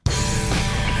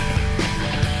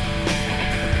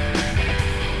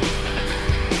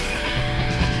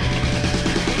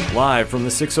Live from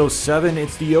the 607,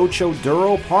 it's the Ocho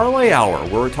Duro Parlay Hour,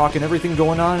 where we're talking everything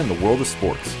going on in the world of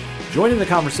sports. Join in the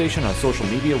conversation on social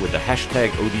media with the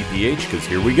hashtag ODPH, because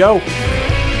here we go.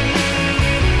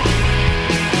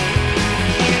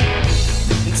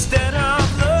 Instead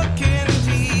of looking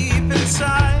deep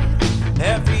inside,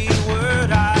 every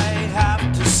word I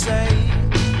have to say,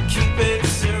 keep it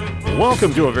simple.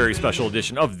 Welcome to a very special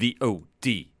edition of the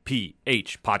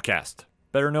ODPH podcast,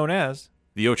 better known as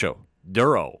the Ocho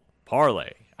Duro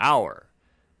Parlay Hour.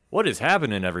 What is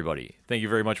happening, everybody? Thank you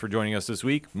very much for joining us this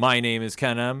week. My name is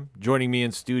Ken M. Joining me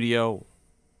in studio,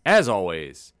 as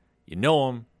always, you know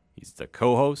him. He's the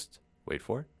co-host. Wait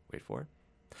for it.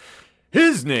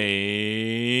 His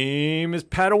name is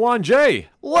Padawan J.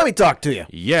 Let me talk to you.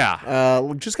 Yeah.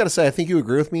 Just got to say, I think you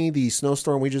agree with me. The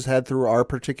snowstorm we just had through our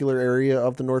particular area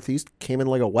of the Northeast came in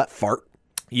like a wet fart.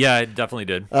 Yeah, it definitely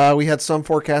did. We had some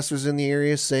forecasters in the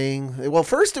area saying, well,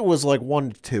 first it was like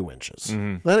 1 to 2 inches.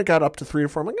 Mm-hmm. Then it got up to 3 to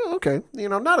 4. I'm like, oh, okay.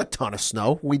 Not a ton of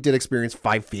snow. We did experience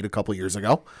 5 feet a couple years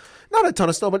ago. Not a ton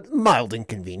of snow, but mild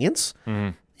inconvenience.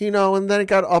 Mm-hmm. And then it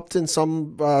got upped in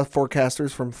some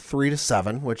forecasters from 3 to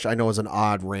 7, which I know is an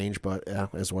odd range, but yeah,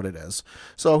 is what it is.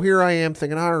 So here I am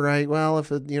thinking, all right, well,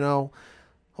 if it,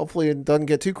 hopefully it doesn't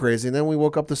get too crazy. And then we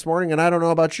woke up this morning, and I don't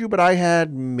know about you, but I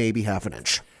had maybe half an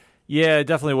inch. Yeah, it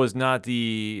definitely was not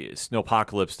the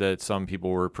snowpocalypse that some people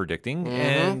were predicting. Mm-hmm.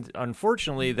 And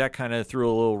unfortunately, that kind of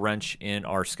threw a little wrench in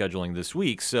our scheduling this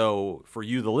week. So for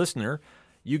you, the listener,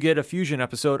 you get a fusion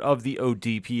episode of the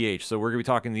ODPH. So we're going to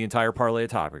be talking the entire parlay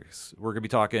of topics. We're going to be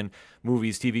talking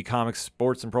movies, TV, comics,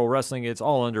 sports, and pro wrestling. It's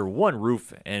all under one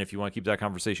roof. And if you want to keep that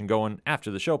conversation going after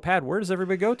the show, Pad, where does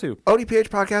everybody go to?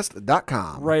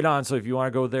 ODPHpodcast.com. Right on. So if you want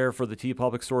to go there for the T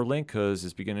Public Store link, because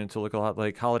it's beginning to look a lot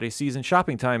like holiday season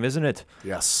shopping time, isn't it?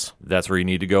 Yes. That's where you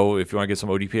need to go if you want to get some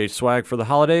ODPH swag for the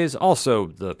holidays. Also,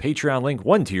 the Patreon link,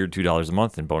 one tier, $2 a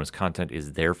month, and bonus content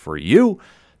is there for you.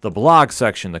 The blog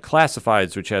section, the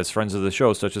classifieds, which has friends of the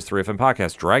show such as 3FM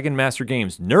Podcast, Dragon Master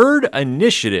Games, Nerd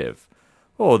Initiative.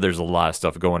 Oh, there's a lot of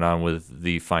stuff going on with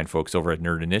the fine folks over at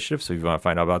Nerd Initiative. So if you want to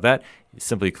find out about that, you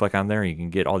simply click on there and you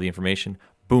can get all the information,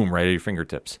 boom, right at your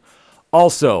fingertips.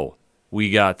 Also,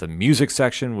 we got the music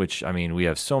section, which, we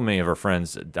have so many of our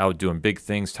friends out doing big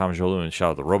things. Tom Jolu and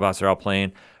Shout Out the Robots are out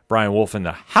playing. Brian Wolf and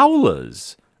the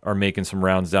Howlas are making some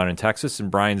rounds down in Texas, and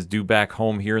Brian's due back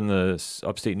home here in the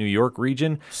upstate New York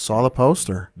region. Saw the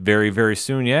poster. Very, very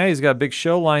soon. Yeah, he's got a big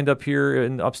show lined up here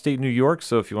in upstate New York,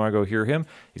 so if you want to go hear him,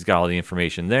 he's got all the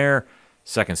information there.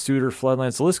 Second Studer,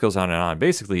 Floodlands, the list goes on and on.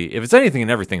 Basically, if it's anything and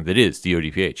everything that is the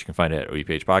ODPH, you can find it at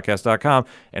odphpodcast.com.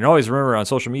 And always remember on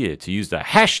social media to use the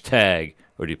hashtag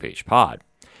ODPHpod.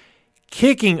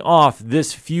 Kicking off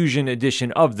this fusion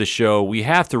edition of the show, we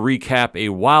have to recap a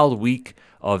wild week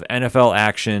of NFL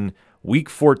action. Week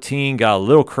 14 got a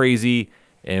little crazy,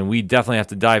 and we definitely have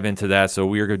to dive into that. So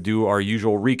we are going to do our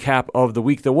usual recap of the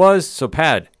week that was. So,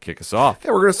 Pad, kick us off.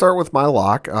 Yeah, we're going to start with my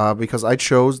lock because I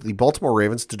chose the Baltimore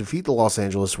Ravens to defeat the Los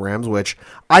Angeles Rams, which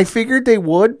I figured they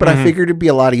would, but I figured it'd be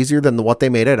a lot easier than what they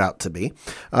made it out to be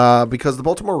because the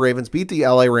Baltimore Ravens beat the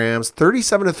LA Rams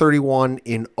 37-31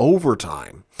 in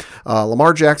overtime.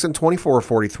 Lamar Jackson,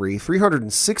 24-43,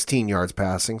 316 yards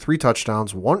passing, 3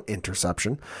 touchdowns, 1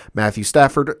 interception. Matthew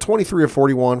Stafford,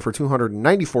 23-41 for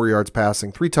 294 yards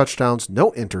passing, 3 touchdowns,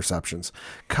 no interceptions.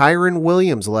 Kyron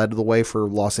Williams led the way for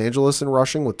Los Angeles in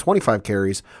rushing with 25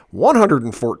 carries,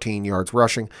 114 yards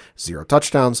rushing, 0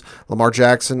 touchdowns. Lamar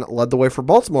Jackson led the way for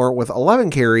Baltimore with 11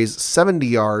 carries, 70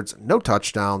 yards, no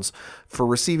touchdowns. For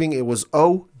receiving, it was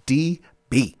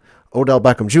ODB. Odell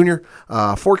Beckham Jr.,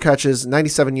 4 catches,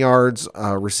 97 yards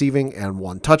receiving, and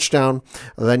 1 touchdown.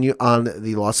 Then on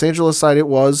the Los Angeles side, it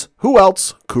was, who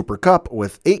else? Cooper Kupp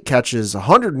with 8 catches,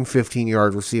 115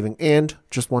 yards receiving, and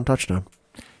just 1 touchdown.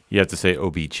 You have to say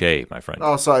OBJ, my friend.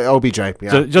 Oh, sorry, OBJ.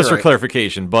 Yeah, so, just for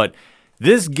clarification, but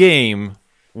this game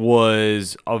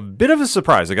was a bit of a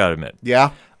surprise, I got to admit.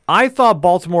 Yeah. I thought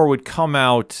Baltimore would come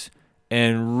out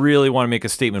and really want to make a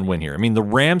statement win here. The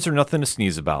Rams are nothing to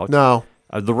sneeze about. No.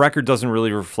 The record doesn't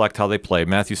really reflect how they play.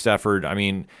 Matthew Stafford,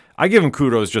 I give him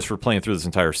kudos just for playing through this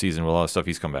entire season with all the stuff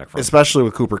he's come back from. Especially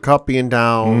with Cooper Kupp being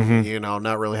down,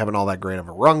 not really having all that great of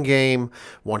a run game.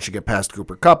 Once you get past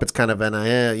Cooper Kupp, it's kind of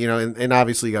and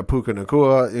obviously you got Puka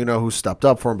Nacua, who stepped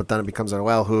up for him, but then it becomes,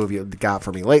 well, who have you got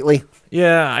for me lately?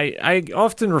 Yeah, I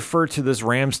often refer to this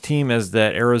Rams team as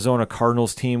that Arizona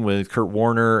Cardinals team with Kurt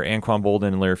Warner, Anquan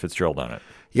Bolden, and Larry Fitzgerald on it.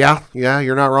 Yeah,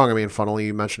 you're not wrong. I mean, funnily,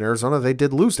 you mentioned Arizona. They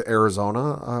did lose to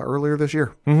Arizona earlier this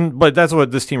year. But that's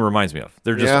what this team reminds me of.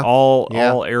 They're just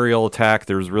all aerial attack.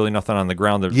 There's really nothing on the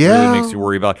ground that really makes you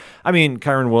worry about. I mean,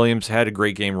 Kyron Williams had a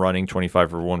great game running, 25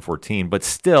 for 114, but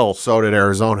still. So did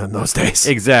Arizona in those days.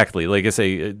 Exactly. Like I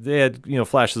say, they had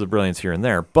flashes of brilliance here and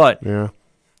there. But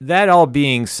that all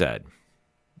being said,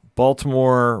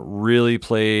 Baltimore really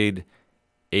played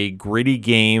a gritty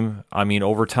game. I mean,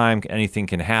 overtime, anything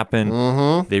can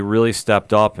happen. They really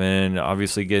stepped up, and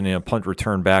obviously getting a punt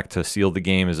return back to seal the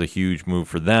game is a huge move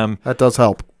for them. That does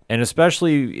help. And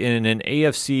especially in an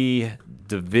AFC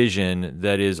division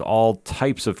that is all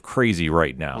types of crazy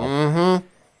right now.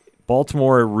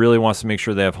 Baltimore really wants to make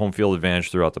sure they have home field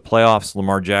advantage throughout the playoffs.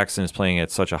 Lamar Jackson is playing at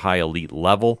such a high elite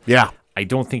level. Yeah. I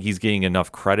don't think he's getting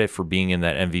enough credit for being in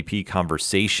that MVP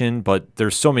conversation, but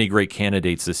there's so many great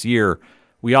candidates this year.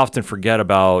 We often forget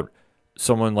about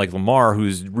someone like Lamar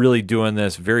who's really doing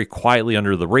this very quietly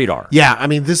under the radar. Yeah, I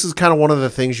mean, this is kind of one of the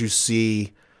things you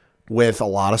see with a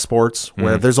lot of sports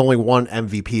where there's only one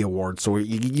MVP award. So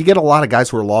you get a lot of guys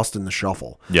who are lost in the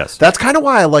shuffle. Yes. That's kind of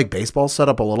why I like baseball set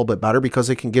up a little bit better, because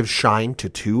it can give shine to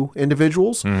two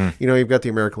individuals. You've got the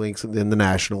American League and the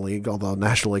National League, although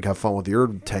National League have fun with your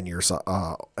 10-year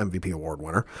MVP award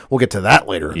winner. We'll get to that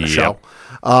later in the show.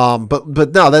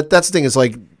 But no, that's the thing is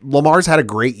like Lamar's had a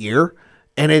great year.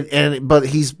 But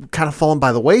he's kind of fallen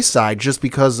by the wayside just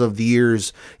because of the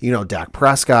years, Dak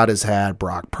Prescott has had,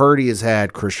 Brock Purdy has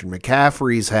had, Christian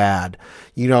McCaffrey's had,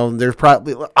 there's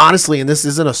probably, honestly, and this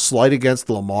isn't a slight against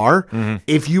Lamar,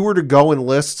 if you were to go and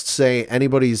list, say,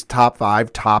 anybody's top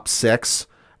 5, top 6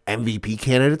 MVP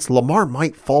candidates, Lamar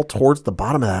might fall towards the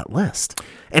bottom of that list.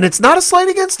 And it's not a slight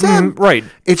against him. Right.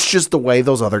 It's just the way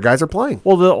those other guys are playing.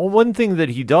 Well, the one thing that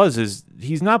he does is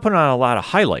he's not putting on a lot of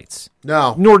highlights.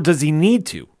 No. Nor does he need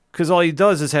to, because all he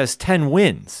does is has 10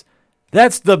 wins.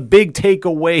 That's the big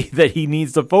takeaway that he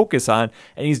needs to focus on,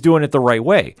 and he's doing it the right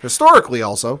way. Historically,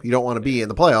 also, you don't want to be in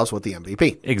the playoffs with the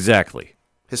MVP. Exactly.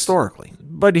 Historically.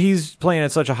 But he's playing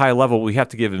at such a high level, we have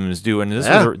to give him his due, and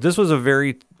this was a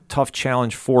very tough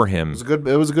challenge for him.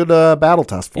 It was a good battle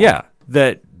test for him. Yeah,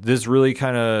 that this really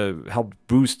kind of helped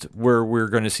boost where we're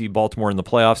going to see Baltimore in the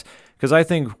playoffs, because I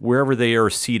think wherever they are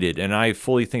seated, and I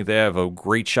fully think they have a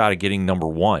great shot at getting number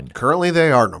 1. Currently,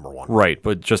 they are number 1. Right,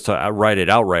 but just to write it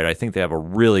outright, I think they have a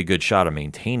really good shot of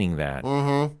maintaining that.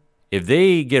 If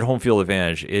they get home field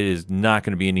advantage, it is not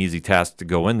going to be an easy task to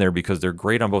go in there because they're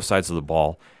great on both sides of the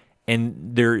ball,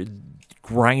 and they're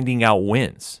grinding out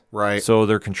wins. Right. So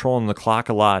they're controlling the clock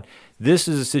a lot. This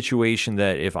is a situation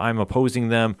that if I'm opposing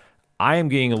them, I am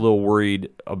getting a little worried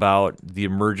about the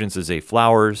emergence of Zay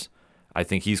Flowers. I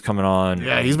think he's coming on.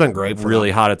 Yeah, he's been great.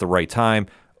 Really hot at the right time.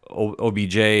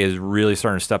 OBJ is really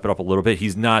starting to step it up a little bit.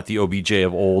 He's not the OBJ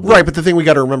of old. Right, but the thing we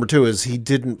got to remember, too, is he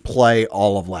didn't play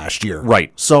all of last year.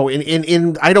 Right. So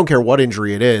in I don't care what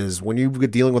injury it is, when you're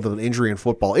dealing with an injury in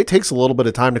football, it takes a little bit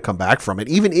of time to come back from it,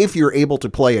 even if you're able to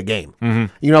play a game.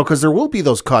 Because there will be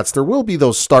those cuts. There will be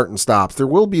those start and stops. There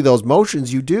will be those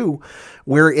motions you do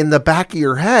where in the back of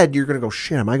your head, you're going to go,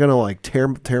 shit, am I going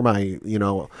to tear my,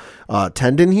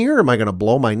 tendon here? Am I going to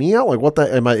blow my knee out? Like,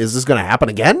 is this going to happen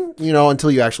again?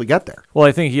 Until you actually get there. Well,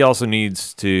 I think he also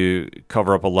needs to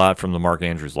cover up a lot from the Mark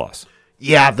Andrews loss.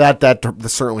 Yeah, that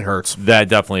certainly hurts. That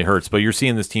definitely hurts. But you're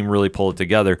seeing this team really pull it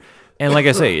together. And like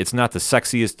I say, it's not the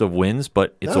sexiest of wins,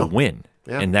 but it's a win.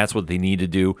 Yeah. And that's what they need to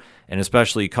do. And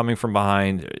especially coming from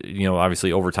behind,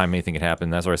 obviously overtime, anything can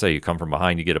happen. That's why I say you come from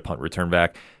behind, you get a punt return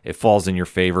back. It falls in your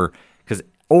favor because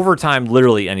overtime,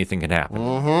 literally anything can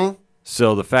happen.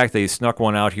 So the fact they snuck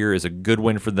one out here is a good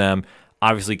win for them.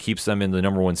 Obviously keeps them in the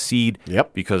number 1 seed.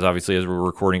 Yep. Because obviously as we're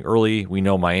recording early, we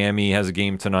know Miami has a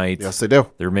game tonight. Yes, they do.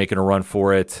 They're making a run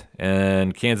for it.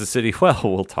 And Kansas City, well,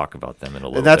 we'll talk about them in a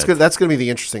little bit. Good. That's going to be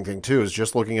the interesting thing, too, is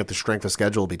just looking at the strength of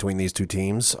schedule between these two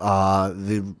teams.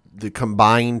 The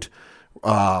combined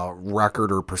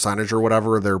record or percentage or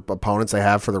whatever their opponents they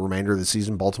have for the remainder of the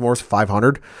season. Baltimore's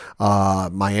 500,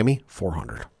 Miami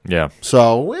 400. Yeah.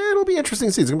 So it'll be interesting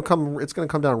to see. It's going to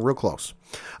come down real close.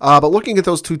 But looking at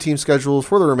those two team schedules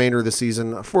for the remainder of the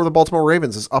season for the Baltimore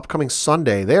Ravens is upcoming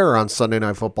Sunday. They're on Sunday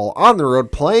Night Football on the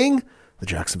road playing the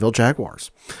Jacksonville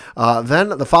Jaguars.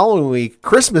 Then the following week,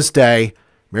 Christmas Day.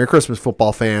 Merry Christmas,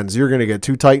 football fans. You're going to get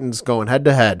two Titans going head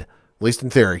to head, at least in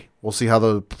theory. We'll see how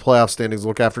the playoff standings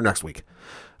look after next week.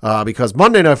 Because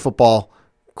Monday Night Football,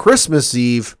 Christmas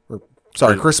Day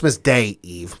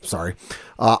Eve,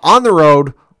 on the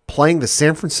road, playing the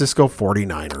San Francisco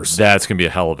 49ers. That's going to be a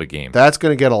hell of a game. That's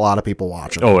going to get a lot of people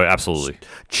watching. Oh, absolutely.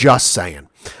 Just saying.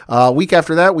 Week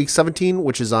after that, week 17,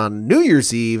 which is on New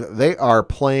Year's Eve, they are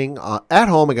playing at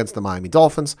home against the Miami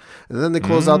Dolphins. And then they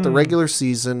close out the regular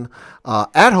season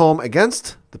at home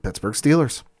against the Pittsburgh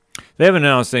Steelers. They haven't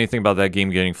announced anything about that game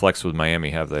getting flexed with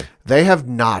Miami, have they? They have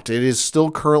not. It is still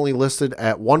currently listed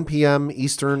at 1 p.m.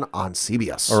 Eastern on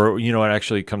CBS. Or, you know what,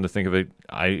 actually, come to think of it,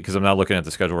 because I'm not looking at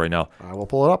the schedule right now. I will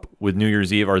pull it up. With New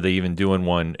Year's Eve, are they even doing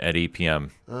one at 8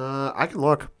 p.m.? I can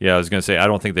look. Yeah, I was going to say, I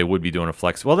don't think they would be doing a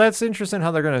flex. Well, that's interesting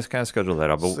how they're going to kind of schedule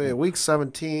that out. But See, week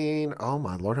 17. Oh,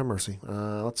 my Lord have mercy.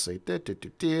 Let's see.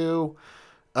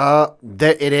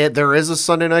 There is a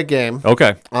Sunday night game.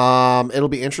 okay. It'll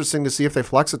be interesting to see if they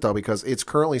flex it, though, because it's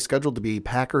currently scheduled to be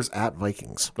Packers at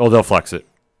Vikings. Oh, they'll flex it.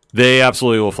 They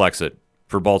absolutely will flex it.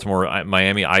 For Baltimore,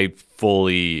 Miami, I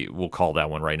fully will call that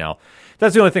one right now.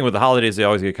 That's the only thing with the holidays. They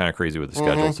always get kind of crazy with the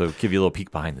schedule. So give you a little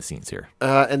peek behind the scenes here.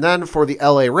 And then for the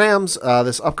LA Rams,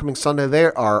 this upcoming Sunday, they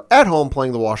are at home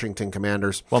playing the Washington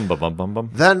Commanders. Bum, bum, bum, bum, bum.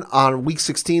 Then on week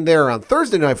 16, they are on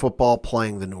Thursday Night Football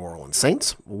playing the New Orleans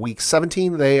Saints. Week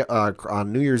 17, they are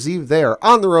on New Year's Eve. They are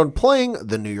on the road playing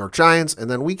the New York Giants. And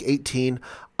then week 18,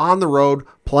 on the road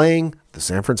playing the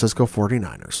San Francisco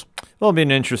 49ers. Well, it'll be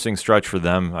an interesting stretch for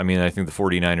them. I mean, I think the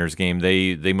 49ers game,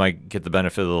 they might get the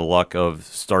benefit of the luck of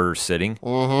starters sitting.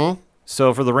 Mm-hmm.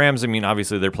 So for the Rams, I mean,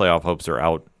 obviously their playoff hopes are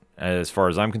out as far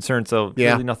as I'm concerned. So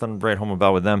really nothing to write home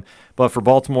about with them. But for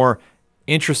Baltimore,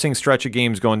 interesting stretch of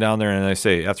games going down there. And I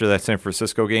say, after that San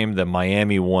Francisco game, the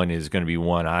Miami one is going to be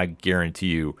one I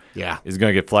guarantee you is going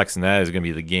to get flexed. And that is going to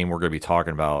be the game we're going to be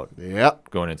talking about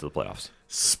going into the playoffs.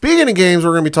 Speaking of games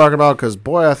we're going to be talking about, because,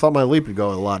 boy, I thought my leap would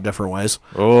go a lot of different ways.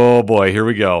 Oh, boy, here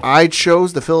we go. I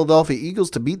chose the Philadelphia Eagles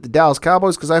to beat the Dallas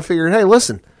Cowboys because I figured, hey,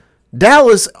 listen,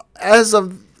 Dallas, as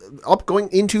of going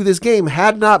into this game,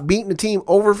 had not beaten a team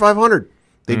over 500.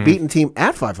 They'd beaten a team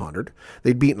at 500.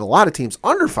 They'd beaten a lot of teams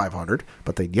under 500,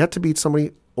 but they'd yet to beat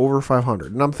somebody over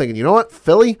 500. And I'm thinking, you know what?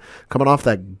 Philly, coming off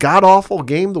that god-awful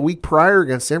game the week prior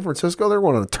against San Francisco, they're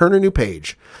going to turn a new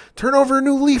page. Turn over a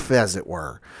new leaf, as it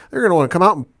were. They're going to want to come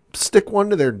out and stick one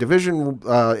to their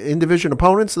in-division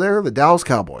opponents there, the Dallas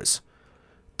Cowboys.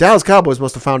 Dallas Cowboys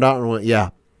must have found out and went, yeah,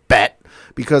 bet.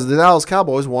 Because the Dallas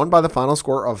Cowboys won by the final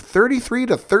score of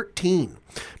 33-13.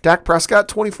 Dak Prescott,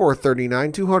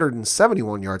 24-39,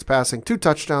 271 yards passing, 2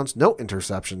 touchdowns, no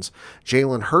interceptions.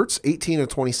 Jalen Hurts,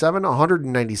 18-27,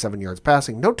 197 yards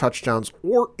passing, no touchdowns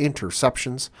or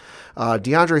interceptions.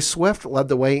 DeAndre Swift led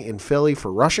the way in Philly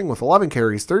for rushing with 11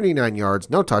 carries, 39 yards,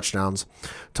 no touchdowns.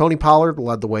 Tony Pollard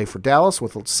led the way for Dallas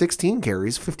with 16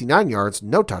 carries, 59 yards,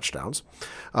 no touchdowns.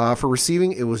 For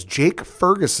receiving, it was Jake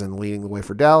Ferguson leading the way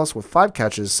for Dallas with 5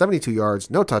 catches, 72 yards,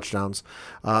 no touchdowns.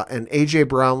 And A.J.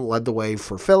 Brown led the way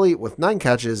for Philly with 9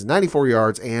 catches, 94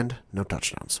 yards, and no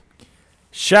touchdowns.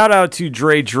 Shout out to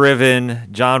Dre Driven,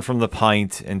 John from the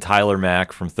Pint, and Tyler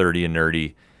Mack from 30 and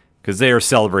Nerdy, because they are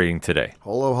celebrating today.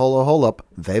 Hold up.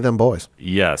 They, them boys.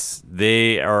 Yes,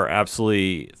 they are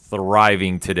absolutely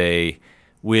thriving today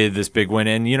with this big win.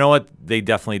 And you know what? They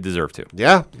definitely deserve to.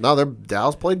 Yeah, no,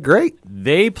 Dallas played great.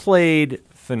 They played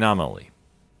phenomenally.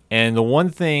 And the one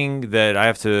thing that I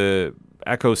have to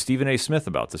echo Stephen A. Smith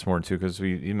about this morning, too, because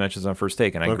he mentions on First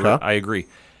Take, and I agree.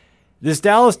 This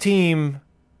Dallas team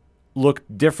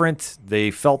looked different. They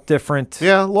felt different.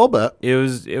 Yeah, a little bit. It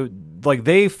was like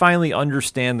they finally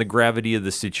understand the gravity of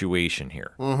the situation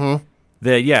here. Mm-hmm.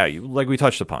 That, like we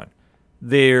touched upon,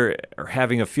 they're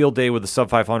having a field day with the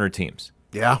sub-500 teams.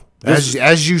 Yeah,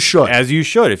 as you should. As you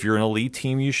should. If you're an elite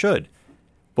team, you should.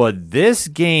 But this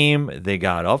game, they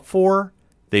got up for.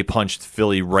 They punched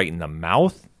Philly right in the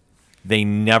mouth. They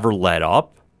never let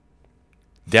up.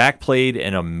 Dak played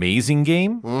an amazing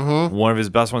game. Mm-hmm. One of his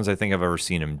best ones I think I've ever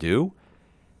seen him do.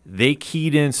 They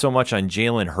keyed in so much on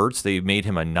Jalen Hurts, they made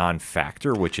him a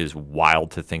non-factor, which is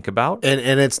wild to think about. And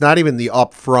it's not even the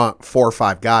up front 4 or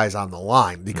 5 guys on the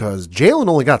line, because Jalen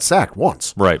only got sacked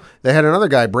once. Right. They had another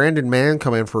guy, Brandon Mann,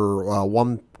 come in for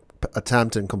 1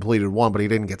 attempt and completed 1, but he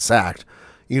didn't get sacked.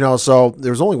 So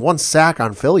there was only 1 sack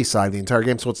on Philly's side the entire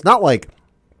game. So it's not like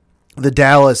the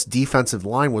Dallas defensive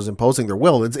line was imposing their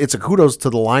will. It's a kudos to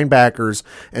the linebackers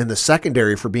and the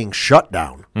secondary for being shut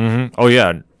down. Mm-hmm. Oh,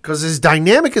 yeah. Because as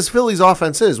dynamic as Philly's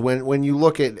offense is, when you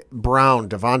look at Brown,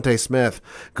 Devontae Smith,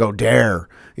 Godare,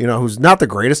 who's not the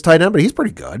greatest tight end, but he's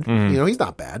pretty good. Mm-hmm. He's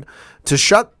not bad. To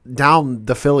shut down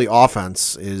the Philly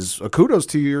offense is a kudos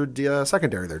to your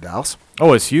secondary there, Dallas.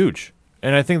 Oh, it's huge.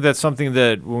 And I think that's something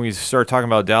that when we start talking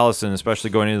about Dallas, and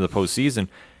especially going into the postseason,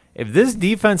 if this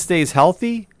defense stays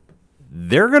healthy,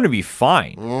 they're going to be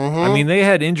fine. Mm-hmm. I mean, they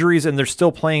had injuries, and they're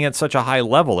still playing at such a high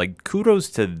level. Like, kudos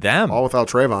to them. All without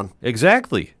Trayvon.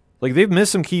 Exactly. Like, they've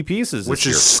missed some key pieces Which this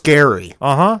year. is scary.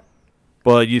 Uh-huh.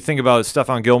 But you think about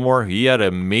Stephon Gilmore, he had an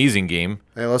amazing game.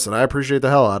 Hey, listen, I appreciate the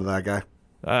hell out of that guy.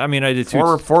 I mean, I did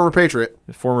too. Former Patriot.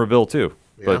 Former Bill, too.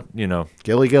 Yeah. But, you know.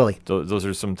 Gilly. Those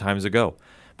are some times ago.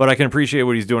 But I can appreciate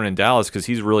what he's doing in Dallas because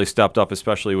he's really stepped up,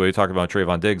 especially when you talk about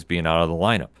Trayvon Diggs being out of the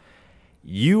lineup.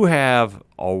 You have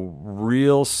a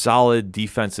real solid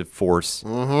defensive force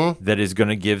that is going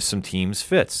to give some teams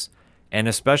fits. And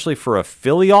especially for a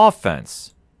Philly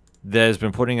offense that has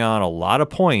been putting on a lot of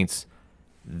points,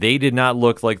 they did not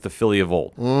look like the Philly of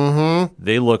old.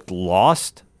 They looked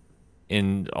lost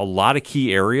in a lot of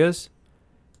key areas,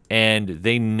 and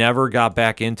they never got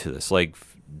back into this. Like,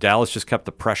 Dallas just kept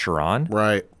the pressure on.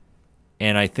 Right.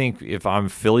 And I think if I'm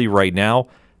Philly right now,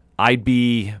 I'd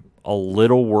be a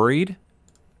little worried.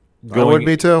 I would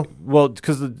be too. Well,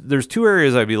 because there's two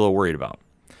areas I'd be a little worried about.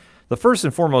 The first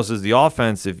and foremost is the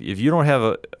offense. If you don't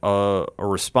have a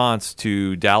response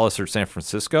to Dallas or San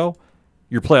Francisco,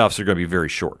 your playoffs are going to be very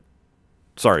short.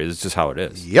 Sorry, it's just how it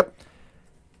is. Yep.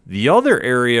 The other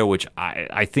area which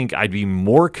I think I'd be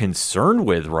more concerned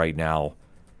with right now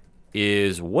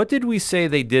is what did we say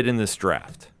they did in this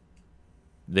draft?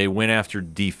 They went after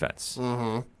defense.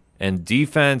 And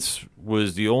defense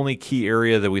was the only key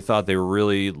area that we thought they were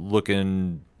really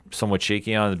looking somewhat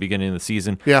shaky on at the beginning of the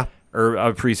season. Yeah. Or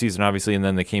preseason, obviously, and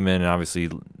then they came in and obviously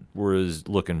was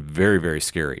looking very, very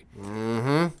scary.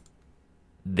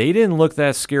 They didn't look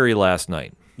that scary last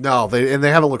night. No, they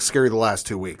haven't looked scary the last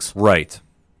 2 weeks. Right.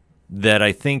 That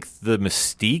I think the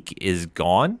mystique is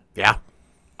gone. Yeah.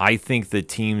 I think that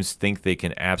teams think they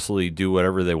can absolutely do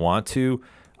whatever they want to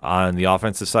on the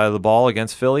offensive side of the ball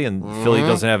against Philly, and Philly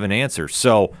doesn't have an answer.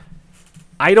 So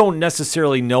I don't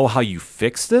know how you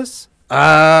fix this.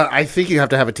 I think you have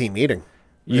to have a team meeting.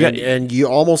 And you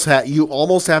almost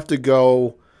have to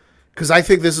go, because I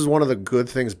think this is one of the good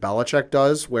things Belichick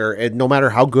does, where no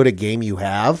matter how good a game you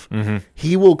have,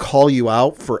 he will call you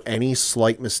out for any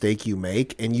slight mistake you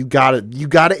make, and you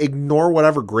gotta ignore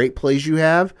whatever great plays you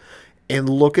have and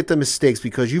look at the mistakes,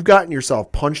 because you've gotten yourself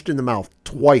punched in the mouth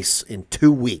twice in 2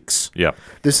 weeks. Yeah.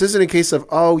 This isn't a case of,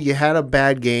 you had a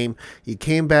bad game, you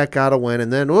came back, got a win,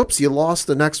 and then, oops, you lost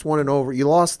the next one you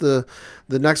lost the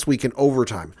next week in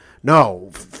overtime.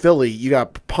 No, Philly, you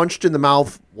got punched in the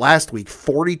mouth last week,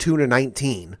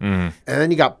 42-19, and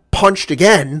then you got punched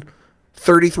again,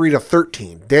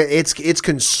 33-13. It's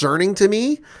concerning to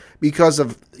me because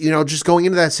of just going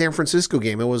into that San Francisco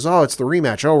game. It was it's the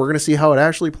rematch. We're going to see how it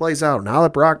actually plays out now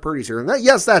that Brock Purdy's here. And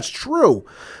yes, that's true,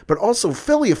 but also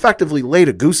Philly effectively laid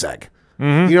a goose egg.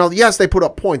 Yes, they put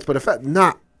up points, but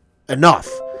not enough.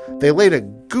 They laid a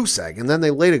goose egg, and then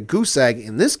they laid a goose egg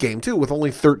in this game, too, with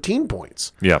only 13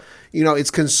 points. Yeah.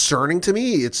 It's concerning to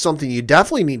me. It's something you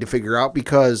definitely need to figure out,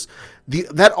 because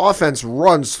that offense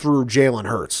runs through Jalen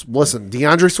Hurts. Listen,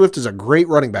 DeAndre Swift is a great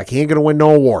running back. He ain't going to win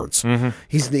no awards.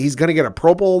 He's going to get a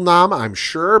Pro Bowl nom, I'm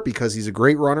sure, because he's a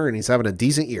great runner and he's having a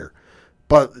decent year.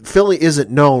 But Philly isn't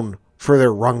known for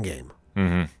their run game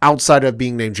outside of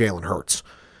being named Jalen Hurts.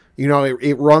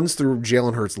 It runs through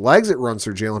Jalen Hurts' legs. It runs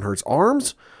through Jalen Hurts'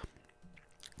 arms.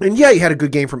 And yeah, you had a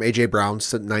good game from A.J. Brown,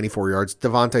 94 yards.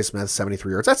 Devontae Smith,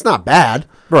 73 yards. That's not bad.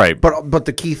 Right. But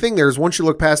the key thing there is once you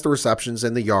look past the receptions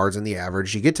and the yards and the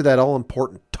average, you get to that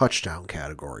all-important touchdown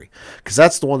category. Because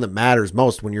that's the one that matters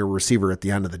most when you're a receiver at the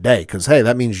end of the day. Because, hey,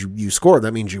 that means you scored.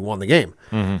 That means you won the game.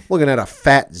 Looking at a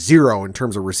fat 0 in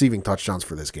terms of receiving touchdowns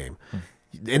for this game.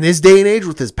 In this day and age,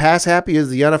 with as pass-happy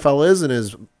as the NFL is and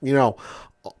as,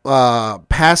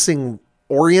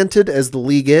 passing-oriented as the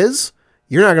league is,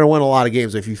 you're not going to win a lot of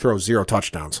games if you throw 0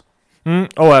 touchdowns.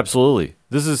 Oh, absolutely.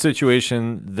 This is a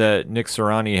situation that Nick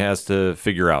Sirianni has to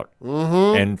figure out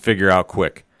and figure out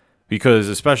quick, because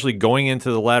especially going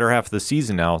into the latter half of the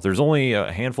season now, there's only a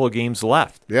handful of games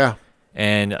left. Yeah.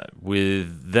 And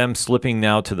with them slipping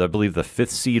now to, I believe, the 5th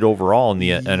seed overall in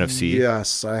the NFC.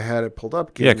 Yes, I had it pulled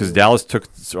up. Yeah, because Dallas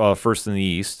took first in the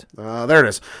East. There it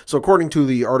is. So according to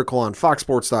the article on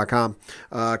foxsports.com,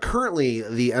 currently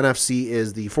the NFC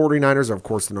is the 49ers are, of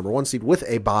course, the number 1 seed with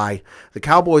a bye. The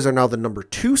Cowboys are now the number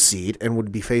 2 seed and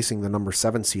would be facing the number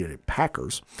 7 seeded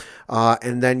Packers.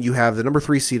 And then you have the number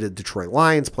 3 seeded Detroit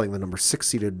Lions playing the number 6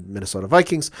 seeded Minnesota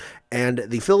Vikings. And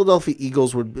the Philadelphia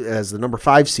Eagles, would, as the number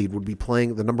 5 seed, would be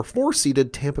playing the number 4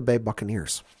 seeded Tampa Bay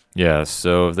Buccaneers. Yeah,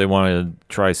 so if they want to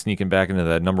try sneaking back into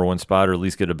that number 1 spot or at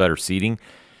least get a better seeding,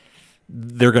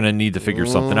 they're going to need to figure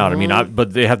something out. I mean,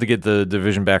 but they have to get the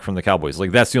division back from the Cowboys.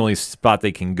 Like, that's the only spot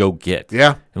they can go get.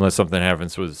 Yeah. Unless something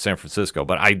happens with San Francisco.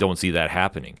 But I don't see that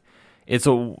happening. It's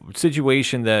a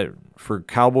situation that for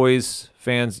Cowboys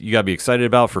fans, you got to be excited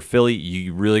about. For Philly,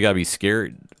 you really got to be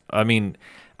scared. I mean,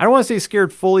 I don't want to say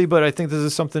scared fully, but I think this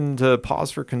is something to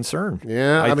pause for concern.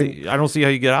 Yeah, I don't see how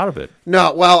you get out of it.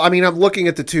 No, well, I mean, I'm looking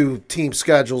at the two team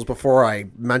schedules before I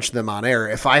mention them on air.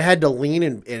 If I had to lean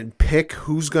and pick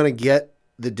who's going to get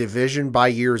the division by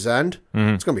year's end,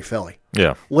 it's going to be Philly.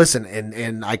 Yeah. Listen,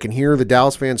 and I can hear the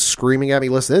Dallas fans screaming at me.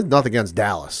 Listen, there's nothing against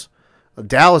Dallas.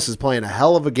 Dallas is playing a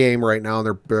hell of a game right now,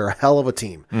 and they're a hell of a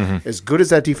team. As good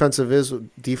as that defense is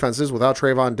without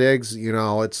Trayvon Diggs,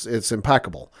 it's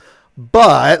impeccable.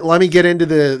 But let me get into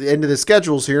the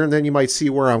schedules here, and then you might see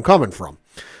where I'm coming from.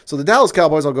 So the Dallas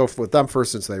Cowboys, I'll go with them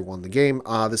first since they won the game.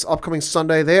 This upcoming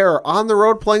Sunday, they are on the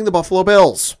road playing the Buffalo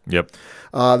Bills. Yep.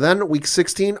 Then week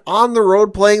 16, on the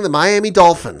road playing the Miami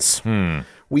Dolphins.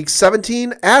 Week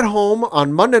 17, at home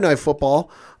on Monday Night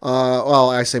Football. Well,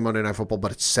 I say Monday Night Football,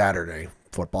 but it's Saturday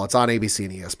football. It's on ABC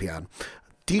and ESPN.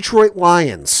 Detroit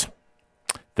Lions.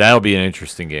 That'll be an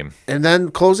interesting game. And then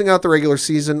closing out the regular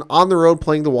season on the road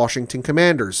playing the Washington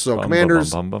Commanders. So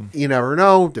Commanders, you never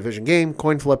know, division game,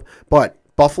 coin flip. But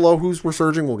Buffalo, who's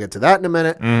resurging, we'll get to that in a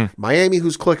minute. Miami,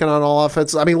 who's clicking on all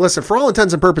offense. I mean, listen, for all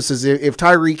intents and purposes, if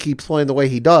Tyree keeps playing the way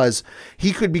he does,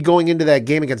 he could be going into that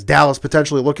game against Dallas,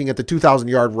 potentially looking at the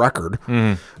 2,000-yard record.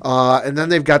 And then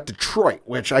they've got Detroit,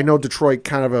 which I know Detroit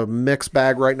kind of a mixed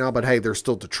bag right now, but hey, they're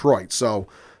still Detroit. So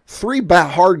 3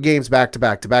 hard games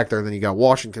back-to-back there, and then you got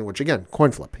Washington, which, again,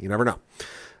 coin flip. You never know.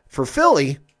 For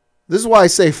Philly, this is why I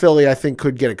say Philly, I think,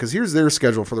 could get it, because here's their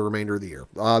schedule for the remainder of the year.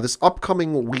 This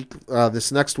upcoming week,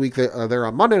 this next week, they're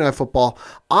on Monday Night Football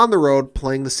on the road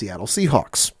playing the Seattle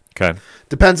Seahawks. Okay.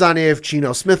 Depends on if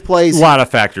Geno Smith plays. A lot of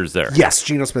factors there. Yes,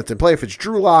 Geno Smith didn't play. If it's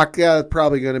Drew Lock,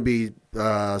 probably going to be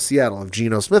Seattle. If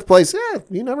Geno Smith plays,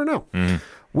 you never know.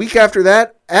 Week after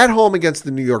that, at home against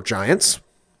the New York Giants.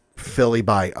 Philly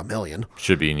by 1,000,000.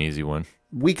 Should be an easy win.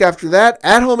 Week after that,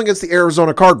 at home against the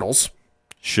Arizona Cardinals.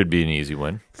 Should be an easy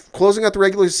win. Closing out the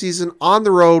regular season on the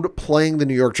road playing the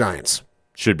New York Giants.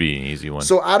 Should be an easy one.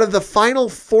 So out of the final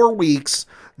 4 weeks,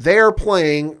 they are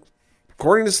playing,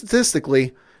 according to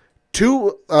statistically,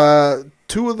 two of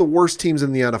the worst teams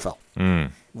in the NFL.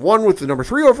 One with the number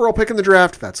 3 overall pick in the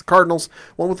draft, that's the Cardinals.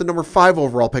 One with the number 5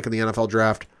 overall pick in the NFL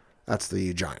draft, that's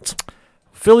the Giants.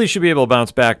 Philly should be able to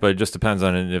bounce back, but it just depends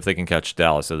on if they can catch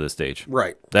Dallas at this stage.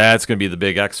 Right. That's going to be the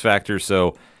big X factor,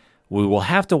 so we will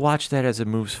have to watch that as it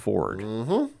moves forward.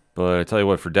 But I tell you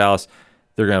what, for Dallas,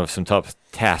 they're going to have some tough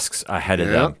tasks ahead of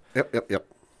them. Yep.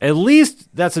 At least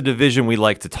that's a division we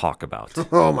like to talk about.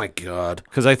 Oh, my God.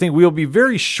 Because I think we'll be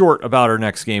very short about our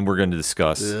next game we're going to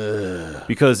discuss.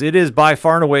 Because it is by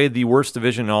far and away the worst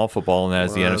division in all football, and that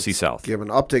is the NFC South. Give an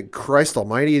update. Christ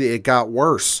almighty, it got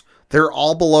worse. They're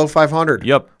all below 500.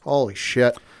 Yep. Holy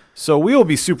shit. So we will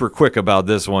be super quick about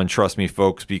this one, trust me,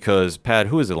 folks, because, Pat,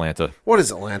 who is Atlanta? What is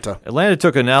Atlanta? Atlanta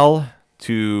took an L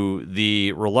to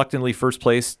the reluctantly first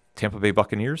place Tampa Bay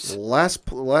Buccaneers. Last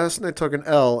night took an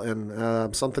L,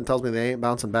 and something tells me they ain't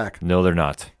bouncing back. No, they're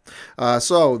not.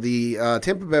 So the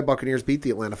Tampa Bay Buccaneers beat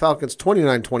the Atlanta Falcons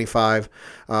 29-25.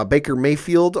 Baker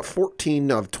Mayfield,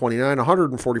 14 of 29,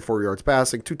 144 yards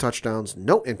passing, 2 touchdowns,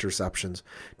 no interceptions.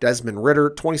 Desmond Ridder,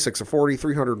 26 of 40,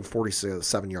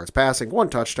 347 yards passing, 1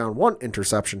 touchdown, 1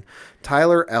 interception.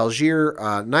 Tyler Algier,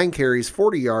 9 carries,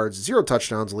 40 yards, 0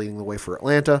 touchdowns, leading the way for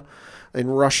Atlanta. In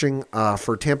rushing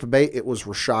for Tampa Bay, it was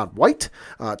Rashad White,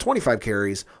 25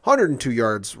 carries, 102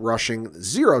 yards rushing,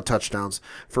 0 touchdowns.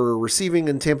 For receiving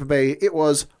in Tampa Bay, it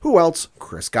was, who else?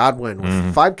 Chris Godwin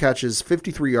with 5 catches,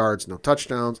 53 yards, no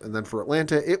touchdowns. And then for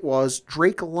Atlanta, it was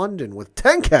Drake London with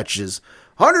 10 catches,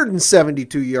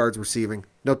 172 yards receiving,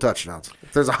 no touchdowns.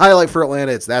 If there's a highlight for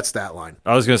Atlanta, it's that stat line.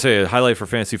 I was going to say a highlight for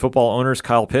fantasy football owners,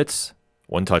 Kyle Pitts,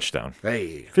 1 touchdown.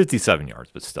 Hey. 57 yards,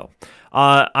 but still.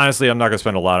 Honestly, I'm not going to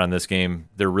spend a lot on this game.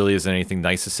 There really isn't anything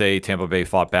nice to say. Tampa Bay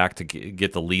fought back to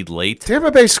get the lead late.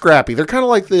 Tampa Bay's scrappy. They're kind of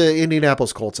like the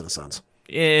Indianapolis Colts in a sense.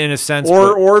 In a sense.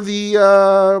 Or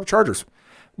the Chargers.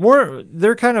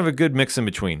 They're kind of a good mix in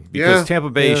between because Tampa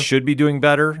Bay should be doing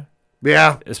better.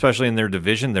 Yeah. Especially in their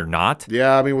division. They're not.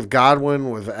 Yeah, I mean, with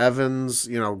Godwin, with Evans,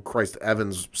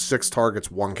 Evans, 6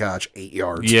 targets, 1 catch, 8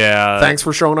 yards. Yeah. Thanks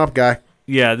for showing up, guy.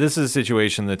 Yeah, this is a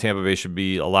situation that Tampa Bay should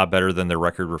be a lot better than their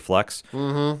record reflects.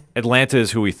 Atlanta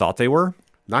is who we thought they were.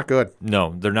 Not good.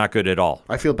 No, they're not good at all.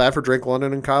 I feel bad for Drake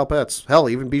London and Kyle Pitts. Hell,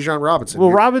 even Bijan Robinson.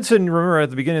 Well, Robinson, remember at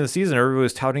the beginning of the season, everybody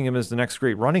was touting him as the next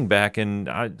great running back, and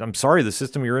I'm sorry, the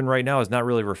system you're in right now is not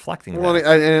really reflecting that. Well,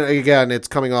 and again, it's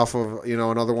coming off of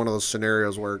another one of those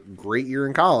scenarios where great year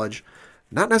in college,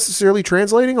 not necessarily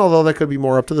translating, although that could be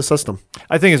more up to the system.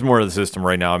 I think it's more of the system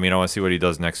right now. I mean, I want to see what he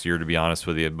does next year, to be honest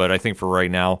with you. But I think for right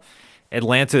now,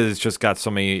 Atlanta has just got so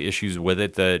many issues with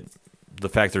it that the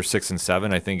fact they're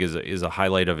 6-7, I think, is a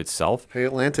highlight of itself. Hey,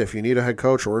 Atlanta, if you need a head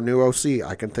coach or a new OC,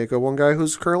 I can think of one guy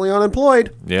who's currently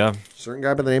unemployed. Yeah. Certain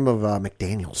guy by the name of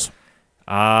McDaniels.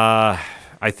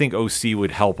 I think OC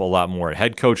would help a lot more.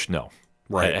 Head coach, no.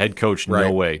 Right. Head coach, Right.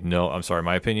 no way. No, I'm sorry.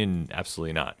 My opinion,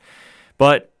 absolutely not.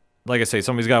 But like I say,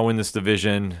 somebody's got to win this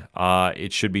division.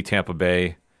 It should be Tampa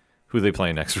Bay. Who are they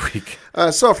playing next week?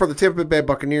 So for the Tampa Bay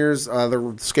Buccaneers,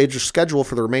 the schedule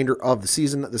for the remainder of the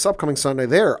season, this upcoming Sunday,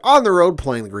 they're on the road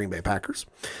playing the Green Bay Packers.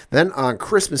 Then on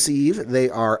Christmas Eve, they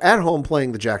are at home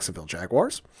playing the Jacksonville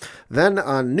Jaguars. Then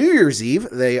on New Year's Eve,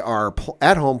 they are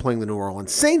at home playing the New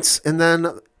Orleans Saints. And then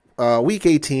Week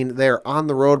 18, they're on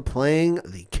the road playing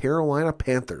the Carolina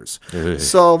Panthers.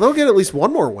 So they'll get at least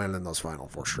one more win in those final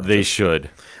four stretches. They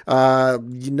should.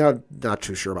 Not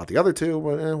too sure about the other two,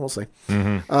 but we'll see.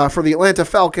 For the Atlanta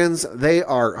Falcons, they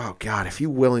are, oh God, if you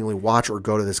willingly watch or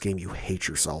go to this game, you hate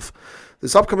yourself.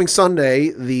 This upcoming Sunday,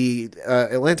 the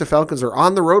Atlanta Falcons are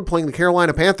on the road playing the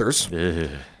Carolina Panthers.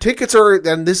 Tickets are,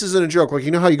 and this isn't a joke, like you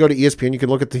know how you go to ESPN, you can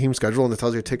look at the team schedule and it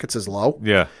tells you tickets is low?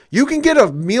 Yeah. You can get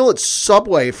a meal at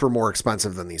Subway for more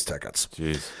expensive than these tickets.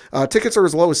 Jeez. Tickets are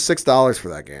as low as $6 for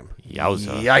that game.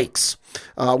 Yowza.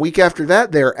 Yikes. Week after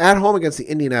that, they're at home against the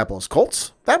Indianapolis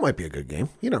Colts. That might be a good game.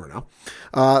 You never know.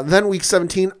 Then week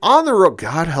 17, on the road.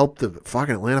 God help the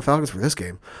fucking Atlanta Falcons for this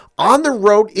game. On the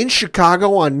road in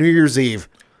Chicago on New Year's Eve.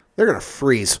 They're going to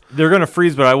freeze. They're going to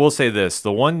freeze, but I will say this.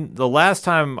 The last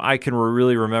time I can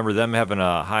really remember them having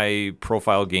a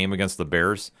high-profile game against the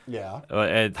Bears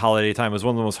at holiday time was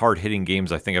one of the most hard-hitting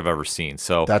games I think I've ever seen.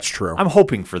 So that's true. I'm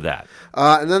hoping for that.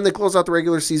 And then they close out the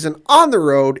regular season on the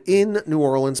road in New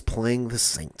Orleans playing the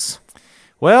Saints.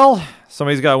 Well,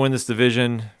 somebody's got to win this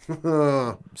division,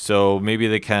 so maybe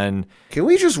they can. Can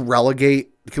we just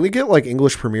relegate? Can we get like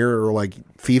English Premier or like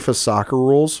FIFA soccer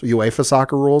rules, UEFA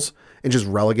soccer rules, and just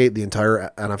relegate the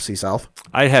entire NFC South?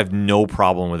 I'd have no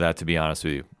problem with that, to be honest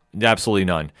with you. Absolutely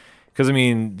none. Because, I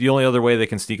mean, the only other way they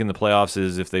can sneak in the playoffs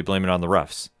is if they blame it on the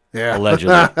refs. Yeah.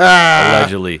 Allegedly.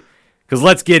 Allegedly. Because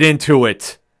let's get into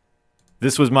it.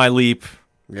 This was my leap.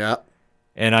 Yeah.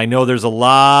 And I know there's a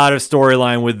lot of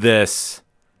storyline with this.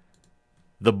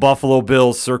 The Buffalo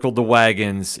Bills circled the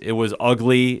wagons. It was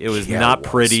ugly. It was not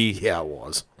pretty. Yeah, it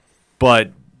was.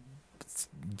 But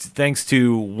thanks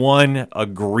to one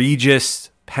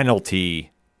egregious penalty,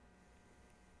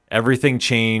 everything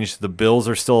changed. The Bills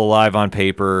are still alive on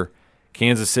paper.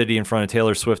 Kansas City in front of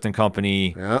Taylor Swift and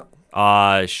company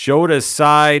showed a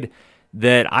side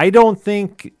that I don't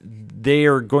think they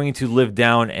are going to live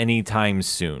down anytime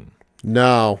soon.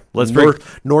 No.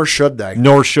 Nor should they.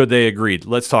 Nor should they. Agreed.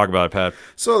 Let's talk about it, Pat.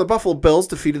 So the Buffalo Bills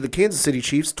defeated the Kansas City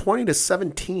Chiefs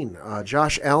 20-17.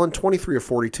 Josh Allen, 23 of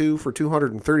 42 for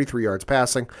 233 yards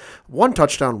passing, 1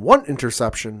 touchdown, 1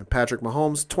 interception. Patrick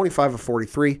Mahomes, 25 of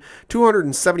 43,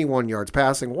 271 yards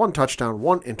passing, 1 touchdown,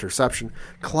 1 interception.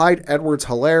 Clyde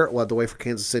Edwards-Helaire led the way for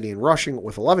Kansas City in rushing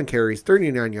with 11 carries,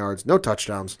 39 yards, no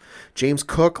touchdowns. James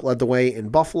Cook led the way in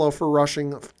Buffalo for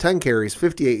rushing, 10 carries,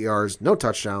 58 yards, no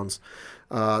touchdowns.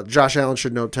 Josh Allen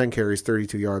should note 10 carries,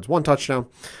 32 yards, 1 touchdown.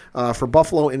 For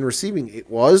Buffalo in receiving, it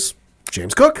was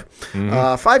James Cook.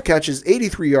 5 catches,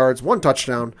 83 yards, 1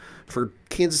 touchdown. For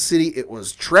Kansas City, it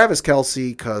was Travis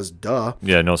Kelce, because duh.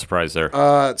 Yeah, no surprise there.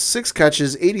 6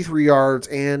 catches, 83 yards,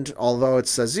 and although it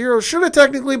says 0, should have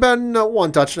technically been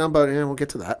 1 touchdown, but we'll get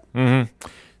to that. The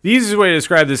easiest way to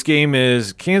describe this game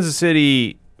is Kansas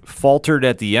City faltered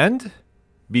at the end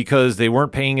because they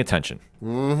weren't paying attention.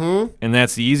 And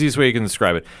that's the easiest way you can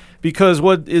describe it. Because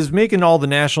what is making all the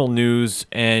national news,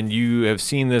 and you have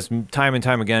seen this time and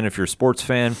time again if you're a sports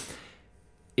fan,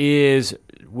 is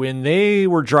when they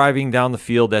were driving down the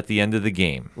field at the end of the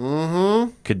game,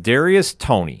 Kadarius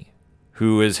Toney,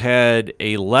 who has had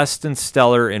a less than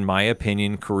stellar, in my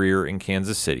opinion, career in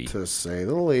Kansas City, To say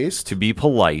the least. to be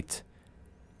polite,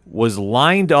 was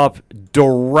lined up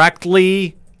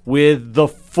directly with the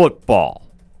football.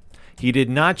 He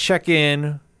did not check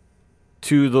in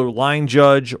to the line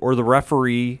judge or the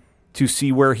referee to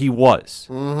see where he was.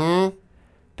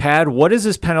 Pad, what is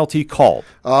this penalty called?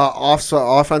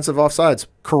 Offensive offsides.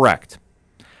 Correct.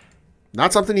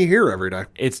 Not something you hear every day.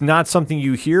 It's not something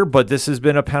you hear, but this has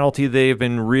been a penalty they've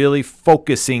been really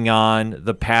focusing on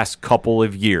the past couple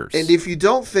of years. And if you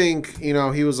don't think,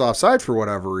 he was offside for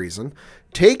whatever reason,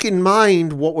 take in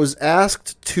mind what was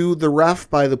asked to the ref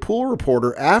by the pool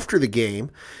reporter after the game,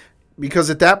 because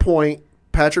at that point,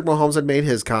 Patrick Mahomes had made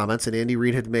his comments and Andy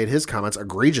Reid had made his comments,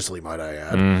 egregiously, might I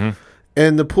add.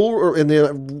 And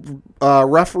the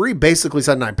referee basically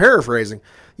said, and I'm paraphrasing,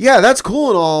 yeah, that's cool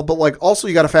and all, but like also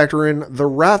you got to factor in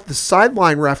the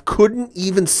sideline ref couldn't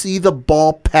even see the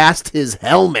ball past his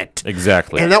helmet.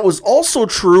 Exactly. And that was also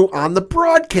true on the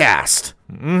broadcast.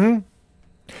 Mm-hmm.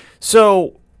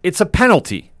 So it's a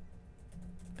penalty.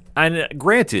 And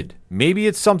granted, maybe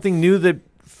it's something new that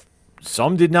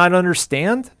some did not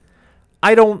understand.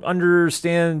 I don't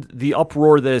understand the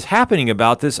uproar that is happening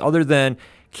about this other than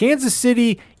Kansas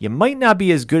City, you might not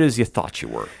be as good as you thought you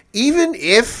were. Even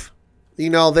if,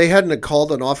 they hadn't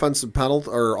called an offensive penalty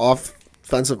or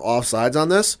offensive offsides on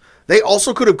this, they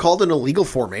also could have called an illegal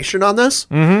formation on this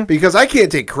because I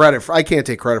can't take credit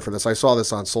for this. I saw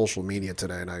this on social media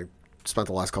today, and I spent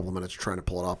the last couple of minutes trying to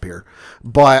pull it up here.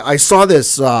 But I saw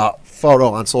this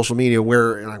photo on social media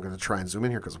where, and I'm going to try and zoom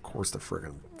in here because, of course, the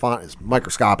friggin' font is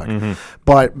microscopic.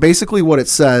 But basically what it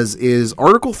says is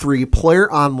Article 3, player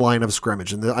on line of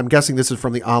scrimmage. And I'm guessing this is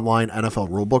from the online NFL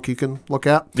rulebook you can look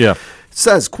at. Yeah. It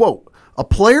says, quote, a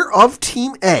player of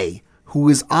Team A who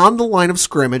is on the line of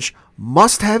scrimmage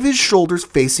must have his shoulders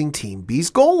facing Team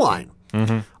B's goal line.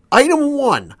 Item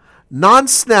 1,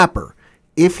 non-snapper.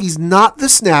 If he's not the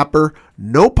snapper,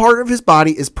 no part of his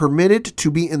body is permitted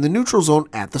to be in the neutral zone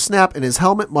at the snap, and his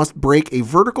helmet must break a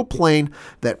vertical plane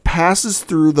that passes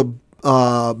through the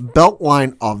belt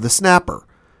line of the snapper.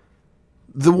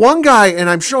 The one guy, and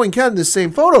I'm showing Ken this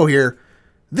same photo here,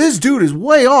 this dude is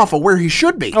way off of where he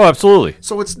should be. Oh, absolutely.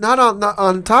 So it's not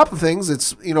on top of things.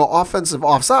 It's, offensive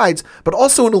offsides, but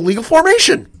also an illegal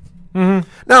formation.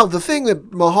 Now, the thing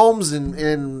that Mahomes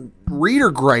and Reed are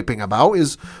griping about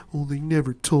is, well, they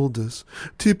never told us.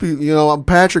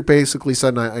 Patrick basically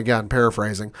said, and again,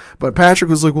 paraphrasing, but Patrick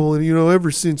was like, well,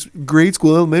 ever since grade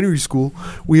school, elementary school,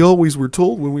 we always were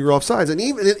told when we were offsides. And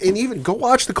even go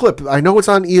watch the clip. I know it's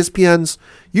on ESPN's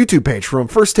YouTube page from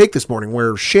First Take this morning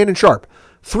where Shannon Sharp,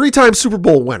 3-time Super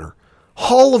Bowl winner,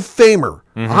 Hall of Famer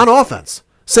on offense,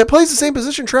 plays the same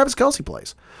position Travis Kelce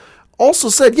plays, also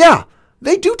said, yeah,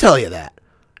 they do tell you that.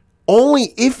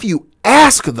 Only if you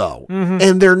ask, though,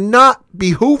 and they're not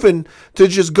behooving to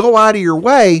just go out of your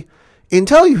way and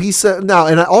tell you. He said, now,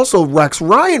 and also Rex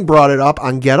Ryan brought it up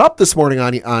on Get Up this morning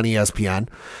on ESPN,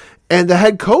 and the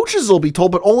head coaches will be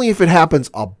told, but only if it happens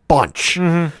a bunch.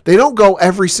 They don't go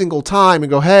every single time and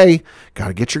go, hey,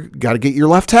 gotta get your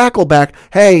left tackle back.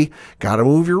 Hey, gotta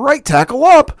move your right tackle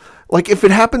up. Like, if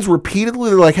it happens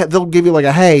repeatedly, they'll give you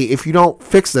a, hey, if you don't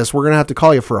fix this, we're going to have to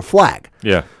call you for a flag.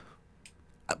 Yeah.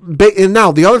 And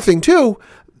now, the other thing, too,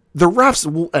 the refs,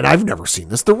 and I've never seen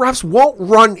this, the refs won't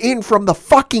run in from the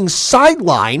fucking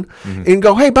sideline and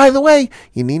go, hey, by the way,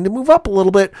 you need to move up a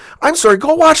little bit. I'm sorry,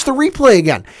 go watch the replay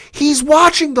again. He's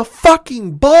watching the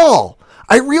fucking ball.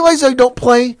 I realize I don't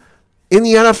play in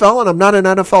the NFL, and I'm not an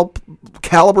NFL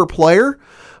caliber player,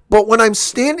 but when I'm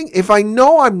standing, if I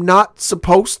know I'm not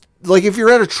supposed to, like if you're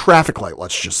at a traffic light,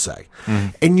 let's just say,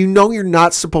 and you're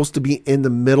not supposed to be in the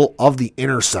middle of the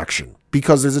intersection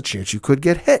because there's a chance you could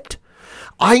get hit.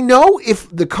 I know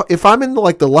if I'm in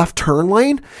the left turn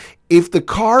lane, if the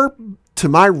car to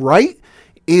my right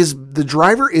is the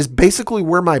driver is basically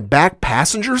where my back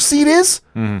passenger seat is,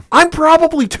 I'm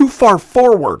probably too far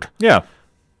forward. Yeah.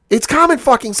 It's common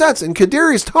fucking sense. And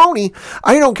Kadarius Toney,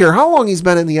 I don't care how long he's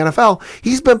been in the NFL,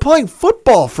 he's been playing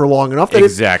football for long enough that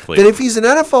if he's an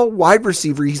NFL wide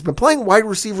receiver, he's been playing wide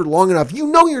receiver long enough,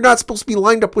 you're not supposed to be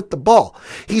lined up with the ball.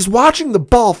 He's watching the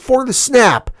ball for the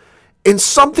snap, and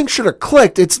something should have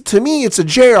clicked. To me, it's a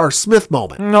J.R. Smith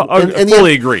moment. No, I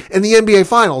fully agree. In the NBA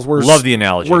Finals, love the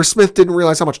analogy, where Smith didn't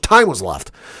realize how much time was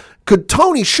left.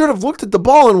 Toney should have looked at the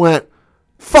ball and went,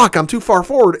 fuck, I'm too far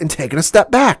forward, and taken a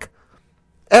step back.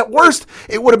 At worst,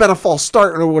 it would have been a false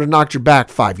start and it would have knocked you back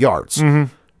 5 yards.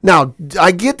 Now,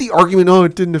 I get the argument,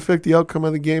 it didn't affect the outcome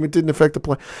of the game. It didn't affect the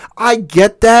play. I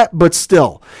get that, but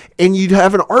still. And you'd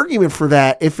have an argument for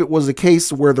that if it was a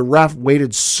case where the ref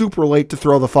waited super late to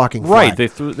throw the fucking flag. Right,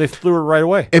 they threw it right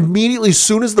away. Immediately, as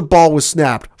soon as the ball was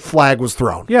snapped, flag was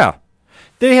thrown. Yeah.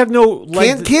 They have no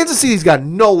leg. Kansas City's got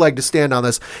no leg to stand on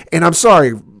this. And I'm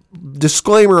sorry,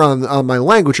 disclaimer on my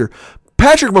language here.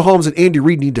 Patrick Mahomes and Andy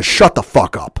Reid need to shut the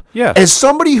fuck up. Yeah. As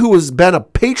somebody who has been a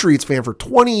Patriots fan for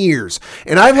 20 years,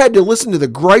 and I've had to listen to the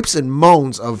gripes and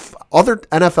moans of other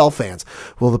NFL fans,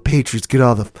 well, the Patriots get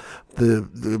all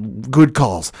the good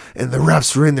calls, and the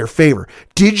refs are in their favor.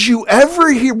 Did you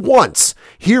ever hear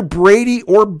Brady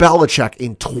or Belichick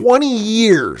in 20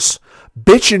 years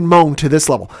bitch and moan to this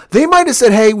level. They might have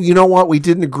said, hey, you know what? We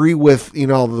didn't agree with, the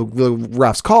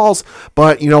refs' calls,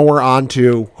 but, we're on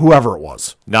to whoever it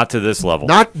was. Not to this level.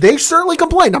 They certainly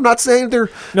complained. I'm not saying they're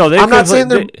I'm not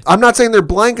saying they're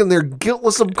blank and they're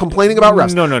guiltless of complaining about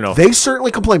refs. No. They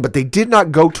certainly complained, but they did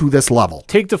not go to this level.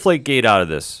 Take Deflategate out of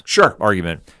this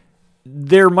argument.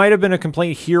 There might have been a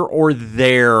complaint here or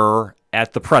there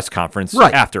at the press conference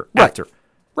after.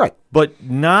 Right. But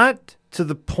not to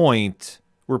the point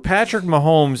where Patrick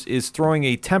Mahomes is throwing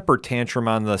a temper tantrum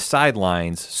on the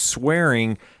sidelines,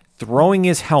 swearing, throwing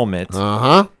his helmet.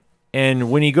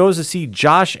 And when he goes to see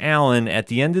Josh Allen at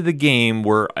the end of the game,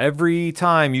 where every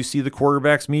time you see the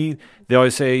quarterbacks meet, they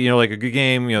always say, like a good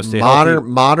game, stay healthy.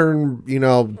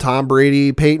 Modern, Tom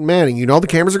Brady, Peyton Manning. The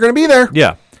cameras are going to be there.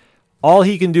 Yeah. All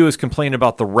he can do is complain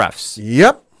about the refs.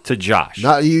 Yep. To Josh.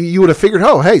 Now, you would have figured,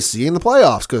 see you in the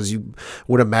playoffs, because you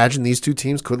would imagine these two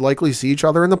teams could likely see each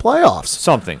other in the playoffs.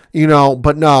 Something.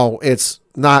 But no, it's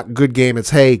not good game. It's,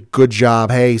 hey, good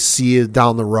job. Hey, see you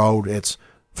down the road. It's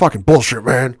fucking bullshit,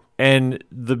 man. And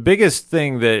the biggest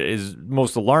thing that is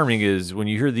most alarming is when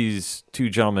you hear these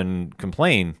two gentlemen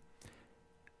complain,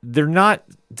 they're not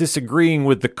disagreeing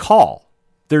with the call.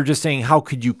 They're just saying, how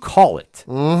could you call it?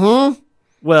 Mm-hmm.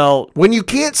 Well, when you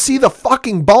can't see the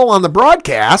fucking ball on the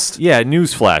broadcast. Yeah,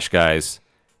 newsflash, guys.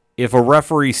 If a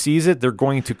referee sees it, they're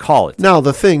going to call it. Now,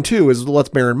 the thing, too, is let's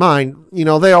bear in mind,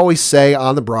 they always say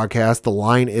on the broadcast, the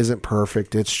line isn't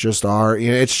perfect. It's just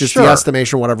it's just the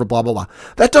estimation, whatever, blah, blah, blah.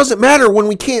 That doesn't matter when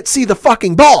we can't see the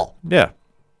fucking ball. Yeah,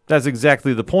 that's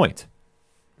exactly the point.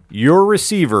 Your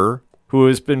receiver, who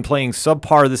has been playing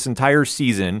subpar this entire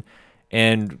season,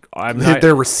 and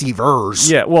they're receivers.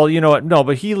 Yeah, well, you know what? No,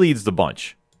 but he leads the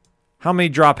bunch. How many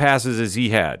drop passes has he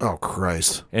had? Oh,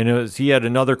 Christ. And he had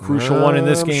another crucial one in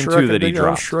this game, too, that he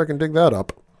dropped. I'm sure I can dig that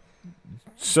up.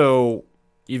 So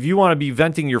if you want to be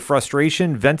venting your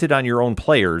frustration, vent it on your own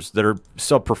players that are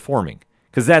subperforming,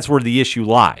 because that's where the issue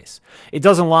lies. It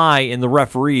doesn't lie in the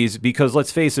referees, because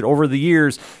let's face it, over the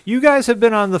years, you guys have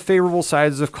been on the favorable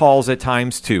sides of calls at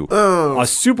times too. A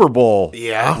Super Bowl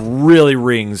really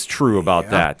rings true about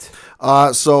that.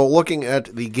 So looking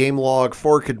at the game log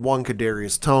for one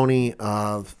Kadarius Toney,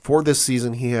 for this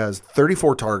season, he has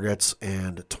 34 targets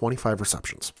and 25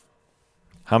 receptions.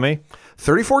 How many?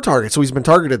 34 targets. So he's been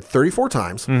targeted 34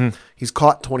 times. Mm-hmm. He's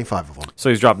caught 25 of them. So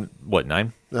he's dropped,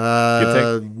 9?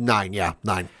 9, yeah,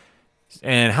 9.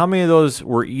 And how many of those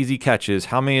were easy catches?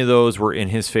 How many of those were in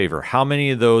his favor? How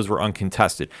many of those were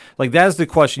uncontested? That's the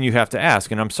question you have to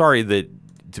ask. And I'm sorry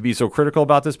to be so critical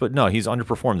about this, but no, he's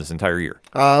underperformed this entire year.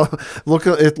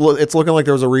 It's looking like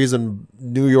there was a reason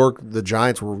New York, the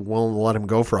Giants, were willing to let him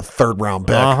go for a third-round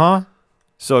pick.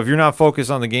 So if you're not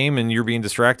focused on the game and you're being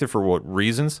distracted for what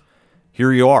reasons,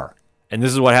 here you are. And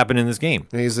this is what happened in this game.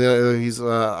 He's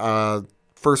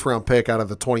first-round pick out of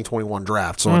the 2021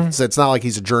 draft, so it's not like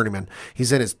he's a journeyman.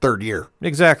 He's in his third year.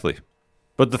 Exactly.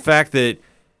 But the fact that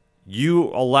you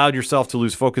allowed yourself to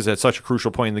lose focus at such a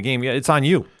crucial point in the game, it's on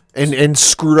you. And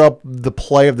screwed up the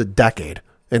play of the decade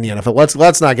in the NFL.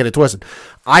 Let's not get it twisted.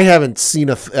 I haven't seen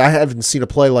a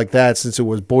play like that since it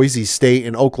was Boise State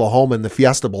and Oklahoma in the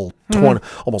Fiesta Bowl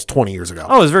almost 20 years ago.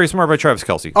 Oh, it was very smart by Travis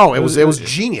Kelce. Oh, it was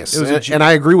genius. And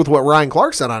I agree with what Ryan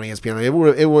Clark said on ESPN.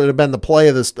 It would have been the play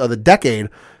of the decade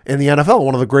in the NFL,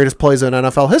 one of the greatest plays in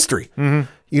NFL history.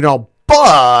 Mm-hmm.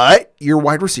 But your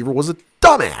wide receiver was a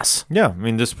dumbass. Yeah, I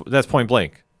mean that's point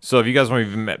blank. So if you guys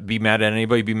want to be mad at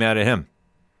anybody, be mad at him.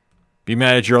 Be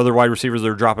mad at your other wide receivers that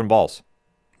are dropping balls.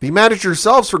 Be mad at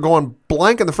yourselves for going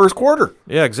blank in the first quarter.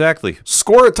 Yeah, exactly.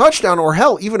 Score a touchdown or,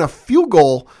 hell, even a field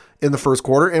goal in the first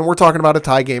quarter, and we're talking about a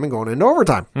tie game and going into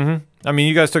overtime. Mm-hmm. I mean,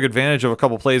 you guys took advantage of a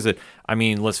couple plays that,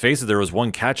 let's face it, there was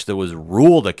one catch that was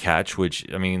ruled a catch, which,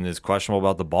 is questionable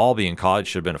about the ball being caught. It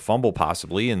should have been a fumble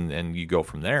possibly, and you go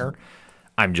from there.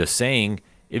 I'm just saying,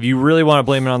 if you really want to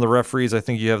blame it on the referees, I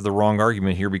think you have the wrong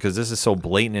argument here, because this is so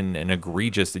blatant and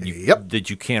egregious that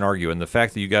you can't argue. And the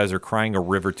fact that you guys are crying a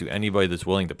river to anybody that's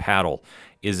willing to paddle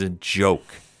is a joke.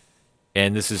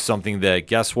 And this is something that,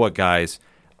 guess what, guys?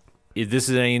 If this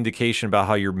is any indication about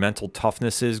how your mental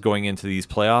toughness is going into these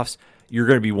playoffs, you're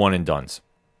going to be one and dones.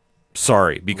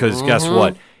 Sorry, because guess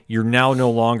what? You're now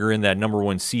no longer in that number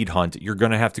one seed hunt. You're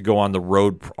going to have to go on the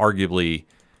road, arguably,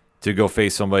 to go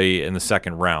face somebody in the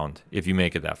second round if you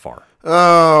make it that far.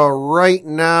 Right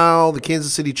now, the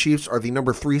Kansas City Chiefs are the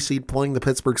number 3 seed playing the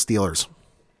Pittsburgh Steelers.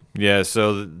 Yeah,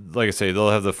 so like I say, they'll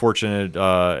have the fortunate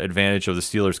advantage of the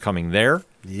Steelers coming there.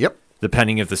 Yep.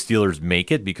 Depending if the Steelers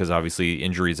make it, because obviously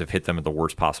injuries have hit them at the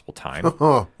worst possible time.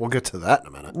 We'll get to that in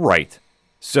a minute. Right.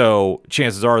 So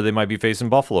chances are they might be facing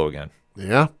Buffalo again.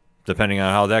 Yeah. depending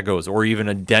on how that goes, or even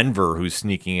a Denver who's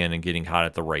sneaking in and getting hot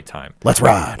at the right time. Let's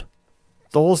ride.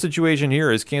 The whole situation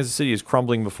here is Kansas City is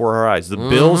crumbling before our eyes. The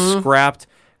Bills scrapped.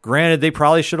 Granted, they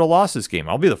probably should have lost this game.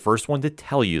 I'll be the first one to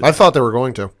tell you that. I thought they were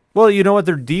going to. Well, you know what?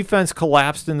 Their defense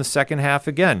collapsed in the second half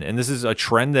again, and this is a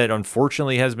trend that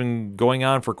unfortunately has been going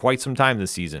on for quite some time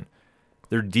this season.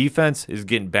 Their defense is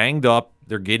getting banged up.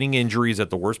 They're getting injuries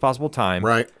at the worst possible time.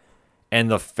 Right. And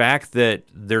the fact that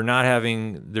they're not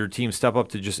having their team step up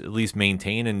to just at least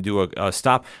maintain and do a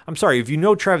stop. I'm sorry, if you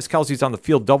know Travis Kelce's on the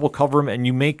field, double cover him, and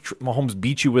you make Mahomes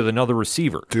beat you with another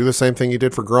receiver. Do the same thing you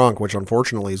did for Gronk, which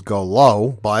unfortunately is go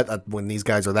low, but when these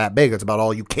guys are that big, it's about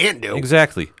all you can do.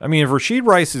 Exactly. I mean, if Rashid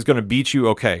Rice is going to beat you,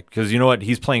 okay, because you know what?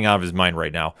 He's playing out of his mind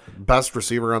right now. Best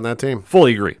receiver on that team.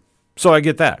 Fully agree. So I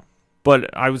get that.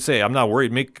 But I would say I'm not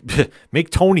worried.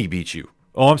 Make Tony beat you.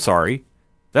 Oh, I'm sorry.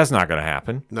 That's not going to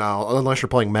happen. No, unless you're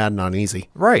playing Madden on easy.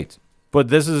 Right. But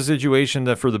this is a situation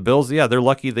that for the Bills, yeah, they're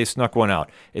lucky they snuck one out.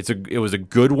 It was a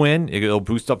good win. It'll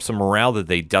boost up some morale that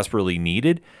they desperately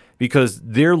needed because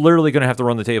they're literally going to have to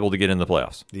run the table to get in the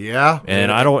playoffs. Yeah.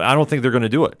 And I don't think they're going to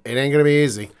do it. It ain't going to be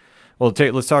easy. Well,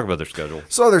 let's talk about their schedule.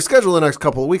 So their schedule the next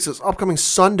couple of weeks is upcoming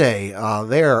Sunday.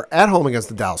 They're at home against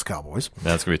the Dallas Cowboys.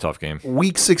 That's going to be a tough game.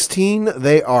 Week 16,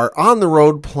 they are on the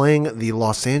road playing the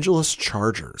Los Angeles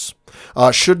Chargers.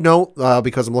 Should note,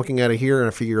 because I'm looking at it here and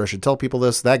I figure I should tell people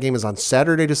this, that game is on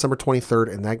Saturday, December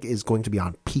 23rd, and that is going to be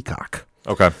on Peacock.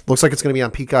 Okay. Looks like it's going to be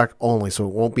on Peacock only, so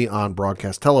it won't be on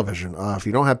broadcast television. If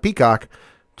you don't have Peacock,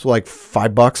 it's like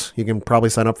 $5. You can probably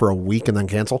sign up for a week and then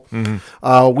cancel.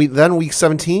 Then week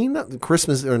 17,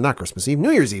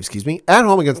 New Year's Eve, at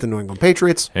home against the New England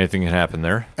Patriots. Anything can happen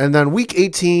there. And then week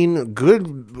 18,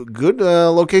 good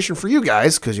location for you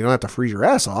guys because you don't have to freeze your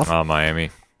ass off.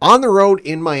 Miami. On the road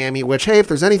in Miami, which, hey, if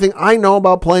there's anything I know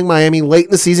about playing Miami late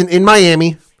in the season in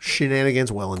Miami,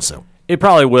 shenanigans will ensue. It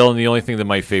probably will, and the only thing that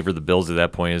might favor the Bills at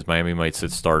that point is Miami might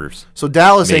sit starters. So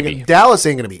Dallas ain't Maybe.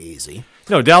 going to be easy.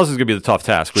 No, Dallas is going to be the tough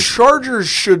task. Chargers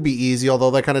should be easy, although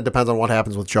that kind of depends on what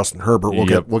happens with Justin Herbert.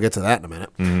 We'll get to that in a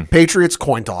minute. Patriots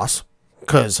coin toss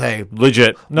because hey,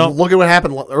 legit. No, look at what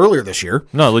happened earlier this year.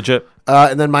 No, legit.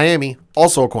 And then Miami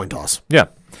also a coin toss. Yeah.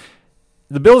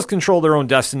 The Bills control their own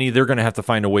destiny. They're going to have to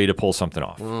find a way to pull something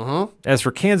off. As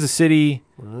for Kansas City,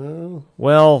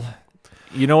 well,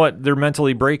 you know what? They're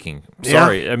mentally breaking.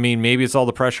 Sorry. Yeah. I mean, maybe it's all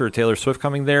the pressure of Taylor Swift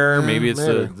coming there. Maybe it's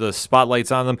the spotlight's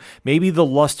on them. Maybe the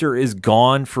luster is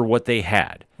gone for what they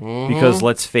had. Because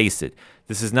let's face it,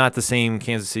 this is not the same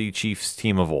Kansas City Chiefs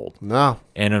team of old. No.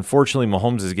 And unfortunately,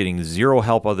 Mahomes is getting zero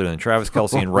help other than Travis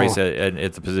Kelce and Rice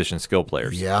at the position skill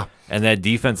players. Yeah. And that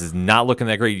defense is not looking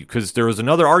that great because there was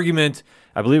another argument,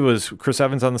 I believe it was Chris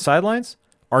Evans on the sidelines,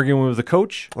 arguing with the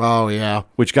coach. Oh, yeah.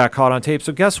 Which got caught on tape.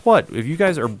 So guess what? If you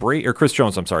guys are or Chris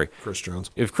Jones, I'm sorry. Chris Jones.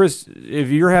 If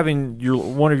you're having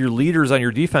one of your leaders on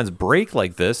your defense break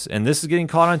like this, and this is getting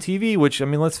caught on TV, which, I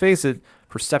mean, let's face it,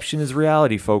 perception is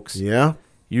reality, folks. Yeah.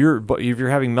 If you're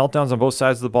having meltdowns on both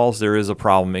sides of the balls, there is a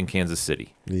problem in Kansas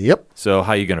City. Yep. So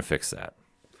how are you going to fix that?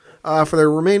 For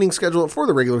their remaining schedule for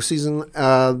the regular season,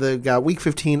 they've got Week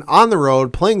 15 on the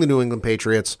road playing the New England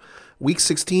Patriots. Week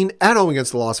 16 at home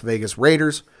against the Las Vegas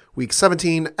Raiders. Week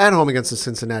 17 at home against the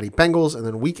Cincinnati Bengals. And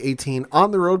then Week 18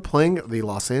 on the road playing the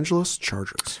Los Angeles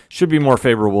Chargers. Should be more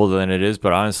favorable than it is,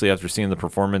 but honestly, after seeing the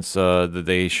performance that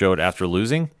they showed after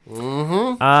losing,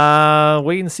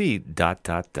 wait and see, ...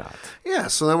 Yeah,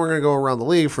 so then we're going to go around the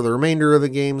league for the remainder of the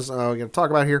games we're going to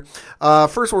talk about here.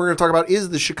 First, what we're going to talk about is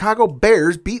the Chicago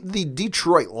Bears beat the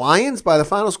Detroit Lions by the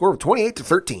final score of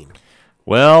 28-13.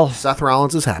 Well, Seth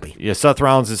Rollins is happy. Yeah, Seth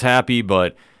Rollins is happy,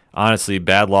 but honestly,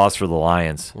 bad loss for the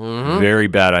Lions. Very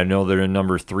bad. I know they're in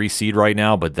number 3 seed right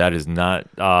now, but that is not.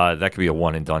 That could be a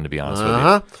one and done, to be honest with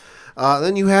you.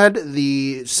 Then you had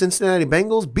the Cincinnati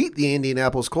Bengals beat the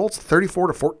Indianapolis Colts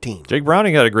 34-14. Jake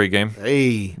Browning had a great game.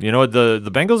 Hey, you know what? The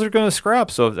Bengals are going to scrap.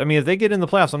 So if they get in the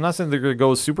playoffs, I'm not saying they're going to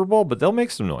go Super Bowl, but they'll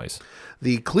make some noise.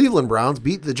 The Cleveland Browns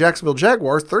beat the Jacksonville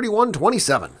Jaguars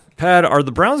 31-27. Pat, are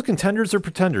the Browns contenders or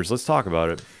pretenders? Let's talk about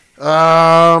it.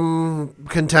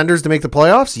 Contenders to make the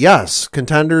playoffs? Yes.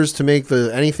 Contenders to make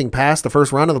anything past the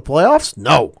first round of the playoffs?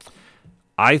 No.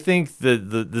 I think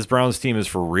that this Browns team is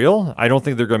for real. I don't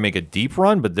think they're going to make a deep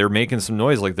run, but they're making some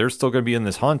noise. Like they're still going to be in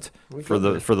this hunt for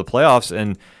the playoffs.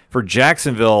 And for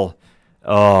Jacksonville,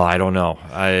 I don't know.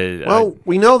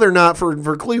 We know they're not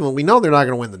for Cleveland. We know they're not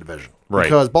going to win the division, right?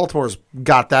 Because Baltimore's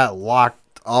got that locked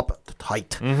up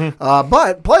tight.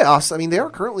 But playoffs, I mean, they are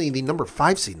currently the number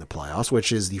 5 seed in the playoffs,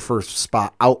 which is the first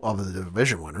spot out of the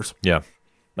division winners. Yeah.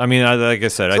 I mean, like I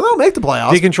said, So they'll make the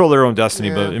playoffs. they control their own destiny.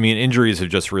 Yeah. But I mean, injuries have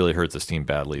just really hurt this team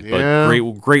badly. Yeah.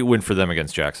 But great win for them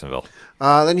against Jacksonville.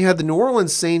 Then you had the New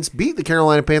Orleans Saints beat the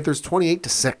Carolina Panthers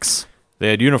 28-6. They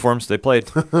had uniforms. They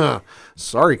played.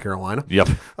 Sorry, Carolina. Yep.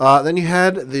 Then you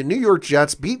had the New York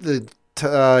Jets beat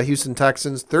the Houston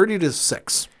Texans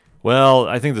 30-6. Well,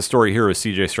 I think the story here is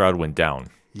C.J. Stroud went down.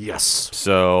 Yes.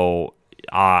 So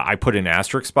I put an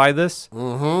asterisk by this,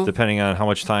 depending on how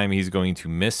much time he's going to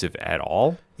miss, if at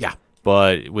all. Yeah.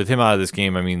 But with him out of this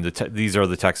game, I mean, these are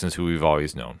the Texans who we've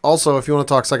always known. Also, if you want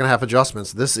to talk second half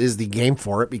adjustments, this is the game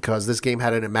for it because this game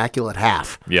had an immaculate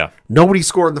half. Yeah. Nobody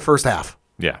scored in the first half.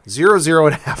 Yeah.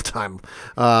 0-0 at halftime.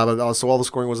 But also all the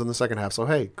scoring was in the second half. So,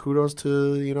 hey, kudos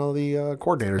to, the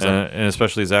coordinators. And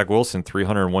especially Zach Wilson,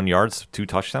 301 yards, 2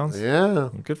 touchdowns. Yeah.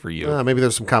 Good for you. Maybe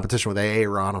there's some competition with AA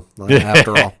on him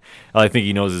after all. I think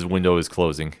he knows his window is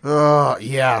closing.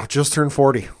 Yeah, just turned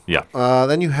 40. Yeah.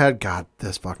 Then you had,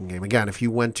 this fucking game. Again, if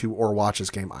you went to or watched this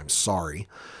game, I'm sorry.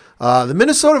 The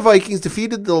Minnesota Vikings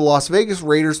defeated the Las Vegas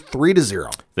Raiders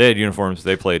 3-0. They had uniforms.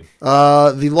 They played.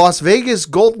 The Las Vegas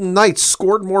Golden Knights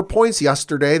scored more points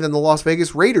yesterday than the Las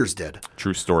Vegas Raiders did.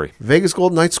 True story. Vegas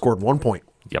Golden Knights scored 1 point.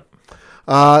 Yep.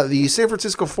 The San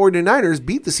Francisco 49ers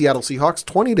beat the Seattle Seahawks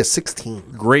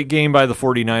 20-16. Great game by the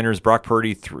 49ers. Brock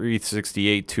Purdy,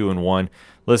 368, 2-1.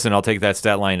 Listen, I'll take that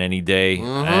stat line any day.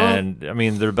 And, I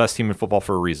mean, they're the best team in football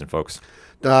for a reason, folks.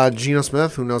 Geno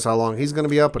Smith, who knows how long he's going to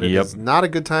be up, but it Yep. is not a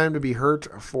good time to be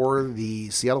hurt for the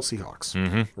Seattle Seahawks.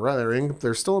 Right,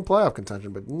 they're still in playoff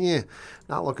contention, but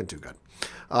not looking too good.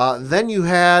 Then you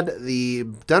had the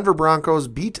Denver Broncos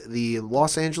beat the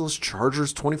Los Angeles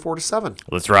Chargers 24-7.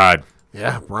 Let's ride.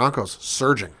 Yeah, Broncos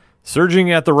surging.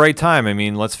 Surging at the right time. I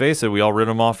mean, let's face it, we all writ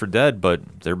them off for dead, but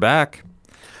they're back.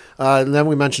 And then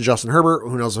we mentioned Justin Herbert.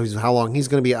 Who knows how long he's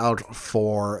going to be out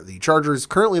for the Chargers.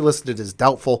 Currently listed as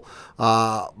doubtful,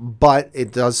 but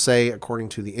it does say, according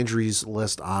to the injuries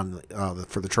list on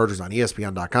for the Chargers on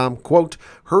ESPN.com, quote,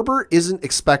 Herbert isn't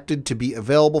expected to be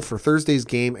available for Thursday's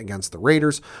game against the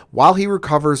Raiders while he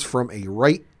recovers from a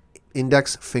right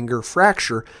index finger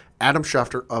fracture, Adam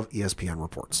Schefter of ESPN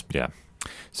reports. Yeah.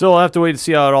 So we'll have to wait to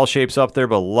see how it all shapes up there,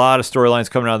 but a lot of storylines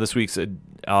coming out of this week's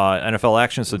NFL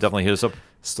action, so definitely hit us up.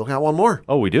 Still got one more.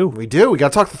 Oh, we do? We do. We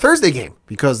got to talk the Thursday game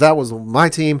because that was my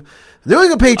team. The New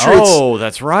England Patriots. Oh,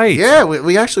 that's right. Yeah,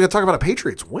 we actually got to talk about a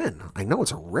Patriots win. I know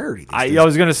it's a rarity. I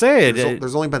was going to say it.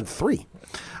 There's only been 3.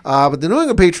 But the New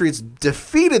England Patriots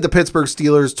defeated the Pittsburgh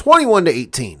Steelers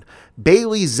 21-18.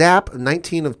 Bailey Zapp,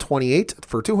 19 of 28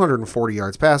 for 240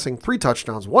 yards passing, 3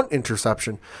 touchdowns, 1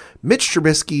 interception. Mitch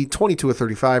Trubisky, 22 of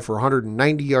 35 for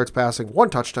 190 yards passing, 1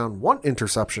 touchdown, 1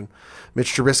 interception.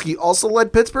 Mitch Trubisky also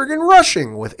led Pittsburgh in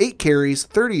rushing with 8 carries,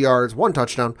 30 yards, 1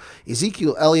 touchdown.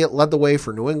 Ezekiel Elliott led the way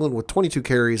for New England with 22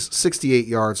 carries, 68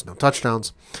 yards, no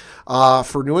touchdowns.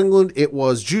 For New England, it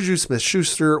was Juju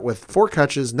Smith-Schuster with 4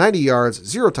 catches, 90 yards,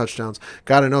 0 touchdowns.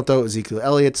 Got to note, though, Ezekiel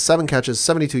Elliott, 7 catches,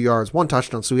 72 yards, 1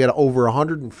 touchdown. So he had over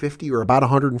 150 or about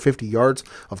 150 yards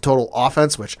of total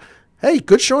offense, which, hey,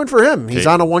 good showing for him. He's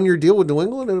on a 1-year deal with New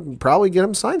England and it'll probably get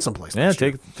him signed someplace. Yeah,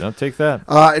 I'll take that.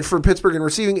 And for Pittsburgh in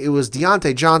receiving, it was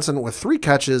Deontay Johnson with 3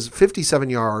 catches, 57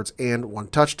 yards, and 1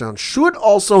 touchdown. Should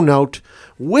also note,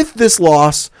 with this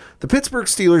loss, the Pittsburgh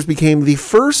Steelers became the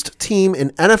first team in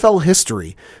NFL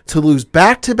history to lose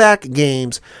back-to-back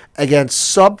games against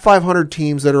sub-500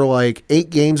 teams that are like 8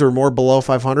 games or more below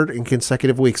 500 in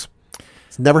consecutive weeks.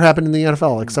 It's never happened in the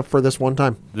NFL except for this one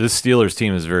time. This Steelers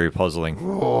team is very puzzling.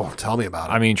 Oh, tell me about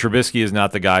it. I mean, Trubisky is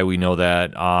not the guy. We know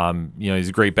that. He's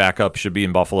a great backup. Should be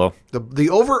in Buffalo. The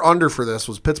over-under for this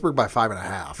was Pittsburgh by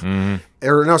 5.5.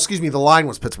 Or no, excuse me, the line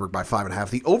was Pittsburgh by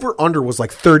 5.5. The over-under was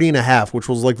like 30.5, which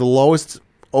was like the lowest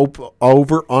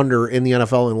over-under in the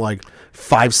NFL in like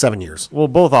 5-7 years. Well,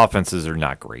 both offenses are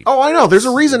not great. Oh, I know. There's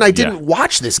a reason I didn't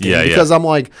watch this game because I'm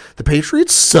like, the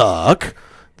Patriots suck.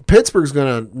 Pittsburgh's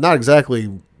going to not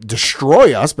exactly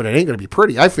destroy us, but it ain't going to be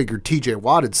pretty. I figured TJ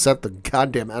Watt had set the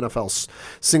goddamn NFL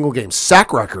single-game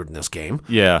sack record in this game.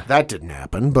 Yeah. That didn't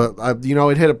happen, but,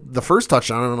 it hit the first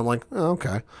touchdown, and I'm like, oh,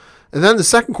 okay. And then the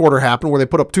second quarter happened where they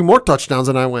put up 2 more touchdowns,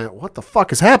 and I went, what the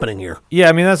fuck is happening here? Yeah,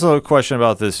 I mean, that's a question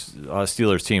about this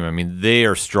Steelers team. I mean, they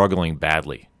are struggling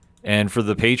badly. And for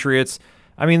the Patriots,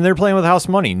 I mean, they're playing with house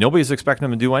money. Nobody's expecting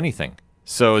them to do anything.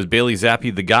 So is Bailey Zappi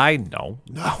the guy? No.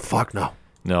 No, fuck no.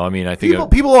 No, I mean, I think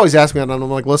people always ask me, and I'm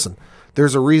like, listen,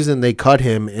 there's a reason they cut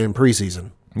him in preseason.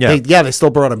 Yeah. They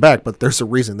still brought him back, but there's a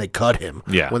reason they cut him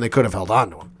when they could have held on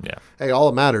to him. Yeah. Hey, all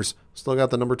that matters, Still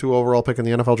got the number 2 overall pick in the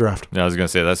NFL draft. Yeah, I was going to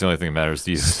say, that's the only thing that matters to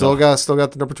you. Still got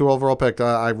the number 2 overall pick.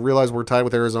 I realize we're tied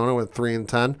with Arizona with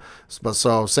 3-10, but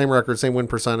so same record, same win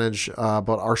percentage,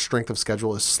 but our strength of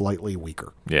schedule is slightly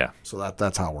weaker. Yeah. So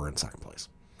that's how we're in second place.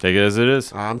 Take it as it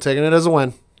is. I'm taking it as a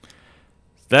win.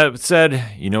 That said,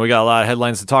 we got a lot of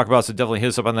headlines to talk about, so definitely hit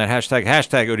us up on that hashtag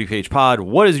ODPHpod.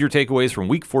 What is your takeaways from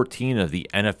Week 14 of the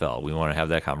NFL? We want to have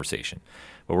that conversation.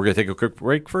 But we're going to take a quick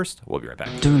break first. We'll be right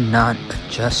back. Do not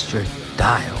adjust your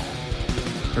dial,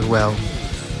 or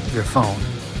your phone,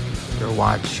 your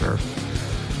watch, or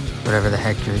whatever the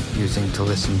heck you're using to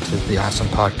listen to the awesome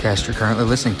podcast you're currently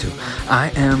listening to.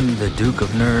 I am the Duke of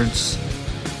Nerds,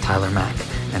 Tyler Mack,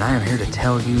 and I am here to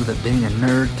tell you that being a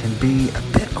nerd can be a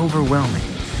bit overwhelming,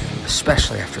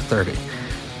 especially after 30.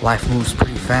 Life moves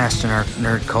pretty fast in our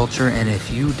nerd culture, and if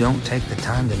you don't take the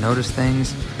time to notice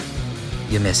things,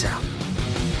 you miss out.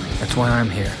 That's why I'm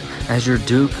here. As your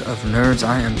Duke of Nerds,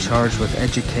 I am charged with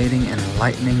educating,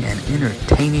 enlightening, and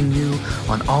entertaining you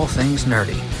on all things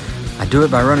nerdy. I do it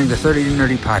by running the 30 to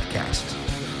Nerdy podcast.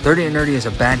 30 to Nerdy is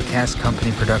a Badcast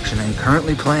Company production and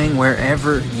currently playing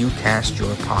wherever you cast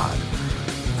your pod.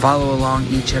 Follow along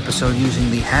each episode using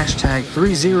the hashtag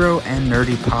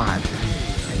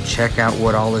 30andNerdyPod. And check out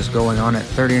what all is going on at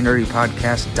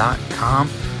 30andNerdyPodcast.com.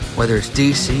 Whether it's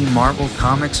DC, Marvel,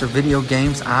 comics, or video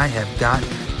games, I have got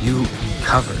you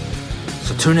covered.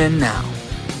 So tune in now.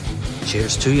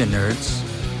 Cheers to you, nerds.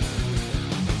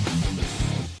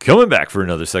 Coming back for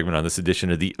another segment on this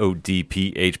edition of the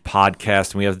ODPH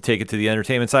podcast, and we have to take it to the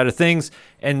entertainment side of things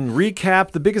and recap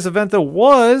the biggest event that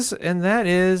was, and that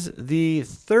is the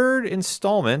third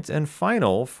installment and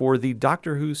final for the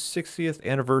Doctor Who 60th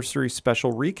anniversary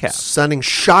special recap. Sending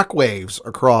shockwaves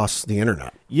across the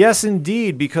internet. Yes,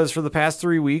 indeed, because for the past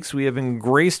 3 weeks, we have been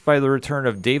graced by the return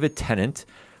of David Tennant,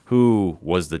 who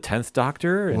was the 10th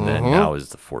Doctor, and then now is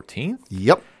the 14th.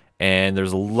 Yep. And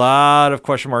there's a lot of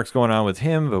question marks going on with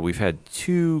him, but we've had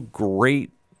 2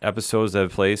 great episodes that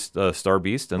have placed Star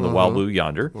Beast and the Wild Blue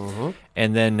Yonder.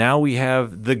 And then now we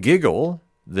have the Giggle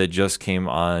that just came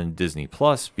on Disney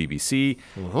Plus, BBC.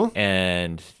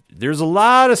 And there's a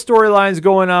lot of storylines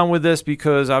going on with this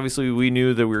because obviously we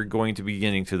knew that we were going to be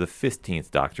getting to the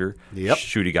 15th Doctor,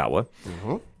 Shudigawa.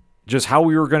 Just how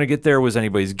we were going to get there was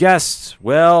anybody's guess.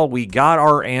 Well, we got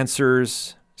our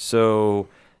answers, so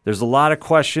there's a lot of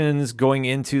questions going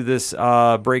into this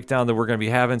breakdown that we're going to be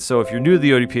having. So if you're new to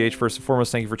the ODPH, first and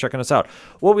foremost, thank you for checking us out.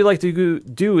 What we like to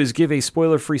do is give a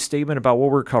spoiler-free statement about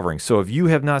what we're covering. So if you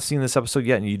have not seen this episode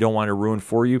yet and you don't want to ruin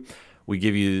for you, we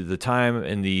give you the time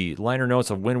and the liner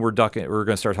notes of when we're going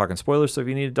to start talking spoilers. So if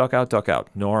you need to duck out, duck out.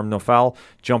 No harm, no foul.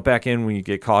 Jump back in when you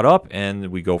get caught up, and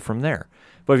we go from there.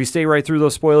 But if you stay right through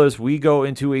those spoilers, we go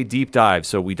into a deep dive.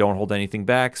 So we don't hold anything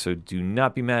back. So do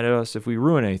not be mad at us if we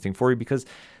ruin anything for you, because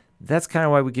that's kind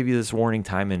of why we give you this warning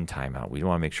time in, time out. We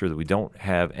want to make sure that we don't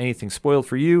have anything spoiled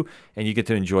for you, and you get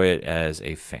to enjoy it as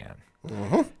a fan.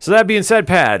 So that being said,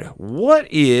 Pad,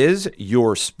 what is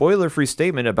your spoiler-free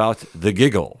statement about the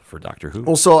Giggle for Doctor Who?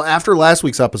 Well, so after last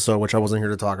week's episode, which I wasn't here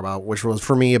to talk about, which was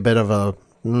for me a bit of a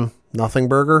nothing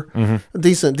burger, a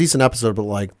decent episode, but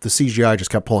like the CGI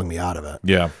just kept pulling me out of it.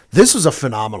 Yeah. This was a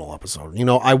phenomenal episode.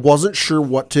 I wasn't sure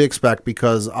what to expect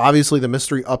because obviously the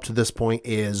mystery up to this point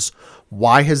is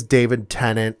why has David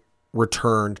Tennant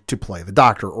returned to play the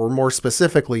Doctor, or more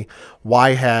specifically,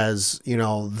 why has,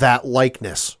 that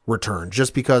likeness returned?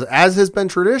 Just because, as has been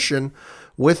tradition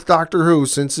with Doctor Who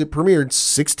since it premiered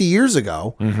 60 years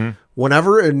ago,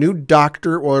 whenever a new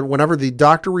Doctor, or whenever the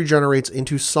Doctor regenerates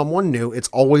into someone new, it's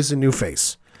always a new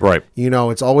face. Right.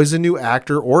 It's always a new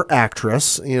actor or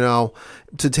actress, to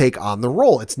take on the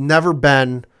role. It's never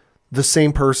been the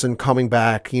same person coming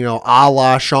back, a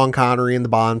la Sean Connery in the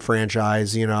Bond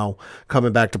franchise,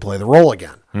 coming back to play the role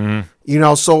again.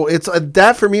 So it's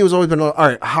that for me has always been, all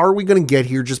right, how are we going to get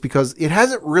here? Just because it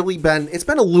hasn't really been, it's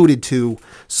been alluded to,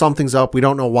 something's up. We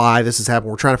don't know why this has happened.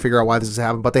 We're trying to figure out why this has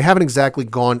happened, but they haven't exactly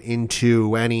gone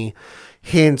into any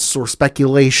hints or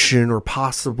speculation or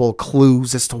possible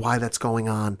clues as to why that's going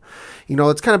on.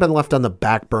 It's kind of been left on the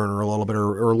back burner a little bit,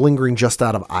 or lingering just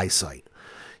out of eyesight.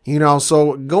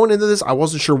 So going into this, I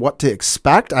wasn't sure what to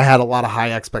expect. I had a lot of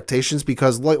high expectations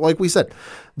because like we said,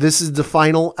 this is the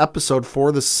final episode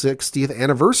for the 60th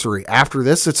anniversary. After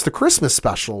this, it's the Christmas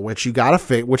special, which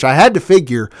which I had to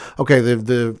figure, okay,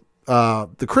 the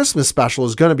Christmas special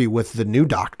is going to be with the new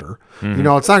Doctor. It's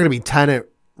not going to be Tennant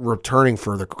returning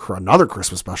for another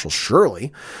Christmas special,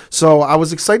 surely. So I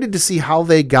was excited to see how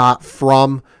they got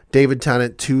from David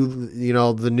Tennant to,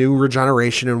 the new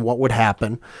regeneration and what would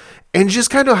happen. And just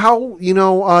kind of how,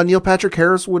 Neil Patrick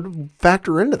Harris would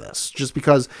factor into this, just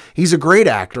because he's a great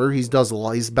actor. He does a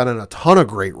lot. He's been in a ton of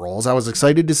great roles. I was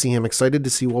excited to see him, excited to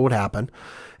see what would happen,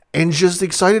 and just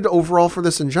excited overall for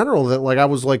this in general, that I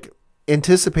was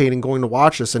anticipating going to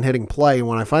watch this and hitting play. And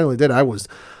when I finally did, I was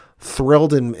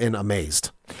thrilled and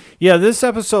amazed. Yeah, this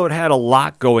episode had a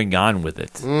lot going on with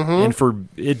it. And for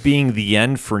it being the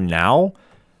end for now,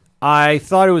 I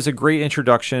thought it was a great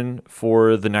introduction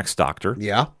for the next Doctor.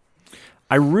 Yeah.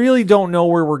 I really don't know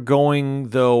where we're going,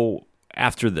 though,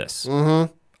 after this.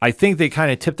 I think they kind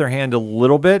of tipped their hand a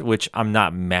little bit, which I'm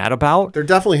not mad about. They're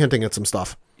definitely hinting at some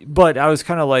stuff. But I was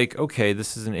kind of like, okay,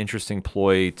 this is an interesting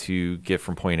ploy to get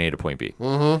from point A to point B.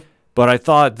 But I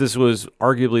thought this was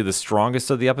arguably the strongest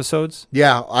of the episodes.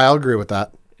 Yeah, I'll agree with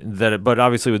that. But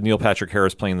obviously with Neil Patrick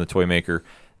Harris playing the Toy Maker,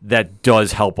 that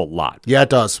does help a lot. Yeah, it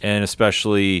does. And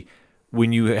especially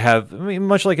when you have,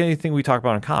 much like anything we talk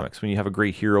about in comics, when you have a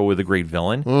great hero with a great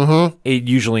villain, it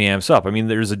usually amps up.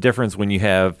 There's a difference when you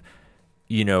have,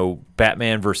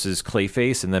 Batman versus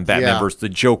Clayface and then Batman versus the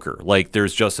Joker.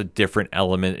 There's just a different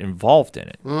element involved in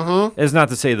it. It's not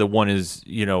to say that one is,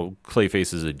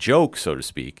 Clayface is a joke, so to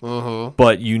speak.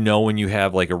 But when you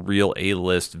have a real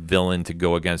A-list villain to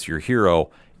go against your hero,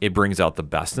 it brings out the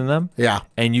best in them. Yeah.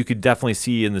 And you could definitely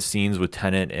see in the scenes with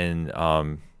Tennant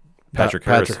and Patrick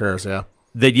Harris, yeah.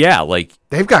 That,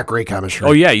 they've got great chemistry.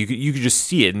 Oh, yeah, you could just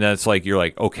see it, and that's you're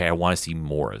like, okay, I want to see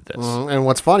more of this. And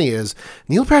what's funny is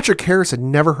Neil Patrick Harris had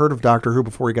never heard of Doctor Who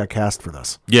before he got cast for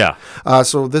this. Yeah.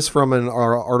 So this from an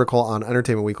article on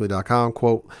entertainmentweekly.com,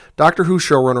 quote, Doctor Who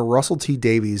showrunner Russell T.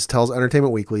 Davies tells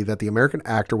Entertainment Weekly that the American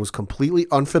actor was completely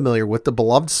unfamiliar with the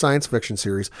beloved science fiction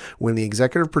series when the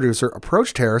executive producer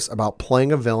approached Harris about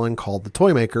playing a villain called the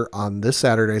Toymaker on this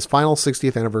Saturday's final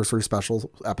 60th anniversary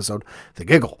special episode, The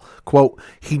Giggle. Quote,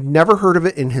 he'd never heard of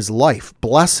it in his life.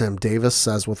 Bless him, Davis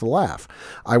says with a laugh.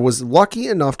 I was lucky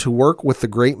enough to work with the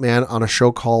great man on a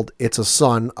show called It's a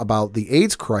Sun about the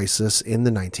AIDS crisis in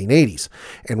the 1980s.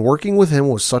 And working with him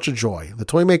was such a joy. The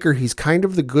Toymaker, he's kind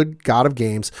of the good god of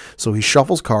games, so he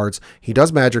shuffles cards, he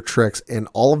does magic tricks, and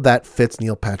all of that fits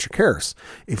Neil Patrick Harris.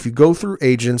 If you go through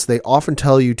agents, they often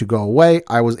tell you to go away.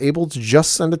 I was able to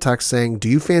just send a text saying, do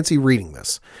you fancy reading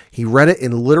this? He read it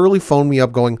and literally phoned me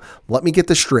up going, let me get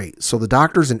this straight. So the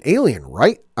Doctor's an alien,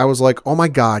 right? I was like, oh my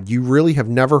God, you really have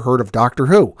never heard of Doctor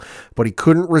Who. But he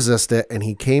couldn't resist it, and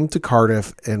he came to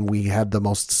Cardiff, and we had the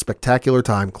most spectacular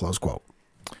time, close quote.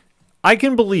 I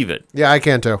can believe it. Yeah, I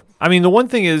can too. The one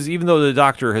thing is, even though the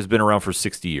Doctor has been around for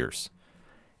 60 years,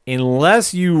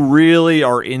 unless you really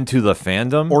are into the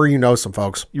fandom... Or some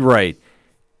folks. Right.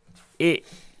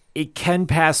 It can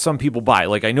pass some people by.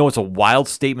 I know it's a wild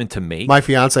statement to make. My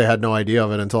fiance had no idea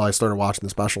of it until I started watching the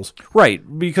specials. Right,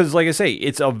 because like I say,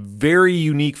 it's a very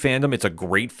unique fandom. It's a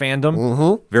great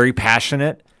fandom. Very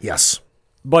passionate. Yes.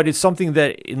 But it's something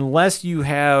that unless you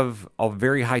have a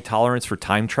very high tolerance for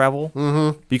time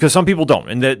travel, because some people don't,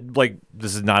 and that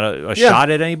this is not a shot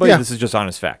at anybody. This is just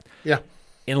honest fact. Yeah.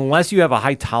 Unless you have a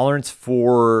high tolerance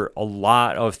for a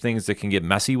lot of things that can get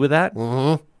messy with that,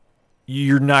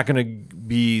 you're not going to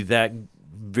be that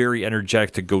very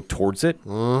energetic to go towards it.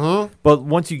 But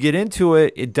once you get into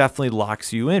it, it definitely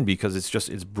locks you in because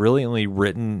it's brilliantly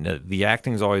written. The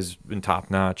acting's always been top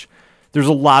notch. There's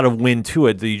a lot of wind to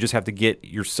it that you just have to get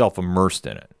yourself immersed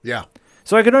in it. Yeah.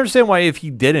 So I can understand why if he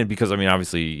didn't, because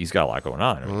obviously he's got a lot going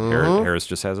on. Harris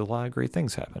just has a lot of great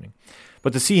things happening.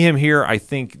 But to see him here, I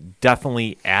think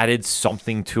definitely added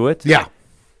something to it. Yeah.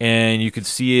 And you could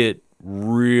see it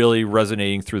really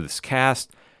resonating through this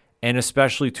cast, and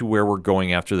especially to where we're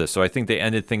going after this. So I think they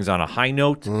ended things on a high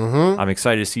note. I'm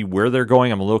excited to see where they're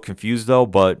going. I'm a little confused, though,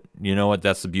 but you know what?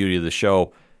 That's the beauty of the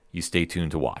show. You stay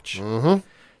tuned to watch.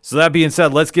 So that being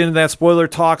said, let's get into that spoiler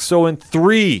talk. So in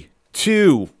 3,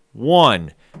 2,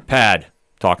 1, Pad,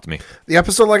 talk to me. The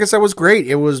episode, like I said, was great.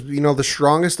 It was, the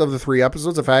strongest of the 3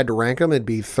 episodes. If I had to rank them, it'd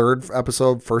be 3rd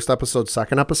episode, 1st episode,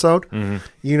 2nd episode.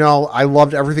 I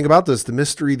loved everything about this. The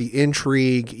mystery, the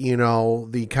intrigue,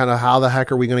 the kind of how the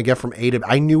heck are we going to get from A to B.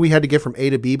 I knew we had to get from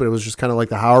A to B, but it was just kind of like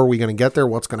the how are we going to get there?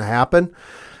 What's going to happen?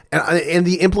 And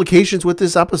the implications with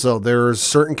this episode, there's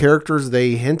certain characters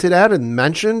they hinted at and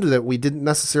mentioned that we didn't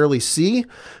necessarily see.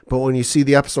 But when you see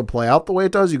the episode play out the way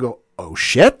it does, you go, oh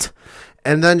shit.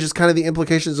 And then just kind of the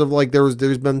implications of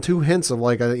there's been 2 hints of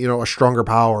a stronger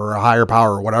power or a higher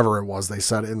power or whatever it was they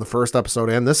said in the first episode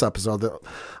and this episode.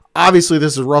 Obviously,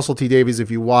 this is Russell T. Davies.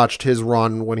 If you watched his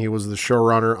run when he was the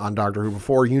showrunner on Doctor Who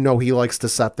before, he likes to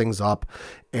set things up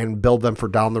and build them for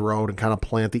down the road and kind of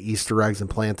plant the Easter eggs and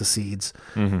plant the seeds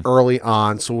early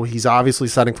on. So he's obviously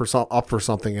setting up for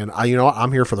something. And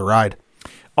I'm here for the ride.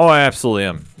 Oh, I absolutely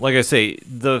am. Like I say,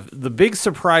 the big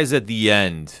surprise at the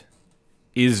end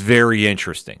is very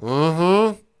interesting.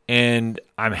 Mm-hmm. And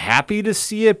I'm happy to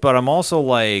see it, but I'm also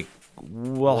like,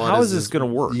 well, how is this going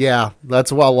to work? Yeah,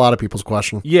 that's what a lot of people's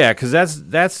question. Yeah, because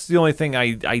that's the only thing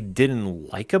I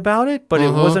didn't like about it, but it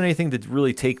wasn't anything to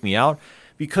really take me out.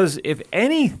 Because if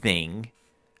anything,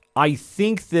 I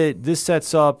think that this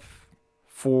sets up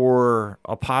for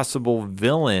a possible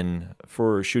villain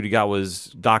for Shudigawa's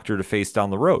doctor to face down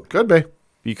the road. Could be.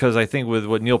 Because I think with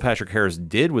what Neil Patrick Harris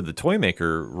did with the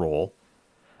Toymaker role,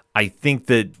 I think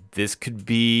that this could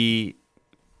be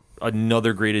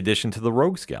another great addition to the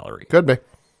Rogues Gallery. Could be.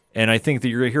 And I think that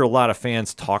you're going to hear a lot of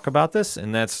fans talk about this,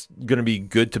 and that's going to be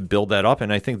good to build that up.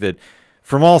 And I think that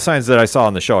from all signs that I saw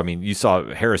on the show, I mean, you saw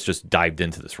Harris just dived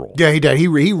into this role. Yeah, he did. He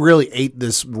really ate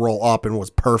this role up and was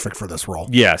perfect for this role.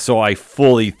 Yeah, so I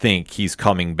fully think he's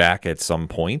coming back at some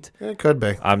point. It could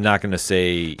be. I'm not going to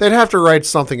say... They'd have to write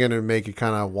something in and make it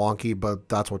kind of wonky, but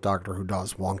that's what Doctor Who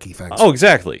does, wonky things. Oh,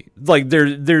 exactly. Like,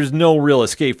 there's no real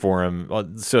escape for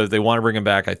him. So if they want to bring him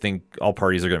back, I think all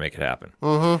parties are going to make it happen.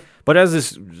 Mm-hmm. But as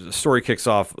this story kicks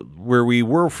off, where we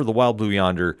were for the Wild Blue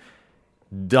Yonder...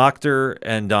 Doctor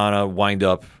and Donna wind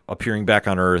up appearing back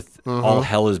on Earth. All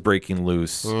hell is breaking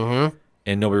loose, and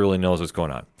nobody really knows what's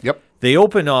going on. Yep. They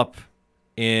open up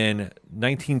in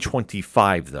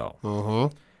 1925,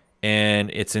 though, and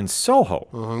it's in Soho.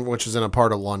 Which is in a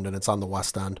part of London. It's on the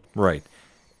West End. Right.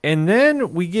 And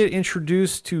then we get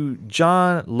introduced to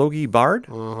John Logie Bard,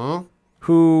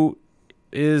 who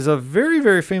is a very,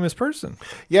 very famous person.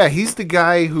 Yeah, he's the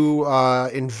guy who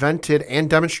invented and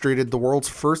demonstrated the world's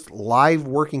first live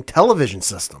working television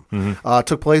system.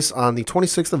 Took place on the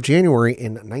 26th of January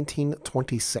in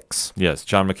 1926. Yes,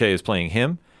 John McKay is playing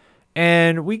him.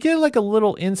 And we get like a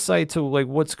little insight to like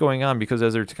what's going on, because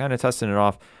as they're kind of testing it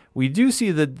off, we do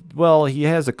see that, well, he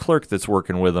has a clerk that's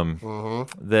working with him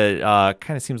that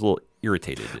kind of seems a little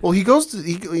irritated. Well, he goes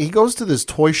to this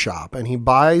toy shop and he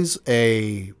buys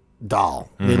a doll,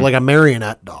 like a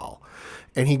marionette doll,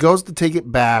 and he goes to take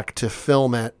it back to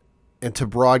film it and to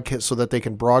broadcast so that they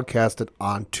can broadcast it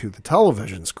onto the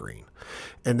television screen.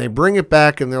 And they bring it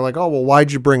back and they're like, oh, well,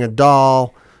 why'd you bring a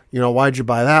doll? You know, why'd you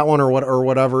buy that one or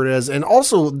whatever it is? And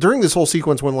also during this whole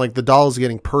sequence when like the doll is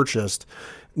getting purchased,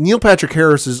 Neil Patrick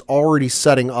Harris is already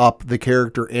setting up the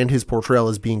character and his portrayal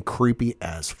as being creepy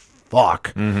as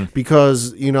fuck,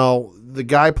 because, you know, the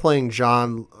guy playing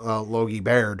John Logie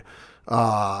Baird,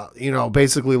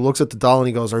 basically looks at the doll and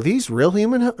he goes, "Are these real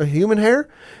human hair?"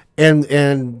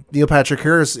 And Neil Patrick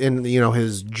Harris, in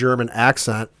his German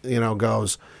accent,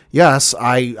 goes, "Yes,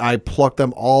 I plucked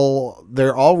them all.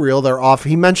 They're all real. They're off."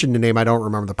 He mentioned the name. I don't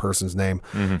remember the person's name,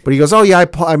 but he goes, "Oh yeah, I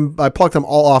plucked them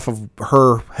all off of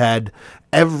her head,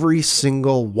 every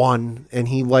single one." And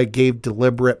he like gave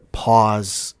deliberate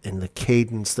pause in the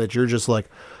cadence that you're just like,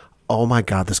 oh my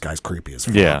God, this guy's creepy as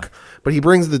fuck. Yeah. But he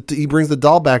brings the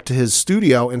doll back to his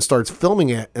studio and starts filming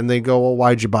it. And they go, "Well,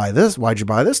 why'd you buy this? Why'd you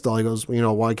buy this doll?" He goes,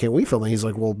 "Why can't we film it?" He's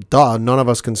like, "Well, duh, none of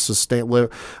us can survive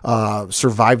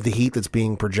the heat that's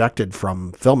being projected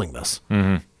from filming this."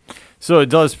 So it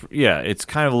does, yeah, it's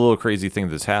kind of a little crazy thing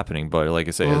that's happening. But like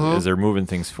I say, as they're moving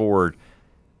things forward,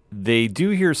 they do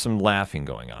hear some laughing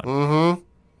going on.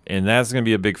 And that's going to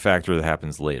be a big factor that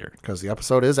happens later. Because the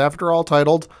episode is, after all,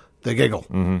 titled The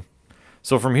Giggle.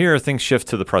 So from here, things shift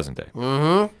to the present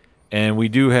day. And we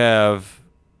do have,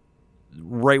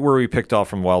 right where we picked off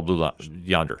from Wild Blue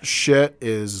Yonder, shit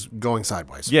is going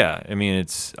sideways. Yeah. I mean,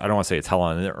 I don't want to say it's hell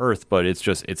on earth, but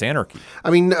it's anarchy.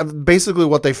 I mean, basically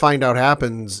what they find out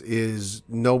happens is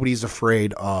nobody's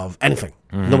afraid of anything.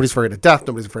 Nobody's afraid of death.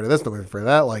 Nobody's afraid of this. Nobody's afraid of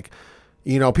that. Like,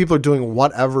 people are doing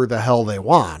whatever the hell they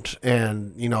want.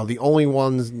 And, the only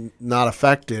ones not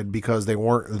affected because they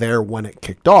weren't there when it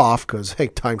kicked off, because, hey,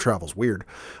 time travel's weird,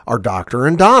 are Doctor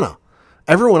and Donna.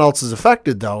 Everyone else is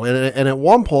affected, though. And at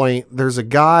one point, there's a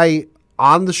guy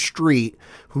on the street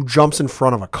who jumps in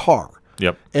front of a car.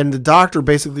 Yep. And the doctor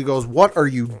basically goes, "What are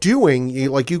you doing?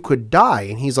 You could die."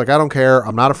 And he's like, "I don't care.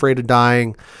 I'm not afraid of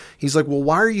dying." He's like, "Well,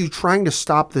 why are you trying to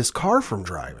stop this car from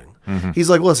driving?" He's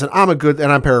like, "Listen,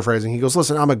 and I'm paraphrasing. He goes,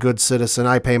 "Listen, I'm a good citizen.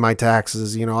 I pay my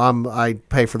taxes. I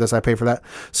pay for this. I pay for that.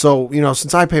 So,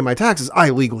 since I pay my taxes, I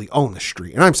legally own the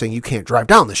street. And I'm saying you can't drive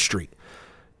down the street."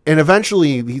 And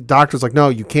eventually the doctor's like, "No,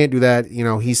 you can't do that."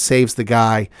 He saves the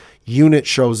guy. Unit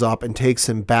shows up and takes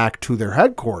him back to their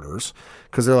headquarters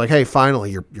because they're like, "Hey,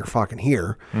 finally, you're fucking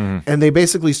here." And they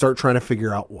basically start trying to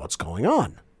figure out what's going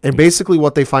on. And basically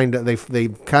what they find, they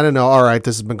kind of know, all right,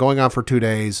 this has been going on for 2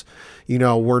 days.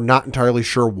 We're not entirely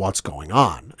sure what's going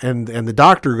on. And the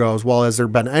doctor goes, "Well, has there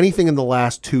been anything in the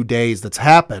last 2 days that's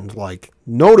happened? Like,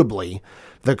 notably,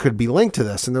 that could be linked to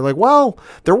this. And they're like, well,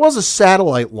 there was a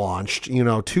satellite launched,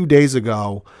 2 days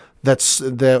ago.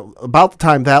 About the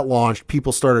time that launched,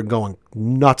 people started going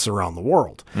nuts around the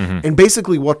world. And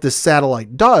basically what this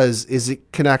satellite does is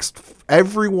it connects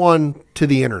everyone to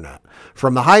the internet,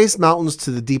 from the highest mountains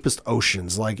to the deepest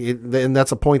oceans. And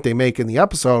that's a point they make in the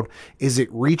episode, is it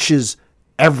reaches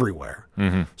everywhere.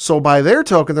 So by their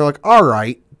token, they're like, all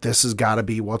right, this has got to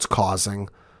be what's causing,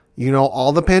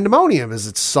 all the pandemonium, is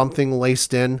it's something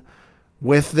laced in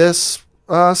with this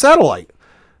satellite.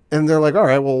 And they're like, all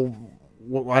right, well,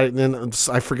 then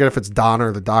I forget if it's Donna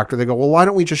or the doctor. They go, well, why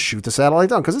don't we just shoot the satellite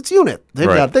down? Because it's UNIT. They've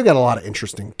got a lot of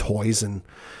interesting toys and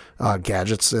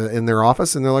gadgets in their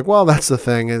office. And they're like, well, that's the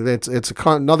thing. It's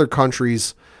another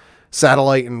country's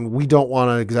satellite, and we don't want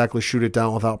to exactly shoot it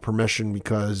down without permission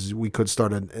because we could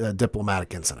start a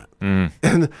diplomatic incident.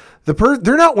 And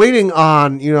they're not waiting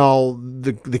on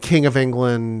the King of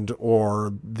England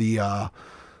or the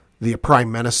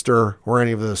Prime Minister or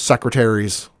any of the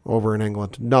secretaries over in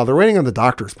England. No, they're waiting on the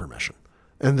doctor's permission.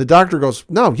 And the doctor goes,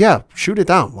 no, yeah, shoot it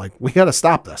down. Like, we got to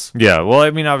stop this. Yeah, well,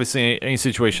 I mean, obviously, any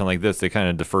situation like this, they kind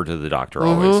of defer to the doctor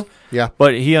always. Yeah.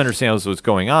 But he understands what's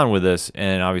going on with this,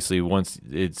 and obviously, once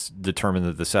it's determined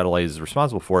that the satellite is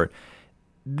responsible for it,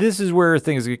 this is where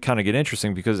things kind of get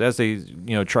interesting, because as they,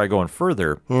 try going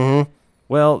further,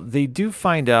 well, they do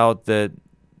find out that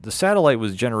the satellite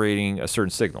was generating a certain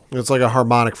signal. It's like a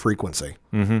harmonic frequency.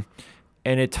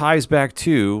 And it ties back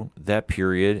to that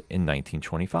period in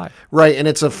 1925. Right, and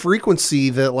it's a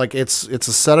frequency that, like, it's a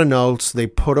set of notes. They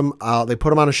put them out. They put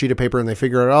them on a sheet of paper, and they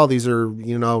figure out, oh, these are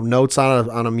notes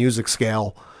on a music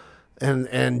scale.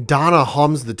 And Donna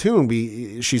hums the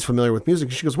tune. She's familiar with music.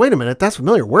 She goes, wait a minute, that's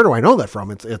familiar. Where do I know that from?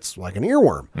 It's like an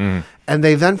earworm. And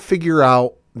they then figure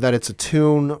out that it's a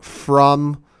tune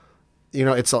from,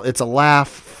 it's a laugh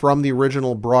from the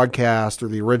original broadcast or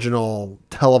the original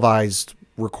televised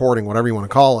recording, whatever you want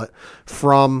to call it,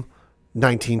 from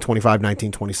 1925,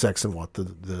 1926, and what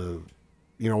the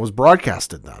was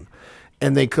broadcasted then.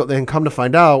 And they then come to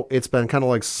find out it's been kind of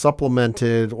like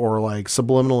supplemented or like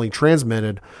subliminally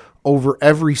transmitted over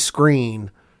every screen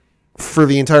for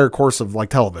the entire course of like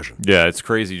television. Yeah, it's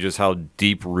crazy just how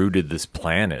deep rooted this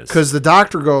plan is. Because the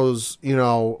doctor goes,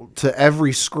 to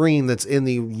every screen that's in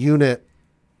the unit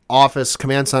office,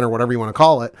 command center, whatever you want to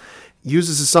call it,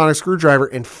 uses a sonic screwdriver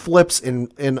and flips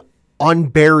and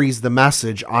unburies the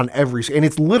message on every screen. And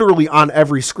it's literally on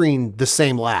every screen the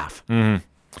same laugh.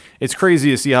 It's crazy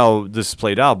to see how this is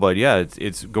played out, but yeah,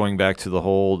 it's going back to the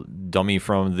whole dummy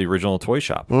from the original toy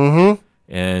shop.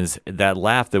 And that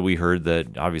laugh that we heard,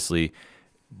 that obviously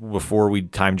before we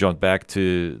time jumped back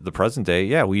to the present day,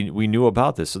 yeah, we knew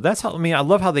about this. So that's how, I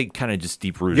love how they kind of just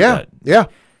deep rooted that. Yeah.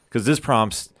 Because this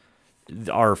prompts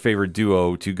our favorite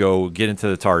duo to go get into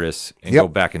the TARDIS and go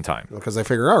back in time. Because they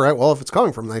figure, all right, well, if it's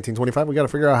coming from 1925, we got to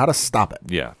figure out how to stop it.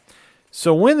 Yeah.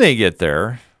 So when they get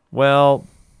there, well,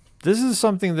 this is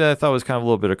something that I thought was kind of a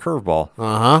little bit of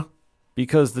curveball.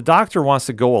 Because the doctor wants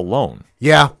to go alone.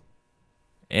 Yeah.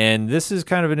 And this is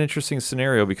kind of an interesting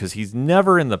scenario because he's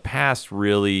never in the past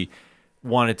really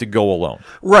wanted to go alone.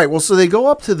 Right. Well, so they go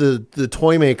up to the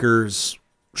toy maker's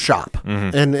shop,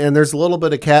 and there's a little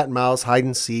bit of cat and mouse, hide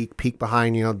and seek, peek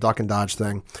behind, duck and dodge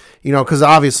thing, because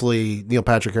obviously Neil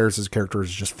Patrick Harris's character is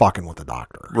just fucking with the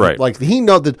doctor, right? Like he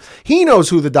knows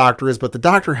who the doctor is, but the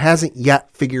doctor hasn't yet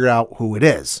figured out who it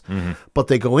is. But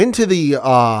they go into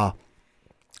the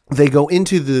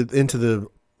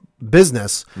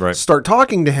business, right, start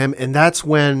talking to him, and that's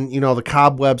when the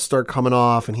cobwebs start coming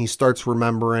off, and he starts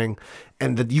remembering,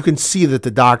 and that you can see that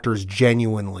the doctor is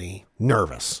genuinely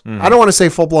nervous. I don't want to say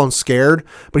full-blown scared,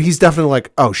 but he's definitely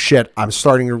like, oh shit, I'm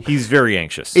starting to... He's very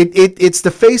anxious. It's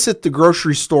the face at the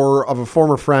grocery store of a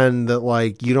former friend that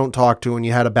like you don't talk to and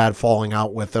you had a bad falling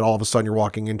out with, that all of a sudden you're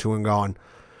walking into and going,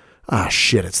 ah,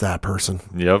 shit, it's that person.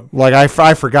 Yep. Like I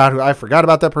forgot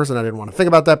about that person. I didn't want to think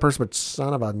about that person, but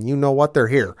son of a, they're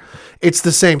here. It's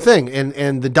the same thing.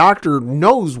 And the doctor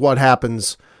knows what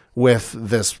happens with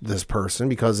this person,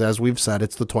 because as we've said,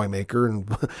 it's the toy maker, and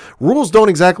rules don't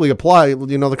exactly apply.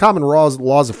 The common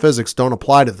laws of physics don't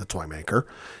apply to the toy maker,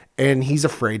 and he's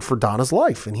afraid for Donna's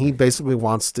life. And he basically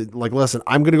wants to like, listen,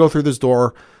 I'm going to go through this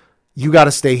door. You got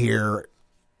to stay here.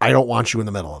 I don't want you in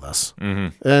the middle of this.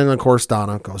 And of course,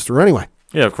 Donna goes through anyway.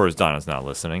 Yeah, of course, Donna's not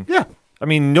listening. Yeah. I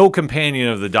mean, no companion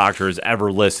of the doctor has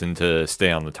ever listened to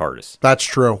stay on the TARDIS. That's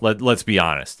true. Let's be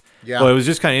honest. Yeah. But it was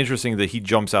just kind of interesting that he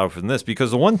jumps out from this, because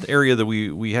the one area that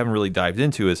we haven't really dived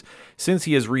into is, since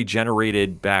he has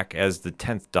regenerated back as the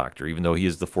 10th Doctor, even though he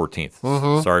is the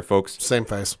 14th. Sorry, folks. Same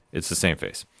face. It's the same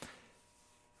face.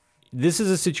 this is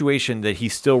a situation that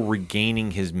he's still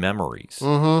regaining his memories,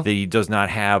 that he does not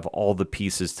have all the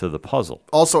pieces to the puzzle.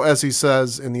 Also, as he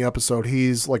says in the episode,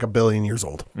 he's like 1 billion years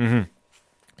old.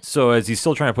 So as he's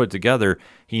still trying to put it together,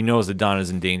 he knows that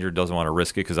Donna's in danger, doesn't want to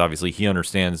risk it because obviously he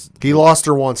understands. He lost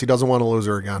her once. He doesn't want to lose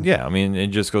her again. Yeah, I mean, it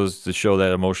just goes to show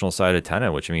that emotional side of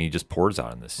Tennant, which, I mean, he just pours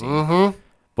out in this scene.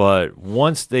 But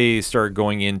once they start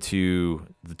going into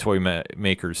the toy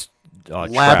maker's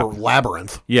trap,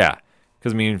 Labyrinth. yeah,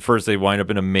 because, I mean, first they wind up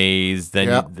in a maze, then,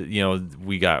 Yep. you know,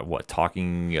 we got,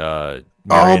 talking Oh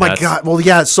my marionettes. God! Well,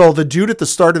 yeah. So the dude at the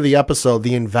start of the episode,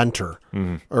 the inventor,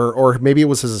 or maybe it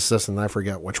was his assistant. I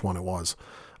forget which one it was.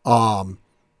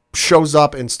 Shows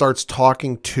up and starts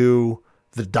talking to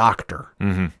the doctor,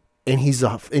 and he's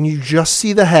up, and you just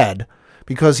see the head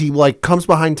because he like comes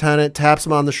behind Tennant, taps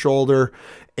him on the shoulder,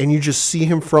 and you just see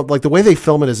him from like the way they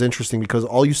film it is interesting because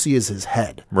all you see is his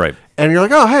head, Right. and you're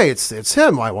like, oh hey, it's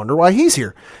him. I wonder why he's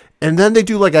here. And then they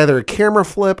do like either a camera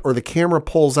flip or the camera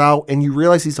pulls out and you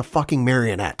realize he's a fucking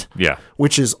marionette. Yeah.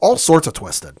 Which is all sorts of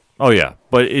twisted. Oh, yeah.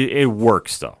 But it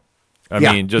works, though. I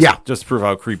Yeah, mean, just yeah. to prove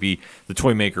how creepy the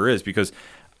toy maker is, because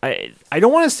I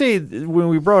don't want to say, when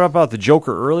we brought up about the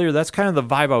Joker earlier, that's kind of the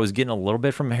vibe I was getting a little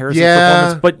bit from Harrison's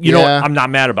performance. But, you know, yeah. I'm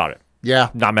not mad about it. Yeah.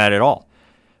 Not mad at all.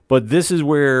 But this is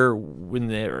where, when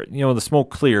the smoke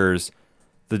clears,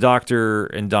 the Doctor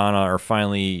and Donna are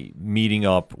finally meeting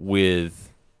up with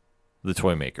the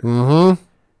toy maker.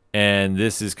 And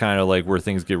this is kind of like where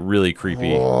things get really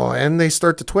creepy. Oh, and they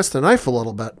start to twist the knife a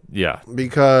little bit Yeah.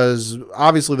 because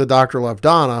obviously the doctor left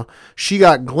Donna. She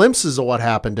got glimpses of what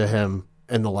happened to him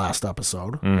in the last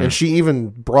episode. And she even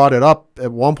brought it up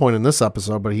at one point in this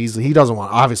episode, but he doesn't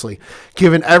want, obviously,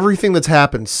 given everything that's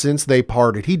happened since they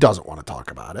parted, he doesn't want to talk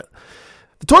about it.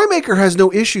 The toy maker has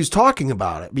no issues talking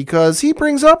about it because he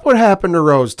brings up what happened to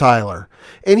Rose Tyler,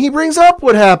 and he brings up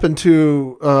what happened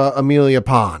to Amelia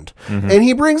Pond, and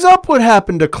he brings up what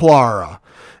happened to Clara,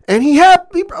 and he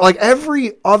like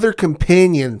every other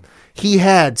companion he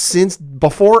had since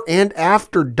before and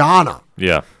after Donna,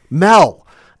 Yeah. Mel,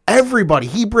 everybody.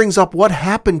 He brings up what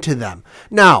happened to them.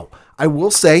 Now, I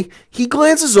will say he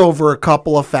glances over a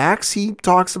couple of facts. He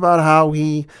talks about how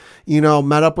he,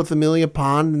 met up with Amelia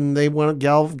Pond and they went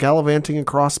gallivanting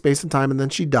across space and time and then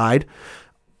she died.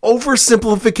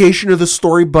 Oversimplification of the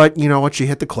story, but you know what? She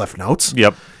hit the cliff notes.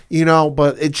 Yep.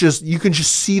 But you can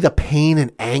just see the pain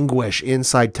and anguish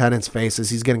inside Tennant's face as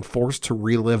he's getting forced to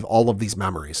relive all of these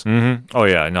memories. Oh,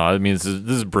 yeah. No, I mean, this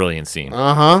is a brilliant scene.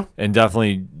 Uh-huh. And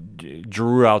definitely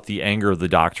drew out the anger of the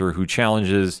Doctor, who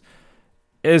challenges,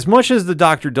 as much as the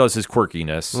Doctor does his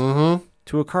quirkiness,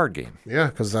 to a card game. Yeah,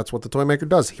 because that's what the toy maker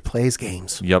does. He plays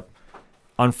games. Yep.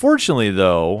 Unfortunately,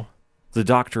 though, the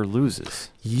Doctor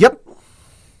loses. Yep.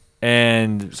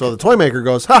 And So the toy maker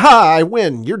goes, "Ha ha! I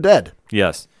win. You're dead."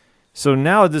 yes. So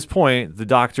now at this point, the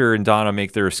Doctor and Donna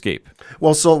make their escape.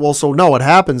 So no. What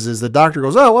happens is the doctor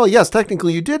goes, "Oh well, yes,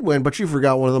 technically you did win, but you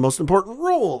forgot one of the most important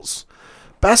rules: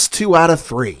 best 2 out of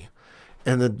 3."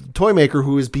 And the toy maker,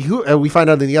 who is we find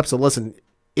out in the episode, listen,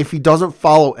 if he doesn't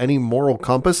follow any moral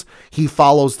compass, he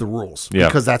follows the rules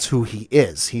because that's who he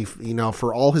is. He,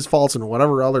 for all his faults and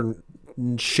whatever other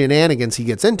shenanigans he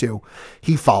gets into,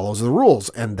 he follows the rules,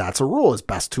 and that's a rule: is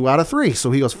best 2 out of 3.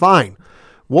 So he goes, "Fine,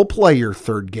 we'll play your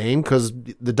third game," because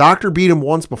the doctor beat him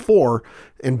once before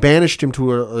and banished him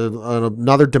to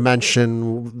another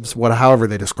dimension, however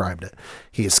they described it.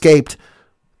 He escaped,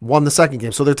 won the second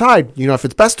game. So they're tied. If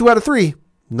it's best 2 out of 3,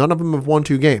 none of them have won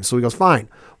 2 games. So he goes, "Fine,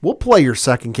 we'll play your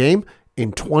second game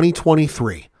in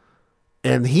 2023.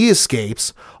 And he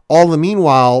escapes. All the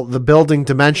meanwhile, the building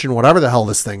dimension, whatever the hell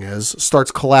this thing is,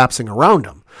 starts collapsing around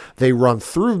him. They run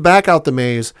back out the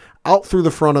maze, out through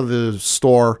the front of the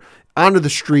store, onto the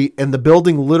street, and the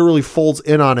building literally folds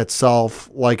in on itself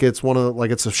like it's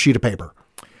a sheet of paper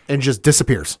and just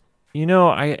disappears.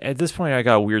 At this point, I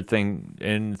got a weird thing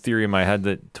in theory in my head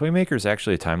that Toymaker is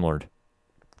actually a Time Lord.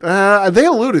 They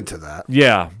alluded to that.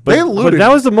 Yeah, but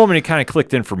that was the moment it kind of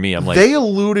clicked in for me. I'm like, they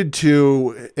alluded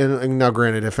to, and now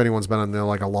granted, if anyone's been in there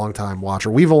like a long time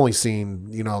watcher, we've only seen,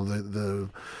 the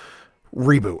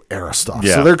reboot era stuff.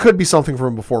 Yeah. So there could be something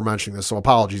from before mentioning this. So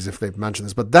apologies if they've mentioned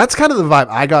this, but that's kind of the vibe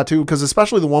I got too. Cause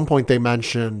especially the one point they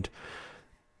mentioned,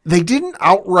 they didn't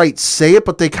outright say it,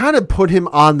 but they kind of put him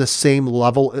on the same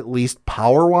level, at least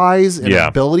power wise and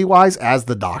ability wise, as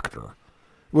the Doctor.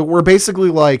 We're basically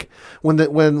like when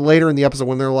later in the episode,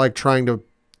 when they're like trying to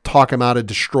talk him out of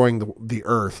destroying the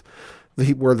Earth,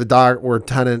 where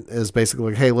Tennant is basically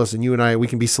like, "Hey, listen, you and I, we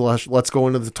can be celestial. Let's go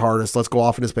into the TARDIS. Let's go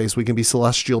off into space. We can be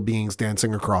celestial beings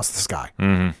dancing across the sky."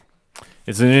 Mm-hmm.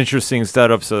 It's an interesting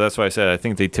setup. So that's why I said I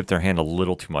think they tipped their hand a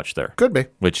little too much there. Could be.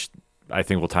 Which I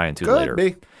think we'll tie into Could later.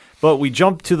 be. But we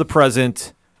jump to the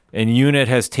present, and Unit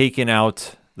has taken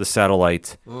out the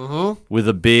satellite with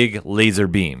a big laser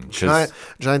beam. 'Cause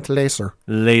Giant laser.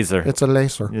 laser. It's a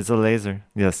laser. It's a laser.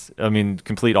 Yes. I mean,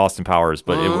 complete Austin Powers,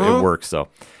 but it works, though.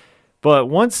 But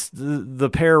once the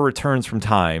pair returns from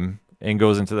time and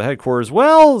goes into the headquarters,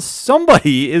 well,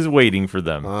 somebody is waiting for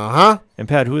them. Uh-huh. And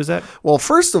Pat, who is that? Well,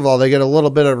 first of all, they get a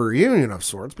little bit of a reunion of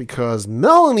sorts because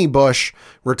Melanie Bush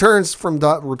returns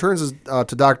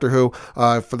to Doctor Who.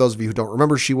 For those of you who don't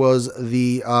remember, she was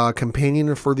the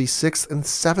companion for the 6th and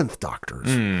 7th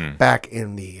Doctors back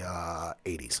in the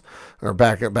 80s, or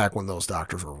back when those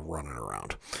Doctors were running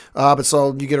around. But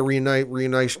so you get a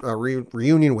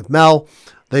reunion with Mel.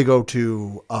 They go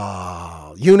to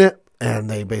Unit.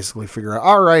 And they basically figure out,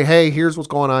 all right, hey, here's what's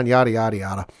going on, yada, yada,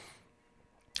 yada.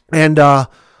 And all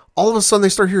of a sudden, they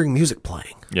start hearing music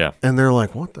playing. Yeah. And they're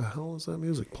like, what the hell is that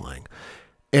music playing?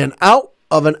 And out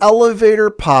of an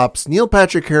elevator pops Neil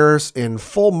Patrick Harris in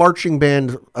full marching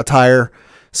band attire,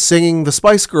 singing the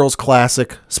Spice Girls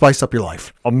classic, Spice Up Your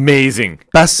Life. Amazing.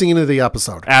 Best scene of the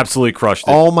episode. Absolutely crushed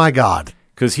it. Oh, my God.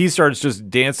 Because he starts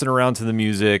just dancing around to the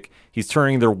music. He's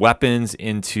turning their weapons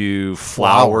into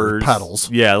flowers. Petals.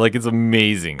 Yeah, like it's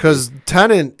amazing. Because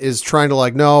Tennant is trying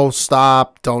to no,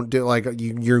 stop, don't do,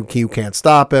 you can't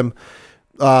stop him.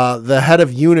 The head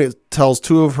of Unit tells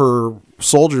 2 of her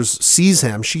soldiers, sees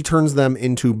him. She turns them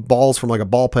into balls from a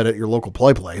ball pit at your local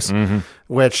play place,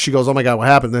 which she goes, oh my God, what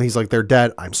happened? Then he's like, they're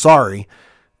dead. I'm sorry.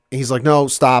 And he's like, no,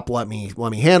 stop. Let me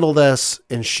handle this.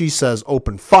 And she says,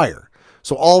 open fire.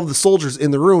 So all of the soldiers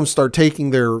in the room start taking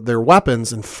their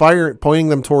weapons and pointing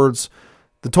them towards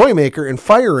the toy maker and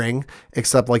firing,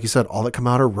 except like you said, all that come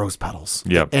out are rose petals.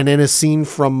 Yep. And in a scene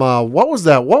from what was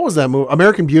that movie?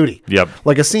 American Beauty. Yep.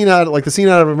 The scene out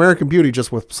of American Beauty,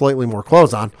 just with slightly more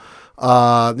clothes on.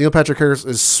 Neil Patrick Harris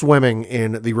is swimming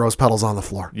in the rose petals on the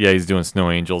floor. Yeah, he's doing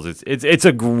snow angels. It's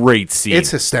a great scene.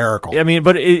 It's hysterical. I mean,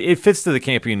 but it fits to the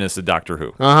campiness of Doctor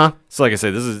Who. Uh-huh. So like I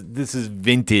said, this is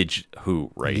vintage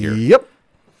Who right here. Yep.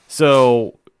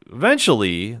 So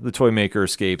eventually, the toy maker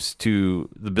escapes to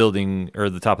the building or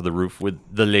the top of the roof with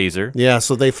the laser. Yeah,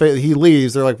 so he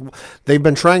leaves. They're they've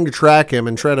been trying to track him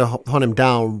and try to hunt him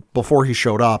down before he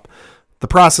showed up. The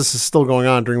process is still going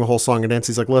on during the whole song and dance.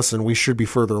 He's like, listen, we should be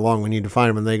further along. We need to find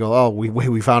him. And they go, oh,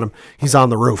 we found him. He's on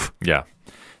the roof. Yeah.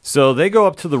 So they go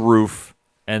up to the roof,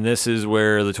 and this is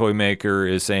where the toy maker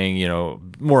is saying,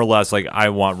 more or less I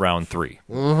want round 3.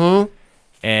 Mm-hmm.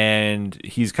 And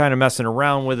he's kind of messing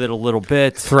around with it a little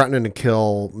bit. Threatening to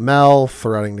kill Mel,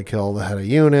 threatening to kill the head of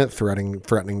Unit, threatening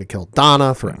to kill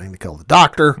Donna, threatening to kill the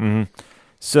Doctor. Mm-hmm.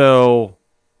 So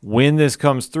when this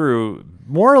comes through,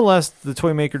 more or less the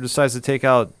toy maker decides to take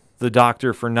out the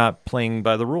Doctor for not playing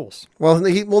by the rules. Well,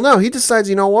 no, he decides,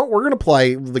 you know what, we're going to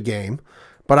play the game,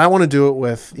 but I want to do it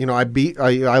with,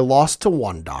 I lost to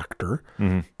one Doctor.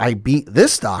 Mm-hmm. I beat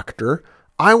this Doctor.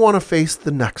 I want to face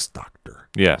the next Doctor.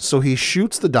 Yeah. So he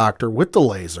shoots the Doctor with the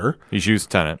laser. He shoots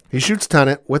Tennant.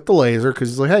 With the laser because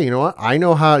he's like, hey, you know what? I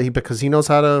know how, because he knows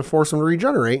how to force him to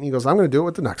regenerate. And he goes, I'm going to do it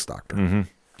with the next Doctor. Mm-hmm.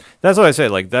 That's what I say.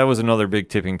 That was another big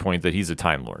tipping point that he's a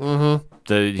Time Lord.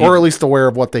 Mm-hmm. Or at least aware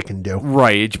of what they can do.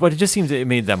 Right. But it just seems it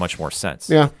made that much more sense.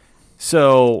 Yeah.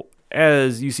 So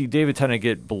as you see David Tennant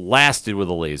get blasted with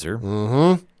a laser,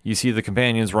 you see the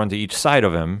companions run to each side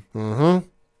of him. Mm-hmm.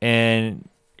 And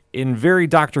in very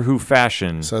Doctor Who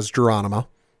fashion. Says Geronimo.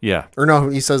 Yeah. Or no,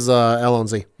 he says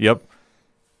L&Z. Yep.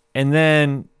 And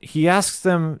then he asks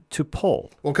them to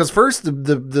pull. Well, because first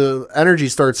the energy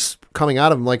starts coming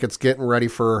out of him like it's getting ready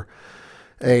for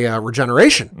a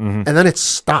regeneration. Mm-hmm. And then it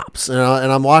stops. And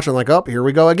I'm watching oh, here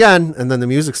we go again. And then the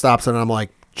music stops and I'm like,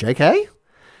 JK?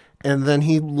 And then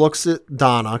he looks at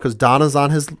Donna because Donna's on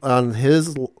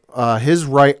his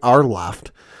right, our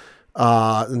left,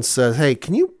 and says, hey,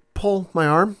 can you pull my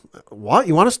arm? What?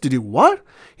 You want us to do what?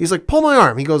 He's like, pull my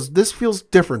arm. He goes, this feels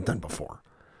different than before.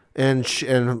 And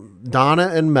Donna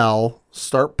and Mel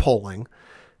start pulling,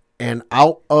 and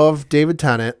out of David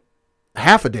Tennant,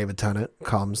 half of David Tennant,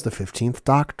 comes the 15th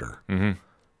Doctor. Mm-hmm.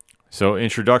 So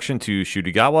introduction to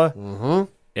Shudigawa.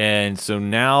 Mm-hmm. And so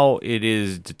now it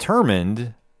is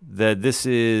determined that this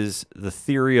is the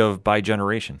theory of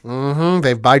bigeneration. Mm-hmm.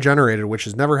 They've bigenerated, which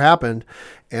has never happened.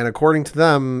 And according to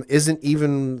them, isn't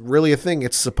even really a thing.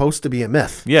 It's supposed to be a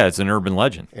myth. Yeah, it's an urban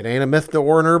legend. It ain't a myth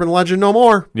or an urban legend no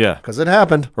more. Yeah. Because it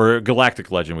happened. Or a galactic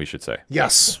legend, we should say.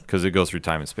 Yes. Because it goes through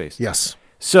time and space. Yes.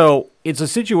 So it's a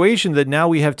situation that now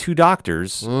we have 2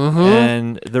 doctors,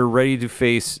 and they're ready to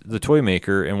face the toy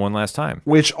maker in one last time.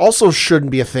 Which also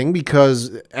shouldn't be a thing because,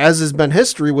 as has been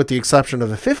history, with the exception of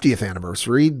the 50th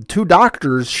anniversary, 2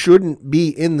 doctors shouldn't be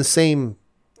in the same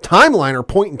timeline or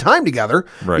point in time together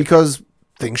because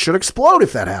things should explode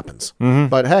if that happens.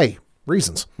 But hey,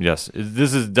 reasons. Yes,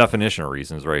 this is definition of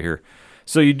reasons right here.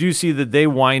 So you do see that they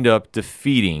wind up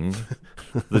defeating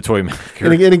the toy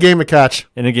maker in a game of catch.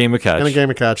 In a game of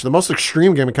catch. The most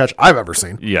extreme game of catch I've ever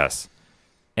seen. Yes.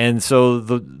 And so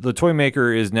the toy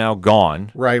maker is now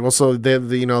gone. Right. Well, so they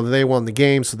won the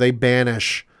game, so they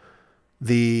banish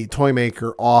the toy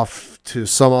maker off to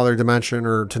some other dimension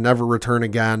or to never return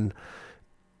again.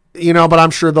 But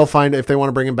I'm sure they'll find, if they want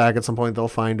to bring him back at some point, they'll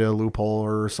find a loophole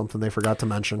or something they forgot to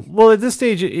mention. Well, at this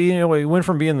stage, it went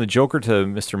from being the Joker to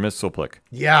Mr. Mistleplick.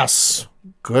 Yes.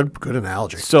 Good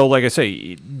analogy. So, like I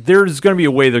say, there's going to be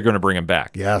a way they're going to bring him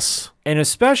back. Yes. And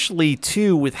especially,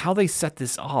 too, with how they set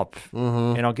this up,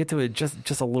 and I'll get to it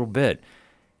just a little bit,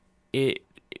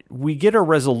 we get a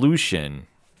resolution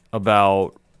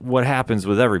about what happens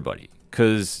with everybody.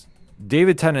 Because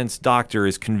David Tennant's doctor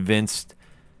is convinced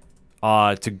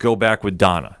to go back with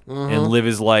Donna and live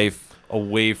his life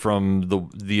away from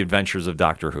the adventures of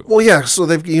Doctor Who. Well, yeah,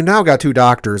 so you now got 2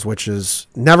 doctors, which has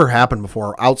never happened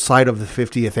before outside of the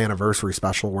 50th anniversary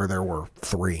special where there were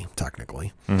 3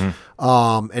 technically.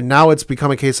 And now it's become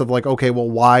a case of like, okay, well,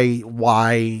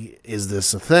 why is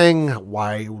this a thing?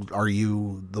 Why are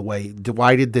you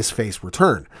why did this face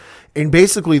return? And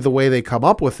basically the way they come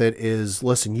up with it is,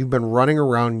 listen, you've been running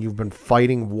around, you've been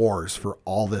fighting wars for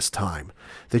all this time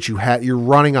that you're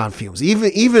running on fumes.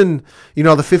 Even the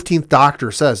 15th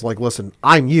Doctor says, like, listen,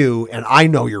 I'm you and I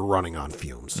know you're running on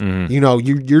fumes.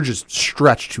 You're just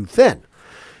stretched too thin.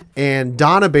 And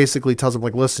Donna basically tells him,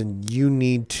 like, listen, you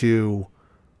need to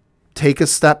take a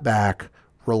step back,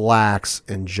 relax,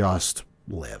 and just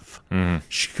live.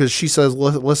 Because she says,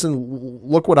 listen,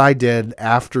 look what I did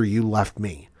after you left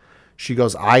me. She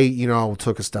goes, I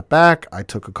took a step back. I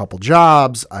took a couple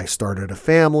jobs. I started a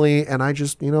family, and I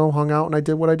just, hung out and I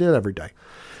did what I did every day.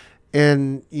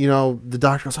 And, the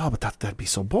doctor goes, oh, but that'd be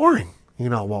so boring.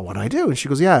 Well, what'd I do? And she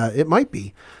goes, yeah, it might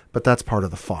be, but that's part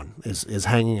of the fun is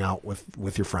hanging out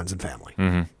with your friends and family.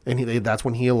 And that's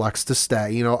when he elects to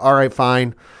stay, all right,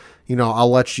 fine. I'll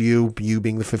let you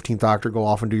being the 15th Doctor, go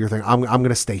off and do your thing. I'm going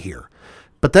to stay here.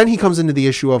 But then he comes into the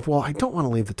issue of, well, I don't want to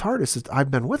leave the TARDIS.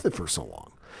 I've been with it for so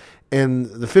long. And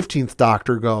the 15th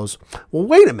Doctor goes, well,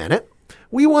 wait a minute.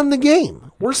 We won the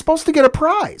game. We're supposed to get a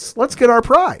prize. Let's get our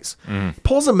prize.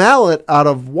 Pulls a mallet out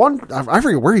of I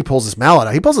forget where he pulls this mallet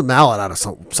out. He pulls a mallet out of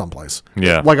someplace.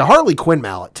 Yeah. Like a Harley Quinn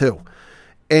mallet, too.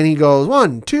 And he goes,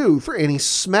 1, 2, 3. And he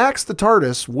smacks the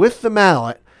TARDIS with the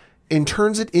mallet and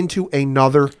turns it into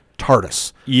another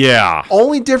TARDIS. Yeah.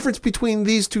 Only difference between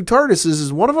these 2 TARDISes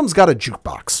is one of them's got a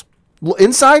jukebox.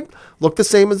 Inside, look the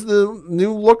same as the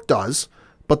new look does.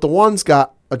 But the one's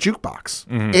got a jukebox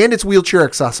and it's wheelchair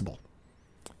accessible.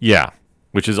 Yeah,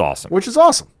 which is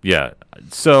awesome. Yeah.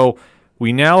 So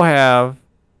we now have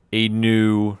a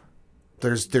new.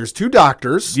 There's 2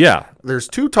 doctors. Yeah. There's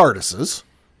 2 TARDISes.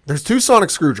 There's 2 sonic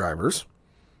screwdrivers.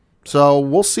 So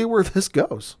we'll see where this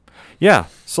goes. Yeah.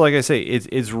 So like I say,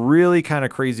 it's really kind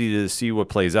of crazy to see what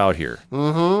plays out here.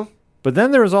 But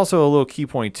then there was also a little key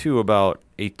point too about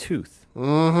a tooth.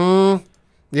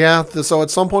 Yeah, so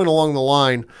at some point along the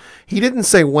line, he didn't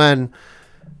say when,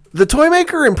 the toy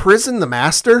maker imprisoned the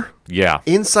master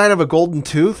inside of a golden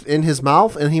tooth in his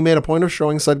mouth, and he made a point of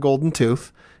showing said golden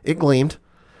tooth. It gleamed.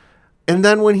 And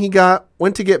then when he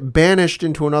went to get banished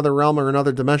into another realm or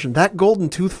another dimension, that golden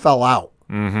tooth fell out.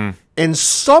 And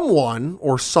someone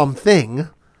or something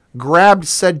grabbed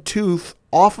said tooth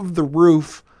off of the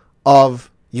roof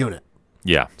of Unit.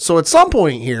 Yeah. So at some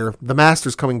point here, the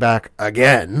master's coming back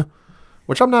again,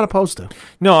 which I'm not opposed to.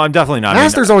 No, I'm definitely not.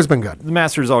 Master's always been good. The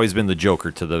Master's always been the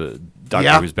Joker to the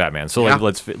Doctor Who's Batman. So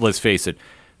let's face it.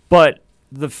 But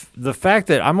the fact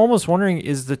that I'm almost wondering,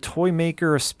 is the toy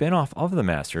maker a spinoff of the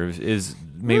Master? Is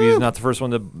maybe he's not the first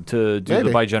one to do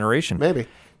the bi-generation? Maybe.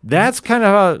 That's kind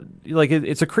of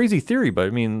it's a crazy theory, but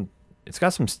I mean, it's got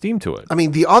some steam to it. I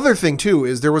mean, the other thing too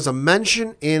is there was a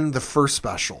mention in the first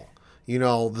special,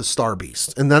 the Star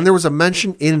Beast. And then there was a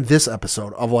mention in this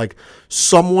episode of like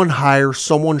someone higher,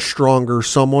 someone stronger,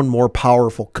 someone more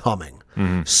powerful coming.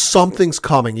 Something's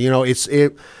coming.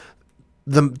 The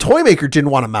toy maker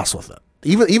didn't want to mess with it.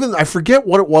 Even I forget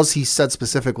what it was he said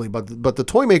specifically, but the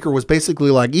toy maker was basically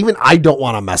like, even I don't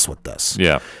want to mess with this.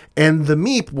 Yeah. And the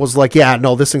Meep was like, yeah,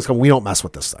 no, this thing's coming. We don't mess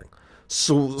with this thing.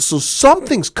 So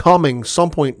something's coming some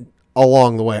point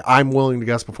along the way. I'm willing to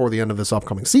guess before the end of this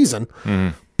upcoming season.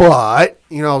 But,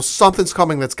 something's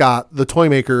coming that's got the toy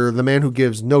maker, the man who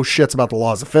gives no shits about the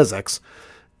laws of physics,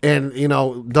 and,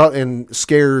 and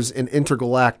scares an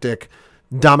intergalactic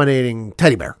dominating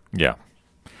teddy bear. Yeah.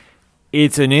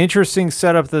 It's an interesting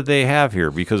setup that they have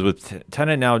here because with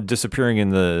Tennant now disappearing in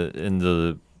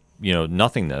the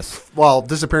nothingness. Well,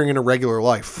 disappearing into regular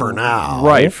life for now.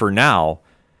 Right, for now.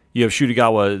 You have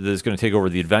Shurigawa that's going to take over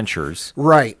the adventures.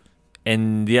 Right.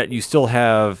 And yet you still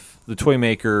have the toy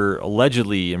maker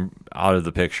allegedly out of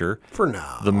the picture. For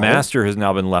now. The master has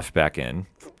now been left back in.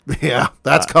 Yeah,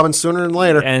 that's coming sooner than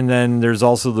later. And then there's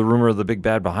also the rumor of the big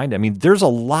bad behind it. I mean, there's a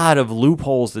lot of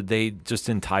loopholes that they just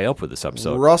didn't tie up with this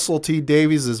episode. Russell T.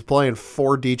 Davies is playing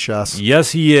 4D chess.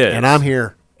 Yes, he is. And I'm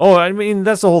here. Oh, I mean,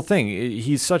 that's the whole thing.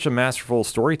 He's such a masterful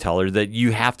storyteller that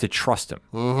you have to trust him.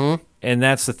 Mm-hmm. And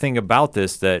that's the thing about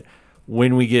this, that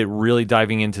when we get really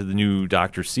diving into the new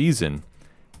Doctor season,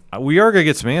 we are going to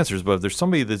get some answers, but if there's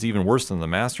somebody that's even worse than the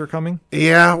Master coming.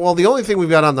 Yeah, well, the only thing we've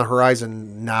got on the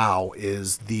horizon now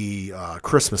is the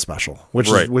Christmas special, which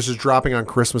is dropping on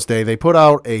Christmas Day. They put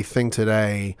out a thing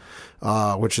today,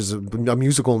 which is a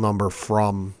musical number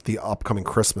from the upcoming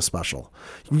Christmas special.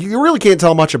 You really can't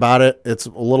tell much about it. It's a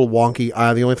little wonky.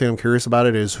 The only thing I'm curious about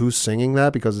it is who's singing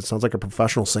that, because it sounds like a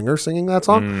professional singer singing that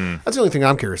song. That's the only thing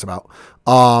I'm curious about.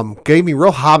 Gave me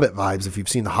real Hobbit vibes. If you've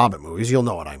seen the Hobbit movies, you'll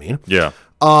know what I mean. Yeah.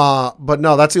 But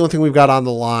no, that's the only thing we've got on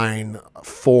the line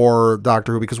for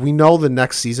Doctor Who, because we know the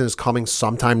next season is coming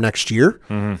sometime next year,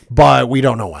 but we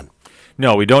don't know when.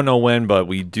 No, we don't know when, but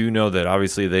we do know that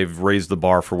obviously they've raised the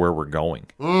bar for where we're going.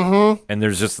 Mm-hmm. And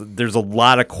there's a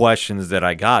lot of questions that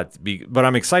I got, but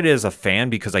I'm excited as a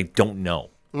fan because I don't know.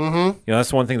 Mm-hmm.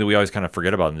 That's one thing that we always kind of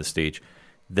forget about in this stage,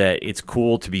 that it's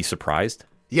cool to be surprised.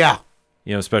 Yeah.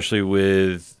 Especially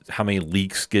with how many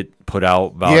leaks get put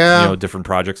out about different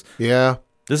projects. Yeah.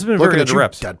 This has been Looking very at good you,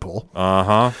 reps. Deadpool.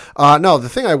 Uh-huh. No, the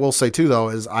thing I will say, too, though,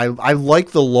 is I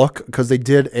like the look, because they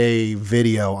did a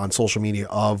video on social media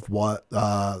of what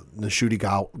Nishudi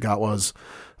got was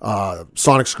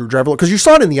sonic screwdriver, because you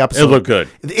saw it in the episode. It looked good.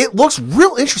 It looks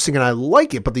real interesting, and I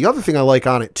like it. But the other thing I like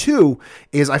on it, too,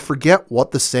 is I forget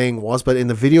what the saying was, but in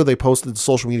the video they posted to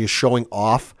social media showing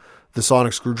off the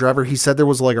sonic screwdriver, he said there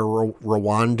was like a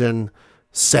Rwandan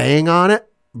saying on it,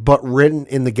 but written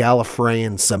in the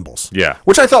Gallifreyan symbols. Yeah.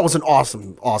 Which I thought was an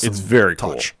awesome It's very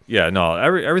touch. Cool. Yeah, no,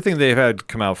 everything they've had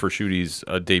come out for Shudi's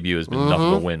debut has been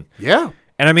nothing but win. Yeah.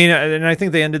 And I mean, and I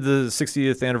think they ended the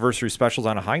 60th anniversary specials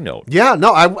on a high note. Yeah,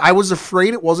 no, I was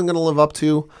afraid it wasn't going to live up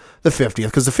to the 50th,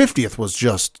 because the 50th was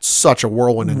just such a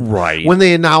whirlwind. And right. When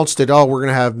they announced it, we're going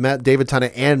to have David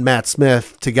Tennant and Matt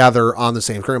Smith together on the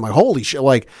same screen, I'm like, holy shit.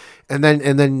 Like, and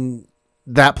then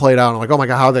that played out. And I'm like, oh my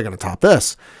God, how are they going to top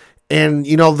this? And,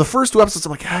 the first two episodes,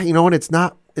 I'm like, you know what?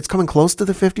 It's coming close to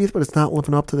the 50th, but it's not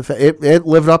living up to it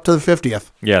lived up to the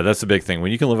 50th. Yeah, that's the big thing. When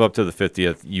you can live up to the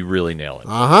 50th, you really nail it.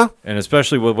 Uh-huh. And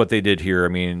especially with what they did here. I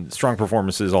mean, strong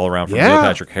performances all around from Neil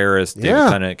Patrick Harris, David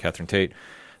Tennant, Catherine Tate.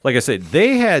 Like I said,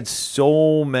 they had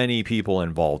so many people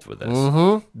involved with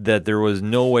this that there was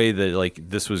no way that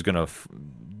this was going to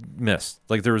miss.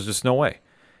 There was just no way.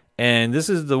 And this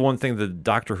is the one thing that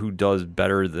Doctor Who does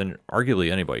better than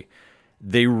arguably anybody.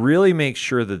 They really make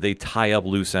sure that they tie up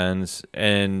loose ends,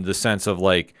 in the sense of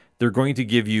they're going to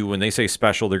give you, when they say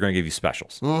special, they're going to give you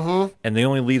specials. Mm-hmm. And they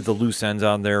only leave the loose ends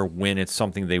on there when it's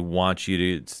something they want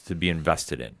you to be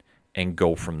invested in and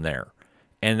go from there.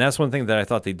 And that's one thing that I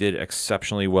thought they did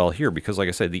exceptionally well here, because like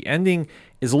I said, the ending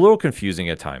is a little confusing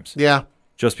at times. Yeah.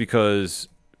 Just because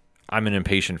I'm an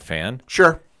impatient fan.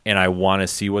 Sure. And I want to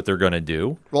see what they're going to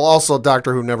do. Well, also,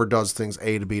 Doctor Who never does things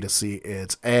A to B to C.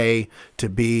 It's A to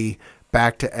B,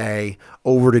 back to A,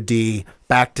 over to D,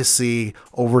 back to C,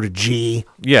 over to G.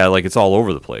 Yeah, it's all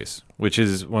over the place, which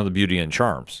is one of the beauty and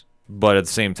charms. But at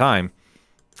the same time,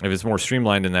 if it's more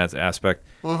streamlined in that aspect,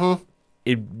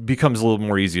 it becomes a little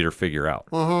more easier to figure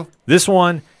out. This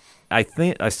one, I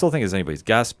still think is anybody's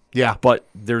guess. Yeah. But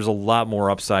there's a lot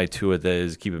more upside to it that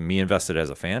is keeping me invested as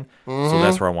a fan. So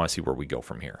that's where I want to see where we go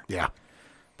from here. Yeah.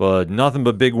 But nothing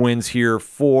but big wins here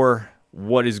for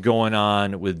what is going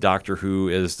on with Doctor Who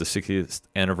as the 60th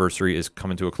anniversary is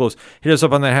coming to a close. Hit us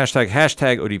up on that hashtag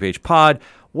ODPHpod.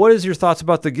 What is your thoughts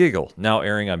about the Giggle, now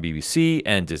airing on BBC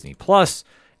and Disney+?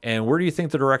 And where do you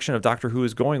think the direction of Doctor Who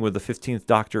is going with the 15th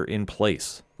Doctor in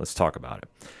place? Let's talk about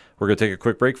it. We're going to take a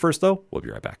quick break first, though. We'll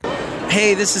be right back.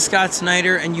 Hey, this is Scott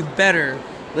Snyder, and you better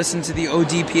listen to the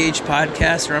ODPH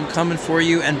podcast, or I'm coming for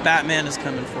you, and Batman is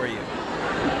coming for you.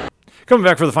 Coming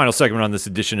back for the final segment on this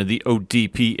edition of the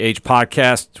ODPH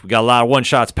podcast. We got a lot of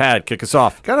one-shots. Pad, kick us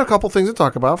off. Got a couple things to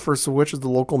talk about, first of which is the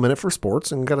local minute for sports,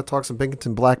 and got to talk some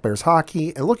Binghamton Black Bears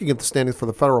hockey, and looking at the standings for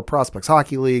the Federal Prospects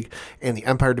Hockey League and the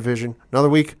Empire Division. Another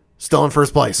week, still in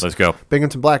first place. Let's go.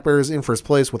 Binghamton Black Bears in first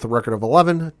place with a record of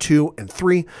 11, 2, and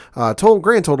 3.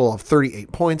 Grand total of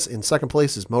 38 points. In second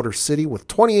place is Motor City with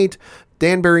 28.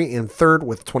 Danbury in third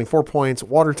with 24 points.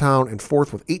 Watertown in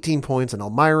fourth with 18 points. And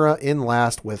Elmira in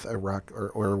last with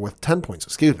with 10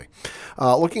 points.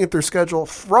 Looking at their schedule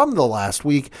from the last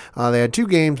week, they had 2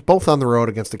 games, both on the road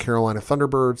against the Carolina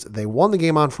Thunderbirds. They won the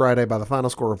game on Friday by the final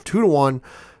score of 2-1.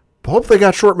 Hope they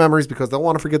got short memories because they'll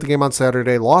want to forget the game on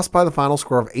Saturday. Lost by the final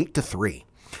score of 8-3.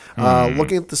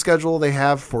 Looking at the schedule they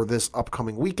have for this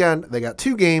upcoming weekend, they got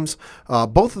 2 games.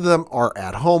 Both of them are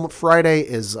at home. Friday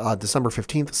is December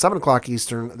 15th, 7 o'clock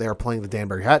Eastern. They are playing the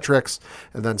Danbury Hat Tricks.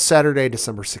 And then Saturday,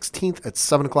 December 16th at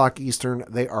 7 o'clock Eastern,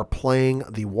 they are playing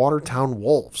the Watertown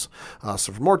Wolves.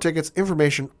 So for more tickets,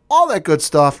 information, all that good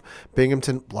stuff,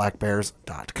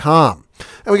 BinghamtonBlackBears.com.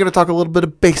 And we're going to talk a little bit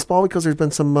of baseball because there's been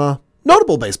some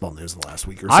notable baseball news the last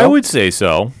week or so. I would say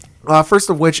so. First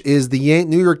of which is the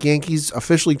New York Yankees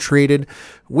officially traded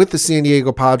with the San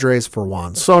Diego Padres for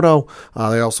Juan Soto.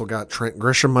 They also got Trent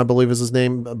Grisham, I believe is his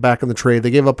name, back in the trade.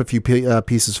 They gave up a few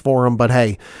pieces for him, but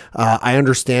hey, I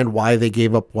understand why they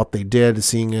gave up what they did,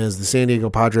 seeing as the San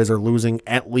Diego Padres are losing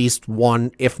at least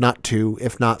 1, if not 2,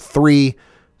 if not 3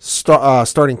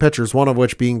 starting pitchers, one of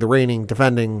which being the reigning,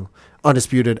 defending,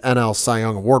 undisputed NL Cy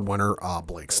Young Award winner,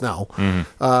 Blake Snell.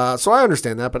 So I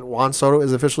understand that, but Juan Soto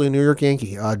is officially a New York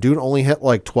Yankee. Dude only hit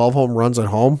like 12 home runs at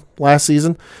home last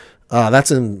season. That's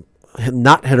in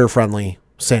not hitter-friendly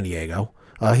San Diego.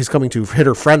 He's coming to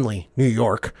hitter-friendly New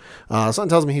York. Something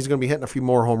tells me he's going to be hitting a few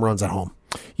more home runs at home.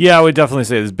 Yeah, I would definitely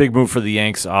say this is a big move for the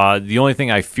Yanks. The only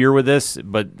thing I fear with this,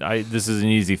 but this is an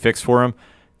easy fix for him,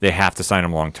 they have to sign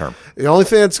him long term. The only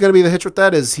thing that's going to be the hitch with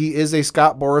that is he is a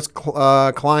Scott Boras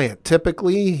client.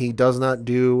 Typically, he does not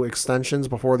do extensions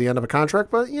before the end of a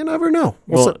contract, but you never know.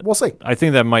 We'll see. I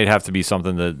think that might have to be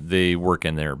something that they work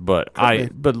in there. But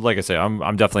like I say,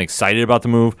 I'm definitely excited about the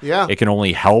move. Yeah. It can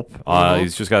only help.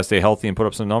 He's just got to stay healthy and put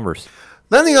up some numbers.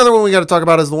 Then the other one we got to talk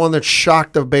about is the one that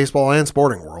shocked the baseball and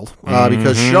sporting world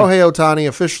because Shohei Ohtani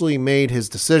officially made his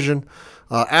decision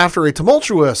after a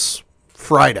tumultuous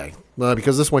Friday.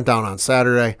 Because this went down on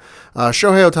Saturday.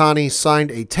 Shohei Ohtani signed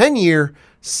a 10-year,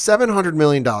 $700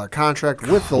 million contract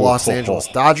with the Los Angeles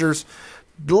Dodgers.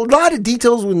 A lot of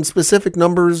details and specific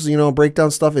numbers, breakdown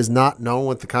stuff is not known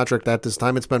with the contract at this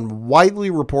time. It's been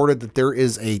widely reported that there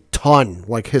is a ton,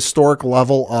 like historic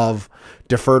level of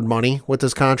deferred money with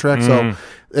this contract. So,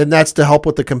 and that's to help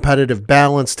with the competitive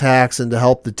balance tax and to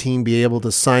help the team be able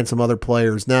to sign some other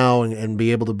players now and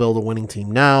be able to build a winning team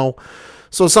now.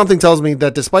 So something tells me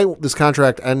that despite this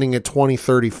contract ending at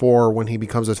 2034 when he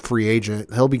becomes a free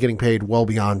agent, he'll be getting paid well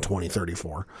beyond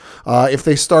 2034. If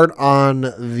they start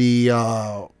on the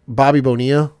Bobby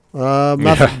Bonilla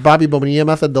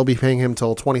method, they'll be paying him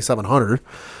till 2,700.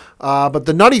 But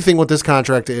the nutty thing with this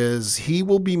contract is he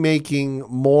will be making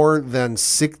more than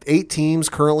 8 teams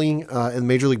currently in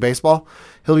Major League Baseball.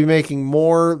 He'll be making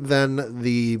more than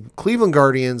the Cleveland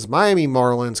Guardians, Miami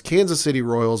Marlins, Kansas City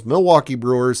Royals, Milwaukee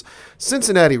Brewers,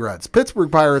 Cincinnati Reds,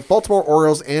 Pittsburgh Pirates, Baltimore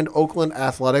Orioles, and Oakland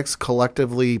Athletics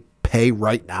collectively pay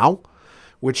right now,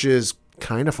 which is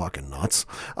kind of fucking nuts.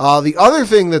 The other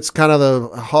thing that's kind of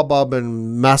the hubbub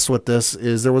and mess with this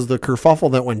is there was the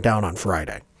kerfuffle that went down on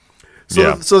Friday.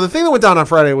 So the thing that went down on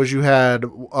Friday was you had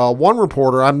one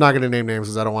reporter. I'm not going to name names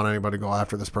because I don't want anybody to go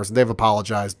after this person. They've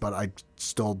apologized, but I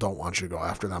still don't want you to go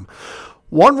after them.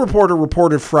 One reporter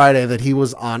reported Friday that he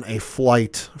was on a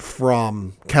flight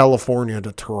from California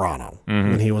to Toronto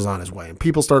when he was on his way. And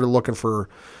people started looking for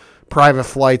private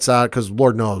flights out because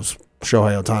Lord knows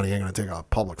Shohei Ohtani ain't going to take a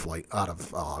public flight out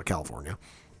of California.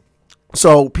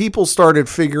 So people started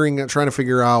trying to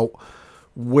figure out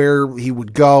where he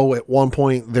would go. At one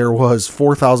point, there was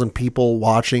 4,000 people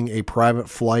watching a private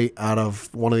flight out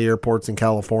of one of the airports in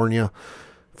California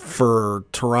for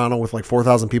Toronto with like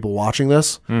 4,000 people watching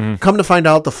this. Come to find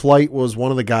out, the flight was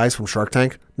one of the guys from Shark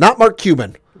Tank, not Mark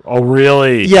Cuban. Oh,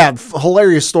 really? Yeah,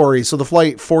 hilarious story. So the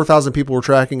flight, 4,000 people were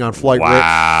tracking on flight.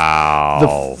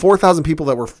 Wow. The 4,000 people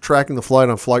that were tracking the flight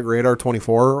on Flight Radar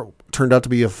 24 turned out to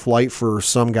be a flight for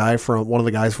some guy from one of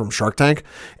the guys from Shark Tank.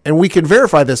 And we can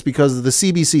verify this because the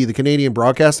CBC, the Canadian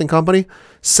Broadcasting Company,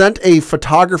 sent a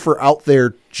photographer out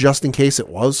there just in case it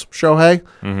was Shohei,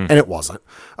 and it wasn't.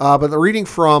 But the reading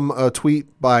from a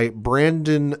tweet by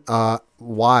Brandon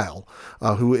Weil,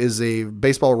 who is a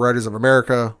Baseball Writers of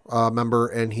America member,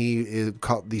 and he is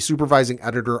the supervising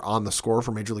editor on the score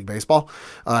for Major League Baseball.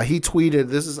 He tweeted,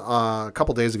 this is a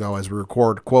couple days ago as we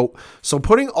record, quote, "So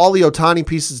putting all the Ohtani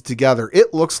pieces together,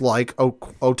 it looks like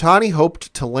Ohtani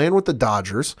hoped to land with the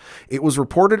Dodgers. It was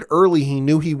reported early he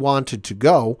knew he wanted to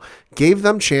go, gave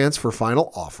them chance for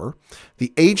final offer.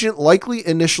 The agent likely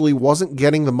initially wasn't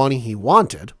getting the money he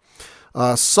wanted.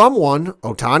 Someone,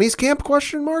 Ohtani's camp,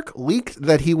 leaked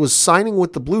that he was signing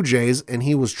with the Blue Jays and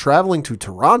he was traveling to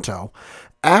Toronto.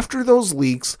 After those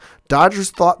leaks,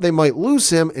 Dodgers thought they might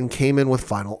lose him and came in with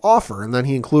final offer. And then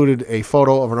he included a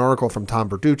photo of an article from Tom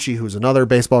Bertucci, who's another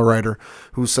baseball writer,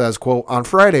 who says, quote, on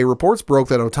Friday, reports broke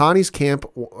that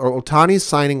Ohtani's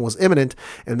signing was imminent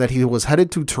and that he was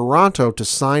headed to Toronto to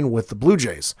sign with the Blue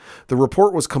Jays. The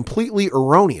report was completely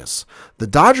erroneous. The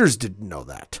Dodgers didn't know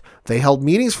that. They held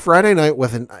meetings Friday night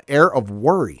with an air of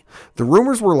worry. The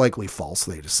rumors were likely false,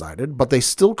 they decided, but they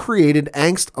still created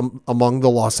angst among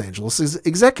the Los Angeles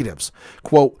executives.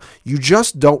 Quote, you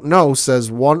just don't know,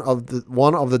 says one of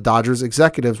the Dodgers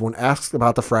executives when asked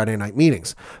about the Friday night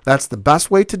meetings. That's the best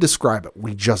way to describe it.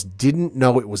 We just didn't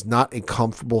know. It was not a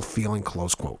comfortable feeling,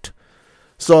 close quote.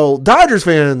 So Dodgers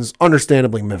fans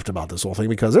understandably miffed about this whole thing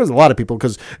because there's a lot of people,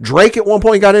 because Drake at one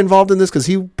point got involved in this because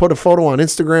he put a photo on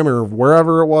Instagram or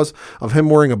wherever it was of him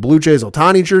wearing a Blue Jays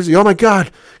Ohtani jersey. Oh my God.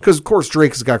 Because of course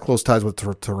Drake's got close ties with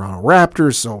the Toronto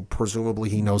Raptors. So presumably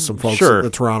he knows some folks at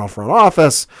the Toronto front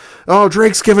office. Oh,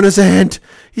 Drake's giving us a hint.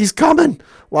 He's coming.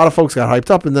 A lot of folks got hyped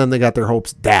up and then they got their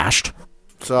hopes dashed.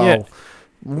 So... yeah.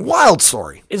 Wild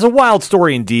story. It's a wild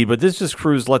story indeed, but this just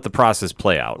proves let the process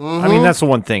play out. I mean, that's the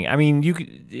one thing. I mean,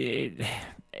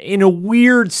 in a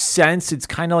weird sense, it's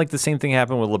kind of like the same thing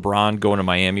happened with LeBron going to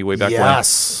Miami way back when.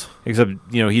 Yes. Except,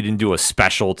 he didn't do a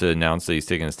special to announce that he's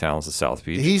taking his talents to South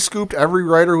Beach. He scooped every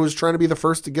writer who was trying to be the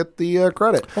first to get the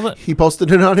credit. He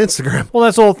posted it on Instagram. Well,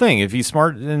 that's the whole thing. If he's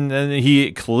smart, and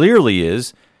he clearly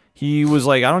is, he was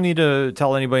like, I don't need to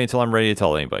tell anybody until I'm ready to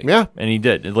tell anybody. Yeah. And he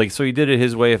did. So he did it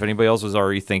his way. If anybody else was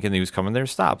already thinking he was coming there,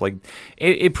 stop.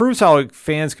 It proves how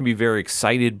fans can be very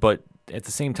excited, but at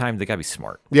the same time, they got to be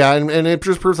smart. Yeah, and it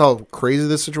just proves how crazy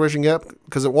this situation got.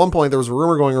 Because at one point, there was a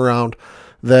rumor going around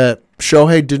that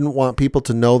Shohei didn't want people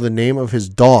to know the name of his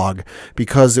dog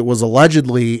because it was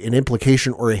allegedly an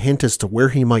implication or a hint as to where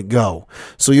he might go.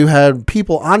 So you had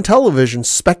people on television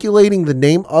speculating the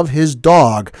name of his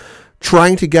dog,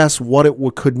 trying to guess what it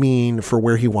could mean for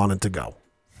where he wanted to go.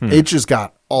 It just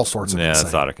got all sorts of insane.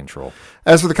 That's out of control.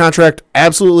 As for the contract,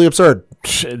 absolutely absurd.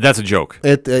 That's a joke.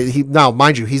 Now,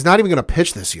 mind you, he's not even going to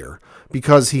pitch this year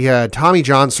because he had Tommy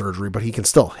John surgery, but he can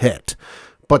still hit.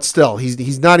 But still,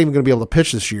 he's not even going to be able to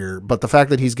pitch this year. But the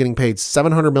fact that he's getting paid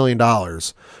 $700 million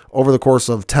over the course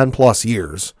of 10 plus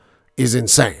years is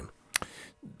insane.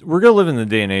 We're going to live in the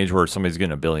day and age where somebody's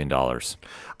getting $1 billion.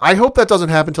 I hope that doesn't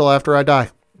happen until after I die.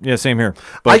 Yeah, same here.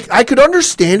 But I could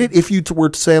understand it if you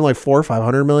were saying like $400 or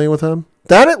 $500 million with him.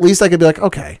 Then at least I could be like,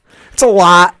 okay, it's a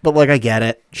lot, but I get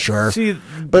it, sure. See,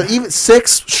 but even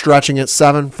 6, stretching it,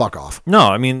 7, fuck off. No,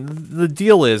 I mean the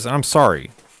deal is, I'm sorry,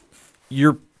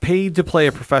 you're paid to play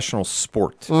a professional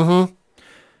sport. Mm-hmm.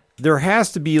 There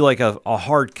has to be a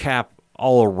hard cap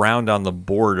all around on the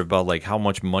board about how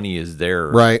much money is there,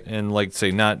 right? And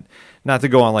say not to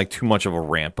go on too much of a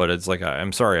rant, but it's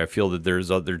I'm sorry, I feel that there's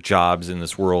other jobs in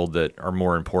this world that are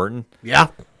more important. Yeah.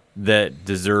 That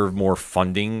deserve more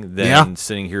funding than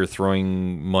sitting here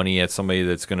throwing money at somebody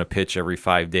that's going to pitch every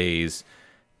 5 days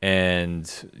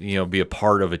and be a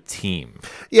part of a team.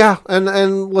 Yeah,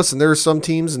 and listen, there are some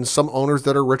teams and some owners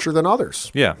that are richer than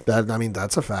others. Yeah.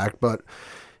 That's a fact, but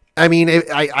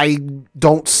I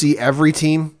don't see every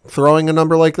team throwing a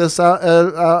number like this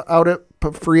out at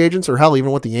free agents, or hell,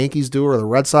 even what the Yankees do or the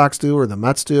Red Sox do or the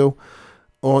Mets do.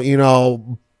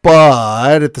 Well,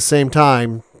 but at the same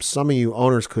time, some of you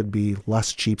owners could be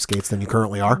less cheapskates than you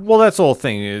currently are. Well, that's the whole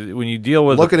thing. When you deal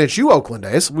with looking at you, Oakland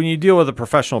A's. When you deal with a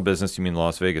professional business, you mean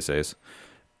Las Vegas A's.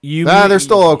 They're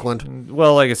still Oakland.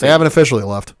 Well, like I said, they haven't officially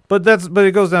left. But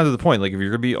it goes down to the point. If you're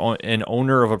going to be an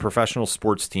owner of a professional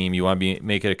sports team, you want to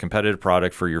make it a competitive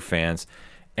product for your fans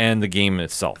and the game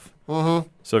itself. Mm-hmm.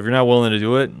 So if you're not willing to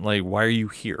do it, why are you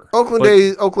here? Oakland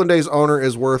A's owner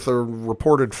is worth a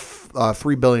reported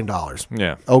 $3 billion.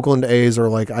 Yeah. Oakland A's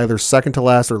are either second to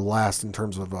last or last in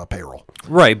terms of payroll.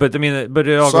 Right, but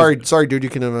it all sorry, dude, you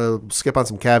can skip on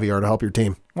some caviar to help your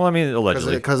team. Well,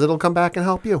 allegedly, because it'll come back and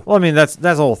help you. Well, that's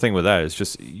the whole thing with that. It's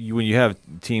just when you have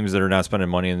teams that are not spending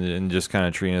money and just kind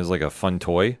of treating it as a fun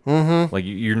toy. Mm-hmm.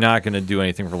 You're not going to do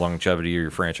anything for longevity of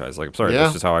your franchise. I'm sorry,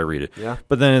 that's just how I read it. Yeah.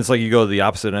 But then it's you go to the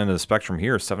opposite end of the spectrum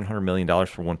here. $700 million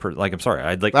for one person. I'm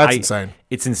sorry, that's insane.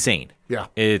 It's insane. Yeah,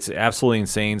 it's absolutely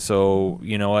insane. So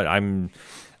you know what,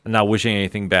 not wishing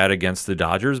anything bad against the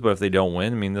Dodgers, but if they don't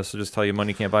win, I mean, this will just tell you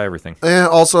money can't buy everything. And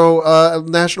also,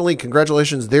 National League,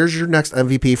 congratulations. There's your next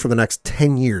MVP for the next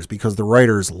 10 years because the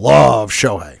writers love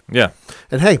Shohei. Yeah.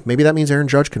 And hey, maybe that means Aaron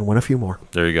Judge can win a few more.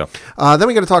 There you go. Then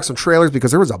we got to talk some trailers because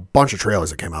there was a bunch of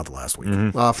trailers that came out the last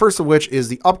week. First of which is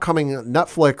the upcoming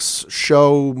Netflix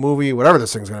show, movie, whatever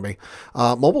this thing's going to be,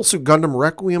 Mobile Suit Gundam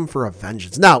Requiem for a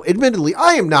Vengeance. Now, admittedly,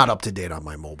 I am not up to date on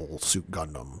my Mobile Suit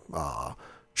Gundam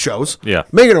shows. Yeah.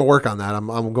 Making it work on that.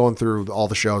 I'm going through all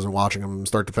the shows and watching them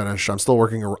start to finish. I'm still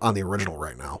working on the original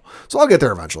right now. So I'll get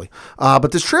there eventually.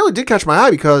 But this trailer did catch my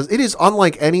eye because it is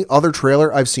unlike any other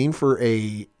trailer I've seen for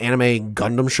a anime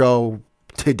Gundam show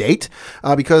to date,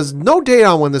 because no date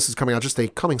on when this is coming out, just a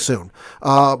coming soon.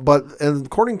 But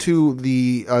according to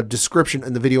the description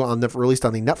in the video released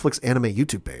on the Netflix anime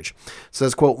YouTube page, it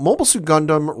says, quote, Mobile Suit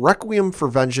Gundam Requiem for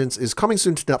Vengeance is coming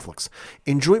soon to Netflix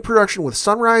in joint production with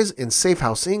Sunrise and Safe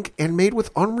House Inc. and made with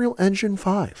Unreal Engine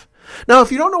 5. Now,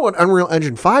 if you don't know what Unreal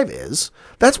Engine 5 is,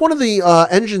 that's one of the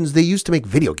engines they use to make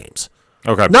video games.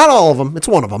 Okay. Not all of them. It's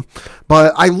one of them.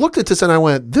 But I looked at this and I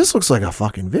went, this looks like a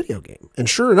fucking video game. And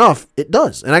sure enough, it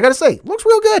does. And I got to say, it looks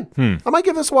real good. I might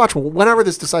give this a watch whenever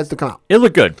this decides to come out. It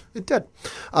looked good. It did.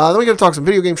 Then we got to talk some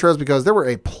video game trailers because there were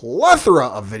a plethora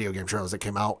of video game trailers that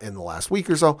came out in the last week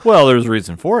or so. Well, there's a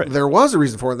reason for it. There was a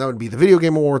reason for it. And that would be the Video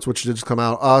Game Awards, which did just come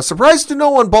out. Surprise to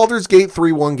no one, Baldur's Gate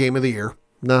 3 won Game of the Year.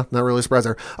 No, not really surprised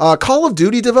there. Call of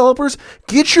Duty developers,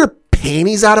 get your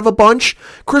panties out of a bunch.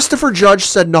 Christopher Judge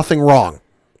said nothing wrong.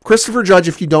 Christopher Judge,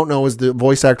 if you don't know, is the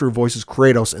voice actor who voices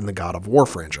Kratos in the God of War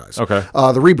franchise. Okay.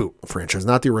 The reboot franchise,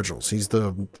 not the originals. He's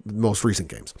the most recent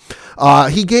games.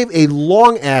 He gave a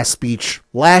long-ass speech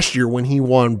last year when he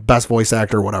won Best Voice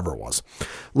Actor, whatever it was.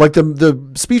 Like,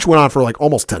 the speech went on for, like,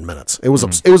 almost 10 minutes. It was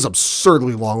it was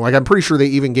absurdly long. Like, I'm pretty sure they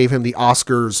even gave him the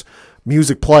Oscars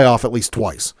music playoff at least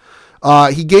twice.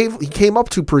 He came up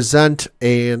to present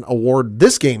an award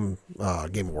this Game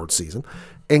Awards season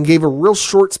and gave a real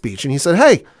short speech. And he said,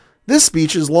 hey, this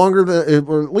speech is longer than,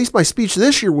 or at least my speech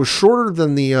this year was shorter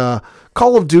than the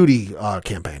Call of Duty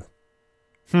campaign.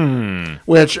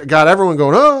 Which got everyone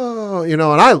going, oh, and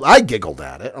I giggled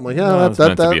at it. I'm like, yeah, Well, that's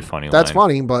meant to be a funny that's line.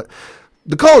 funny, but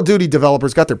the Call of Duty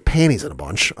developers got their panties in a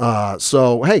bunch.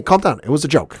 So, hey, calm down. It was a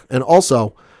joke. And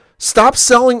also, stop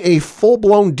selling a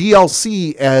full-blown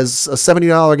DLC as a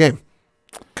 $70 game,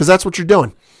 because that's what you're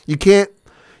doing. You can't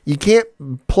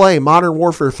play Modern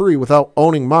Warfare 3 without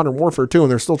owning Modern Warfare 2,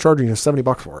 and they're still charging you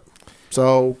 $70 for it.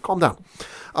 So calm down.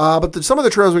 But some of the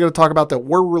trailers we're going to talk about that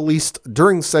were released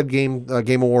during said Game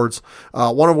Awards,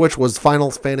 one of which was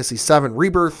Final Fantasy VII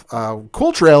Rebirth.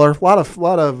 Cool trailer, a lot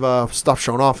of stuff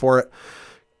shown off for it.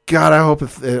 God, I hope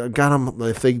if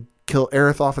they kill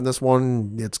Aerith off in this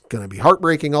one, it's going to be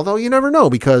heartbreaking, although you never know,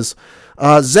 because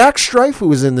Zach Strife, who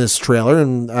was in this trailer,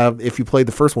 and if you played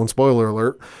the first one, spoiler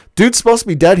alert, dude's supposed to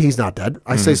be dead. He's not dead.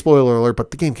 I say spoiler alert,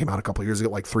 but the game came out a couple years ago,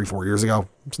 like 3-4 years ago.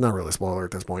 It's not really a spoiler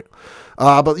at this point.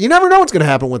 But you never know what's going to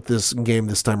happen with this game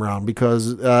this time around,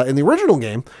 because in the original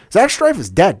game, Zach Strife is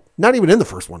dead. Not even in the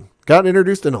first one. Got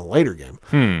introduced in a later game.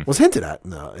 Was hinted at in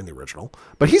the original.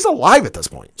 But he's alive at this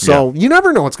point. So you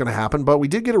never know what's going to happen, but we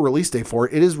did get a release date for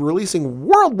it. It is releasing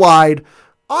worldwide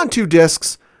on 2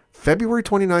 discs, February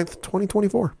 29th,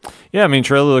 2024. Yeah, I mean,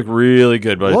 trailer looked really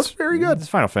good, but Looks very good. It's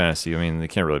Final Fantasy. I mean, they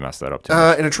can't really mess that up too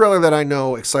much. In a trailer that I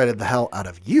know excited the hell out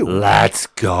of you. Let's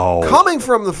go. Coming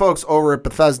from the folks over at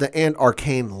Bethesda and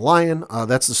Arcane Lion,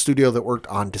 that's the studio that worked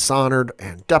on Dishonored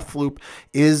and Deathloop,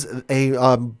 is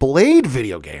a Blade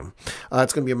video game.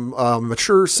 It's going to be a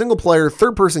mature, single-player,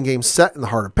 third-person game set in the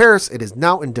heart of Paris. It is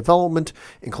now in development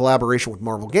in collaboration with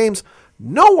Marvel Games.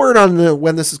 No word on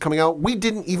when this is coming out. We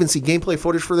didn't even see gameplay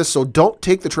footage for this, so don't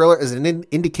take the trailer as an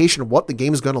indication of what the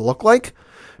game is going to look like,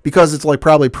 because it's like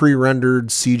probably pre-rendered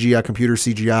CGI, computer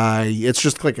CGI. It's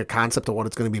just like a concept of what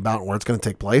it's going to be about and where it's going to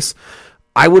take place.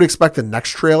 I would expect the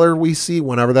next trailer we see,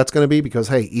 whenever that's going to be, because,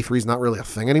 hey, E3 is not really a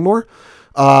thing anymore.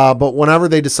 But whenever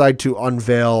they decide to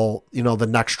unveil, the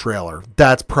next trailer,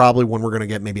 that's probably when we're going to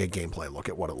get maybe a gameplay look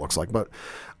at what it looks like. But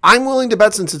I'm willing to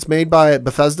bet, since it's made by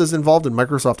Bethesda's involved and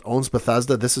Microsoft owns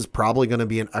Bethesda, this is probably going to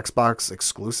be an Xbox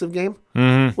exclusive game,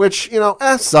 which,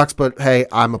 sucks. But hey,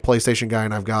 I'm a PlayStation guy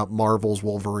and I've got Marvel's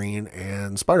Wolverine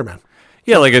and Spider-Man.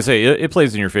 Yeah, like I say, it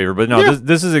plays in your favor. But no, Yeah.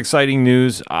 this is exciting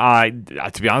news. To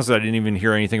be honest, I didn't even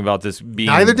hear anything about this being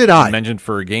Neither did I. mentioned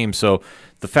for a game. So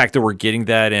the fact that we're getting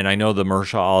that, and I know the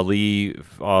Mahershala Ali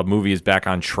movie is back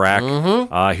on track.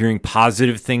 Hearing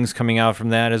positive things coming out from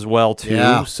that as well, too.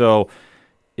 Yeah. So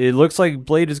it looks like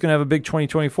Blade is going to have a big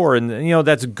 2024, and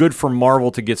that's good for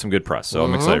Marvel to get some good press. So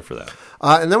I'm excited for that.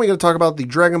 And then we're going to talk about the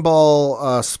Dragon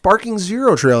Ball Sparking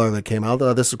Zero trailer that came out.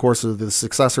 This, of course, is the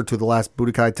successor to the last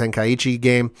Budokai Tenkaichi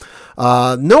game.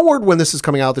 No word when this is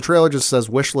coming out. The trailer just says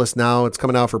wish list now. It's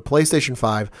coming out for PlayStation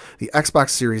 5, the Xbox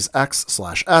Series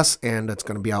X/S, and it's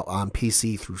going to be out on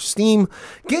PC through Steam.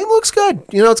 Game looks good.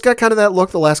 It's got kind of that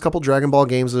look the last couple Dragon Ball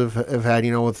games have had,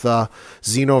 with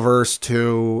Xenoverse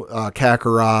 2,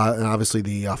 Kakarot, and obviously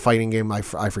the fighting game. I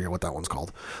forget what that one's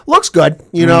called. Looks good.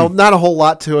 Not a whole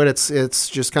lot to it. It's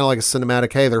just kind of like a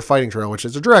cinematic, hey, they're fighting trail, which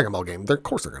is a Dragon Ball game. Of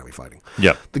course they're going to be fighting.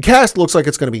 Yeah. The cast looks like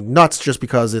it's going to be nuts just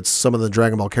because it's some of the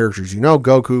Dragon Ball characters.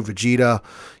 Goku, Vegeta,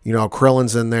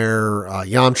 Krillin's in there,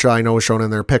 Yamcha I know is shown in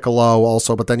there, Piccolo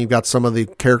also, but then you've got some of the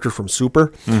characters from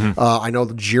Super. I know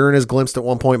the Jiren is glimpsed at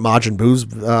one point, Majin Buu's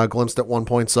glimpsed at one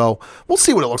point, so we'll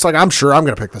see what it looks like. I'm sure I'm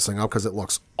going to pick this thing up because it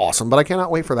looks awesome, but I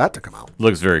cannot wait for that to come out.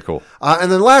 Looks very cool.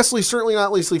 And then lastly, certainly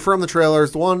not leastly, from the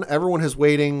trailers, the one everyone is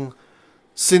waiting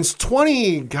since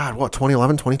 2011,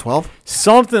 2012?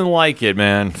 Something like it,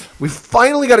 man. We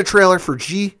finally got a trailer for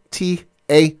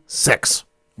GTA 6.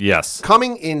 Yes.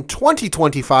 Coming in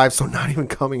 2025, so not even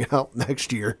coming out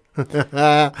next year.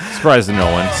 Surprising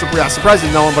no one.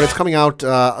 Surprising no one, but it's coming out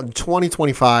in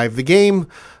 2025. The game,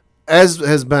 as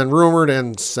has been rumored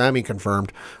and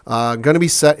semi-confirmed, going to be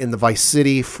set in the Vice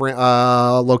City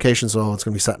location, so it's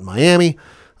going to be set in Miami.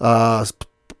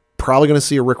 Probably going to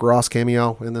see a Rick Ross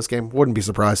cameo in this game. Wouldn't be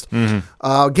surprised. Game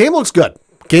looks good.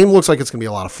 Game looks like it's going to be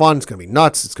a lot of fun. It's going to be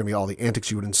nuts. It's going to be all the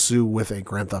antics you would ensue with a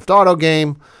Grand Theft Auto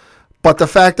game. But the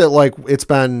fact that it's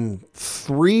been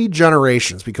 3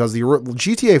 generations, because the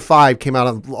GTA 5 came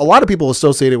out, a lot of people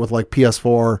associate it with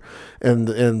PS4 and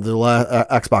the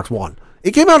Xbox One.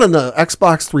 It came out on the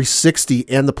Xbox 360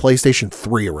 and the PlayStation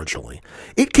 3 originally.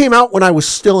 It came out when I was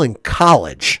still in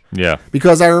college. Yeah.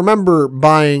 Because I remember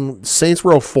buying Saints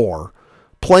Row 4,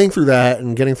 playing through that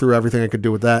and getting through everything I could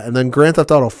do with that. And then Grand Theft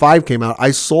Auto 5 came out.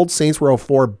 I sold Saints Row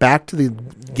 4 back to the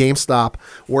GameStop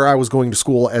where I was going to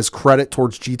school as credit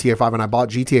towards GTA 5. And I bought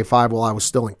GTA 5 while I was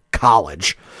still in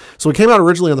college. So it came out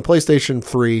originally on the PlayStation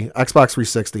 3, Xbox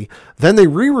 360. Then they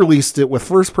re-released it with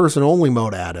first-person only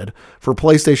mode added for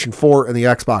PlayStation 4 and the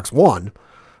Xbox One.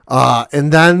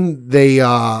 And then they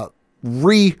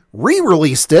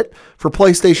re-released it for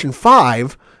PlayStation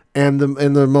 5 and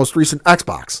the most recent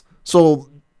Xbox. So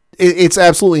it's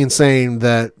absolutely insane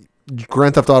that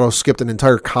Grand Theft Auto skipped an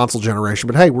entire console generation.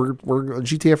 But hey, we're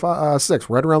GTA 6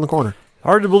 right around the corner.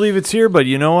 Hard to believe it's here, but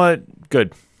you know what?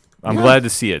 Good. I'm glad to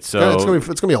see it. So yeah, it's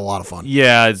gonna be a lot of fun.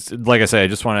 Yeah, it's like I say, I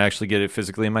just want to actually get it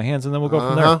physically in my hands, and then we'll go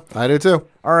from there. I do too.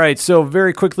 All right, so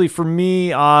very quickly for me,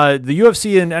 the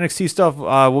UFC and NXT stuff,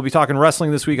 we'll be talking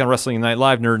wrestling this week on Wrestling Night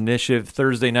Live, Nerd Initiative,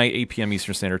 Thursday night, 8 p.m.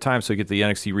 Eastern Standard Time, so you get the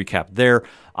NXT recap there.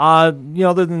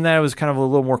 Other than that, it was kind of a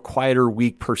little more quieter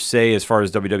week per se as far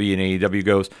as WWE and AEW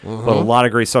goes, but a lot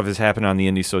of great stuff has happened on the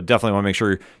indies, so definitely want to make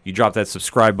sure you drop that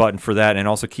subscribe button for that, and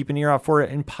also keep an ear out for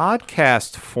it in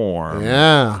podcast form.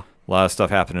 Yeah. A lot of stuff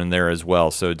happening there as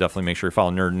well, so definitely make sure you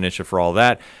follow Nerd Initiative for all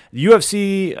that. The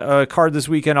UFC card this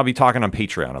weekend, I'll be talking on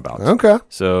Patreon about. Okay.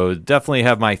 So definitely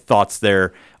have my thoughts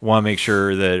there. Want to make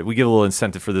sure that we give a little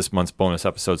incentive for this month's bonus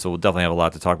episode, so we'll definitely have a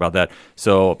lot to talk about that.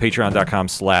 So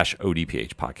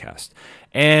patreon.com/ODPH podcast.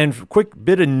 And quick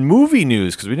bit of movie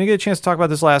news, because we didn't get a chance to talk about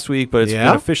this last week, but it's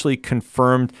been officially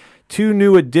confirmed. 2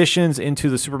 new additions into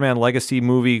the Superman Legacy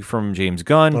movie from James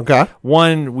Gunn. Okay.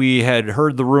 One, we had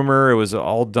heard the rumor. It was an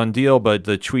all done deal, but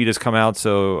the tweet has come out,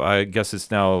 so I guess it's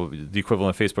now the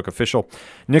equivalent of Facebook official.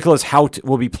 Nicholas Hoult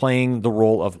will be playing the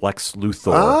role of Lex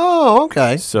Luthor. Oh,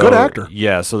 okay. So, good actor.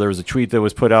 Yeah, so there was a tweet that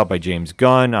was put out by James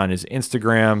Gunn on his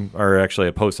Instagram, or actually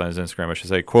a post on his Instagram, I should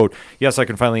say, quote, "Yes, I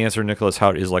can finally answer. Nicholas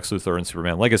Hoult is Lex Luthor in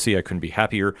Superman Legacy. I couldn't be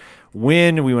happier.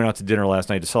 When we went out to dinner last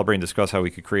night to celebrate and discuss how we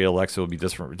could create a Lex that would be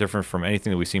different from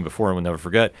anything that we've seen before and we'll never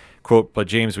forget. Quote, but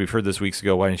James, we've heard this weeks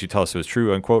ago. Why didn't you tell us it was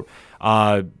true? Unquote.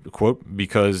 Quote,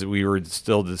 because we were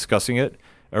still discussing it.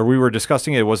 Or we were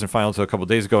discussing it. It wasn't final until a couple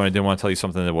days ago, and I didn't want to tell you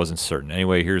something that wasn't certain.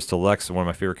 Anyway, here's to Lex, one of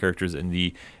my favorite characters in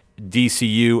the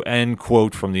DCU, end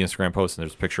quote from the Instagram post, and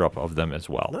there's a picture up of them as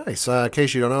well. Nice. In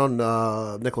case you don't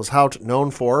know, Nicholas Hoult, known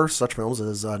for such films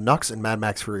as Nux and Mad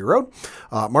Max Fury Road.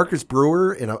 Marcus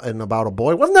Brewer in About a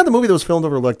Boy. Wasn't that the movie that was filmed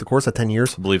over the course of 10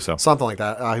 years? I believe so. Something like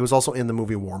that. He was also in the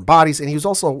movie Warm Bodies, and he was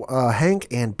also Hank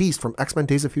and Beast from X-Men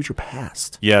Days of Future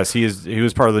Past. Yes, he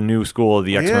was part of the new school of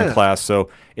the X-Men class, so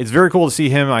it's very cool to see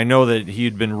him. I know that he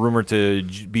had been rumored to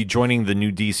be joining the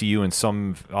new DCU in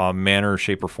some manner,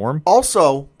 shape, or form.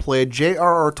 Also played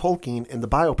J.R.R. Tolkien in the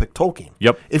biopic Tolkien.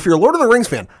 Yep. If you're a Lord of the Rings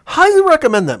fan, highly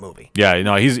recommend that movie. Yeah,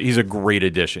 no, he's a great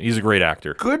addition. He's a great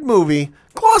actor. Good movie.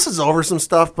 Glosses over some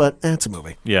stuff, but it's a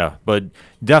movie. Yeah, but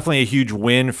definitely a huge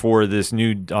win for this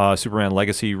new Superman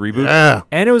Legacy reboot. Yeah.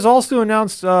 And it was also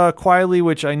announced quietly,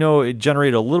 which I know it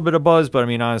generated a little bit of buzz, but I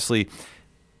mean, honestly,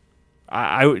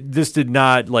 this did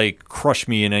not like crush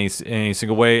me in any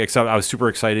single way, except I was super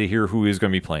excited to hear who is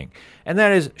going to be playing. And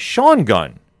that is Sean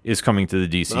Gunn is coming to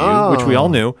the DCU, which we all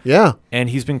knew. Yeah. And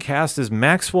he's been cast as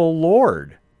Maxwell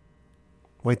Lord.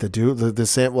 Wait, the dude, the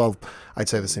same, well, I'd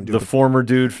say the same dude. The former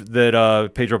dude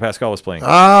that Pedro Pascal was playing.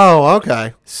 Oh,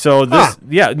 okay. So this,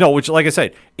 which, like I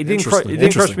said, it didn't crush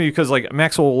Interesting. me because, like,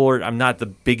 Maxwell Lord, I'm not the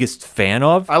biggest fan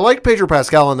of. I liked Pedro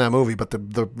Pascal in that movie, but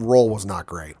the role was not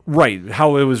great. Right,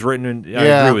 how it was written, and I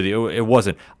agree with you. It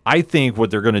wasn't. I think what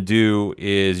they're going to do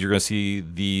is you're going to see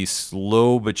the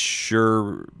slow but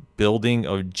sure building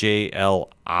of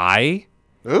JLI.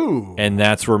 Ooh. And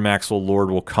that's where Maxwell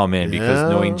Lord will come in because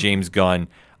knowing James Gunn,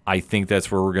 I think that's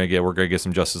where we're going to get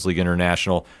some Justice League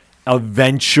International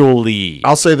eventually.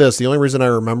 I'll say this. The only reason I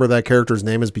remember that character's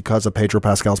name is because of Pedro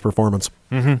Pascal's performance.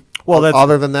 Mm-hmm. Well, that's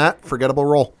other than that, forgettable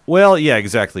role. Well, yeah,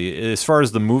 exactly. As far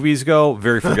as the movies go,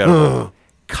 very forgettable.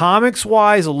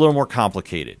 Comics-wise, a little more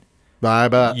complicated. I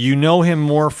bet. You know him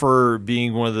more for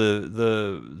being one of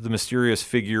the mysterious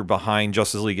figure behind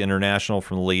Justice League International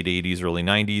from the late 80s, early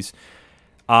 90s.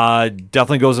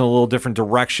 Definitely goes in a little different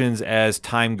directions as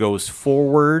time goes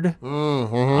forward.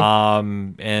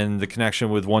 Mm-hmm. And the connection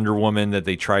with Wonder Woman that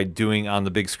they tried doing on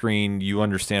the big screen, you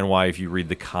understand why if you read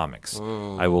the comics.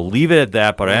 I will leave it at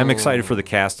that, but I am excited for the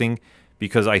casting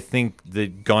because I think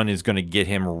that Gunn is going to get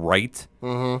him right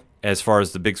as far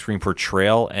as the big screen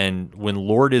portrayal. And when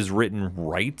Lord is written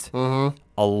right,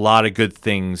 a lot of good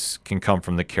things can come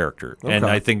from the character. Okay. And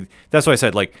I think that's why I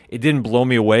said, like, it didn't blow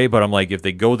me away, but I'm like, if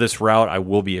they go this route, I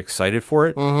will be excited for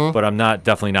it. But I'm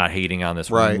definitely not hating on this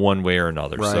one way or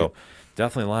another. Right. So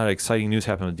definitely a lot of exciting news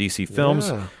happening with DC Films.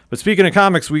 Yeah. But speaking of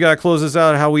comics, we got to close this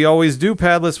out how we always do,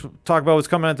 Pat. Let's talk about what's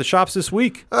coming at the shops this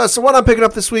week. So what I'm picking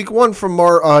up this week, one from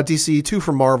DC, two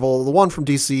from Marvel. The one from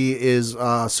DC is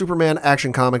Superman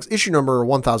Action Comics, issue number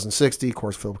 1060. Of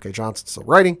course, Philip K. Johnson still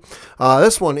writing.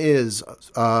 This one is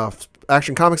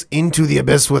Action Comics Into the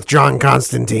Abyss with John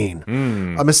Constantine.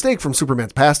 A mistake from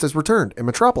Superman's past has returned, and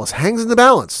Metropolis hangs in the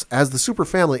balance as the super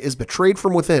family is betrayed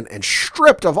from within and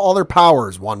stripped of all their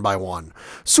powers one by one.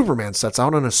 Superman sets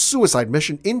out on a suicide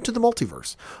mission into the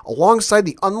multiverse, alongside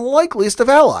the unlikeliest of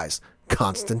allies,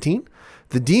 Constantine,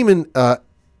 the demon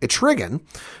Etrigan,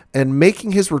 and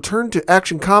making his return to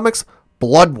Action Comics,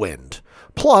 Bloodwind.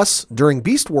 Plus, during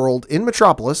Beast World in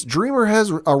Metropolis, Dreamer has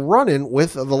a run-in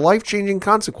with the life-changing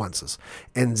consequences,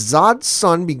 and Zod's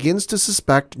son begins to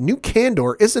suspect New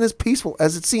Kandor isn't as peaceful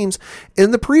as it seems in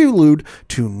the prelude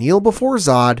to Kneel Before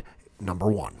Zod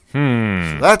 #1.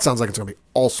 So that sounds like it's going to be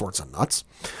all sorts of nuts.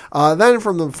 Then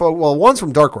from one's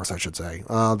from Dark Horse, I should say.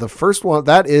 The first one,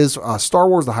 that is Star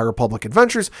Wars The High Republic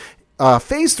Adventures,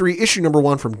 Phase 3, issue number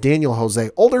 1 from Daniel Jose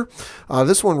Older.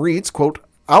 This one reads, quote,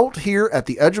 "Out here at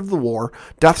the edge of the war,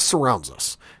 death surrounds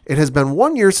us. It has been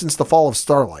 1 year since the fall of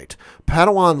Starlight.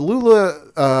 Padawan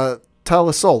Lula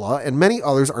Talisola and many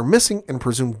others are missing and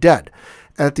presumed dead.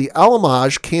 At the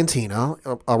Alamaj Cantina,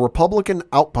 a Republican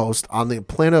outpost on the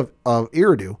planet of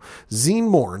Iridu, Zine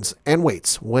mourns and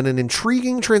waits when an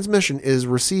intriguing transmission is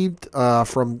received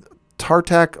from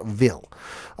Tartakville.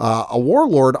 A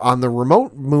warlord on the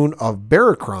remote moon of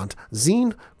Baracront,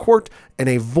 Zine, Court, and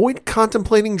a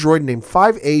void-contemplating droid named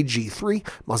 5AG3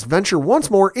 must venture once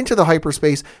more into the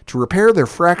hyperspace to repair their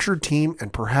fractured team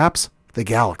and perhaps the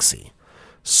galaxy."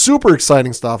 Super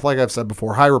exciting stuff. Like I've said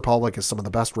before, High Republic is some of the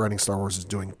best writing Star Wars is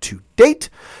doing to date.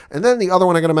 And then the other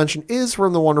one I'm going to mention is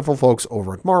from the wonderful folks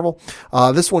over at Marvel.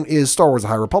 This one is Star Wars The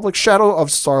High Republic, Shadow of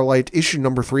Starlight, issue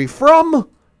number 3 from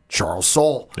Charles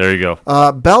Soule. There you go.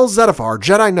 Bel Zettifar,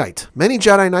 Jedi Knight. Many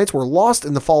Jedi Knights were lost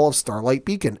in the fall of Starlight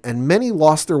Beacon, and many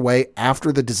lost their way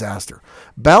after the disaster.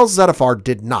 Bel Zettifar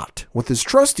did not. With his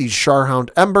trusty Sharhound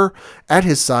Ember at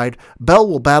his side, Bel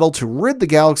will battle to rid the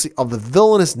galaxy of the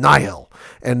villainous Nihil,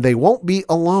 and they won't be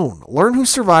alone. Learn who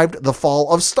survived the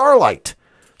fall of Starlight.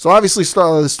 So obviously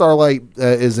Starlight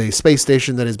is a space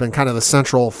station that has been kind of the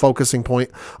central focusing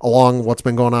point along what's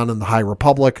been going on in the High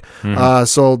Republic.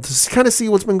 So to kind of see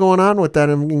what's been going on with that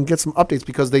and get some updates,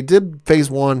 because they did Phase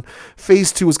 1.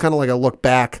 Phase 2 was kind of like a look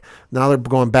back. Now they're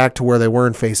going back to where they were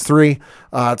in Phase 3.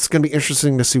 It's going to be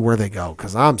interesting to see where they go,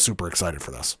 because I'm super excited for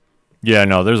this. Yeah,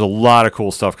 no, there's a lot of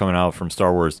cool stuff coming out from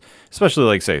Star Wars, especially,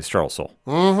 like, say, Charles Soule.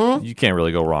 You can't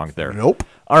really go wrong there. Nope.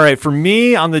 All right, for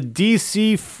me, on the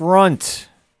DC front,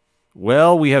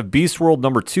 Well, we have Beast World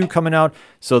number 2 coming out,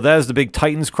 so that is the big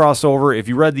Titans crossover. If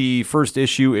you read the first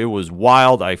issue, it was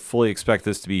wild. I fully expect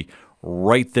this to be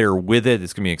right there with it.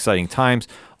 It's going to be exciting times.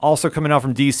 Also coming out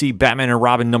from DC, Batman and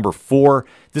Robin number 4.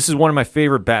 This is one of my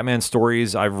favorite Batman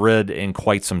stories I've read in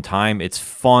quite some time. It's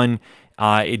fun.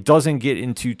 It doesn't get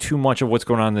into too much of what's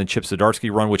going on in the Chip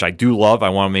Zdarsky run, which I do love. I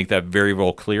want to make that very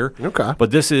well clear. Okay.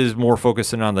 But this is more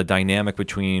focusing on the dynamic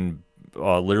between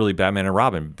literally Batman and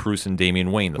Robin, Bruce and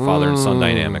Damian Wayne, the father and son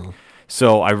dynamic.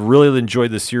 So I really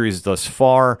enjoyed the series thus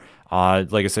far.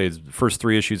 Like I say, the first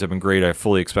 3 issues have been great. I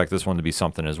fully expect this one to be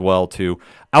something as well, too.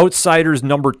 Outsiders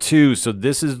number 2. So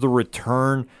this is the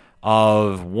return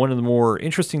of one of the more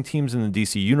interesting teams in the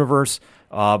DC universe,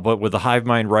 but with the Hive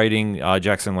Mind writing,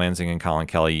 Jackson Lansing and Colin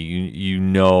Kelly, you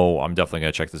know I'm definitely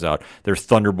going to check this out. Their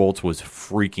Thunderbolts was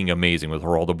freaking amazing with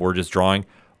Geraldo Borges drawing.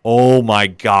 Oh, my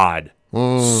God.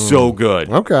 So good.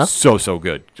 Okay. So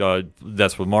good.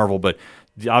 That's with Marvel, but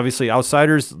obviously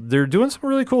Outsiders, they're doing some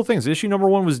really cool things. Issue number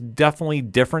 1 was definitely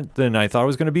different than I thought it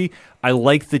was going to be. I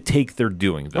like the take they're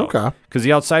doing, though. Okay. Because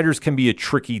the Outsiders can be a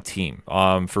tricky team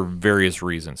for various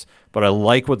reasons, but I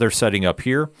like what they're setting up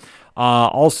here.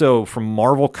 Also, from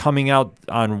Marvel coming out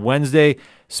on Wednesday,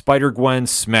 Spider-Gwen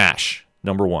Smash,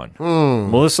 number 1.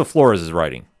 Melissa Flores is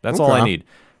writing. That's all I need.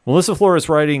 Melissa Flores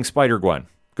writing Spider-Gwen.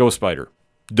 Go Spider.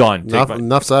 Done.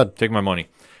 Enough said. Take my money.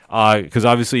 Because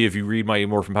obviously, if you read Mighty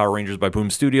Morphin Power Rangers by Boom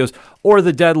Studios or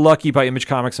The Dead Lucky by Image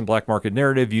Comics and Black Market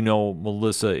Narrative, you know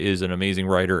Melissa is an amazing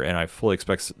writer, and I fully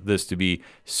expect this to be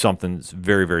something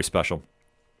very, very special.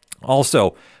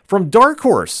 Also, from Dark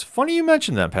Horse, funny you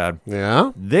mentioned that, Pat.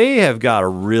 Yeah? They have got a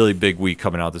really big week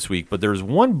coming out this week, but there's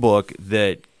one book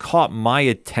that caught my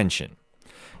attention,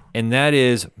 and that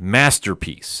is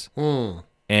Masterpiece.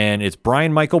 And it's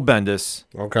Brian Michael Bendis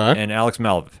and Alex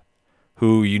Malv,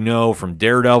 who you know from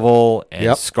Daredevil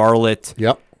and Scarlet.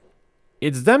 Yep.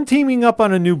 It's them teaming up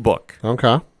on a new book.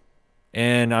 Okay.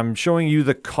 And I'm showing you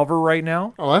the cover right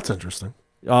now. Oh, that's interesting.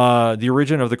 The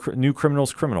origin of the New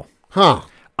Criminal's Criminal. Huh.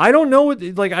 I don't know what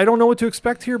to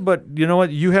expect here, but you know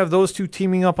what? You have those two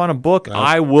teaming up on a book.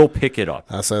 I will pick it up.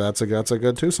 That's a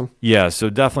good twosome. Yeah, so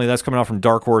definitely that's coming out from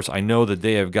Dark Horse. I know that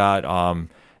they have got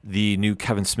the new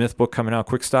Kevin Smith book coming out,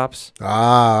 Quick Stops.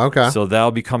 Ah, okay. So that'll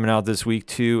be coming out this week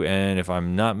too. And if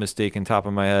I'm not mistaken, top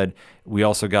of my head, we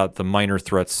also got the Minor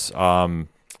Threats, the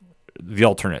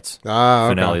Alternates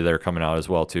finale there coming out as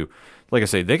well too. Like I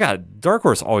say, they got Dark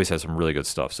Horse always has some really good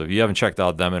stuff. So if you haven't checked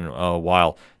out them in a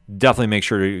while, definitely make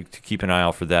sure to keep an eye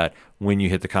out for that when you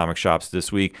hit the comic shops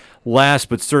this week. Last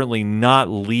but certainly not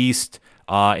least,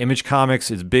 Image Comics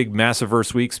is big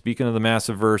Massiverse week. Speaking of the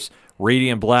Massiverse,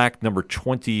 Radiant Black number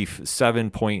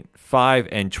 27.5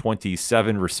 and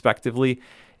 27 respectively.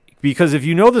 Because if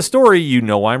you know the story, you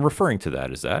know why I'm referring to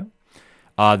that. Is that?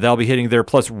 That'll be hitting there,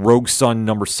 plus Rogue Sun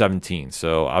number 17.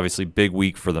 So obviously big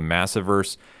week for the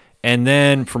Massiverse. And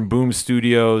then from Boom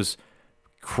Studios,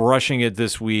 crushing it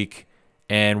this week,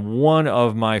 and one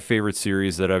of my favorite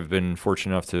series that I've been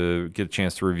fortunate enough to get a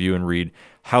chance to review and read,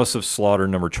 House of Slaughter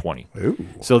number 20. Ooh.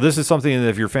 So this is something that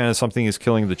if you're a fan of Something is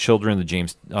Killing the Children, the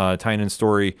James Tynion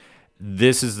story,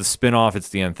 this is the spin-off. It's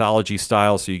the anthology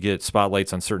style, so you get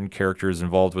spotlights on certain characters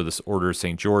involved with this Order of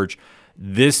St. George.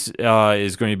 This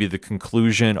is going to be the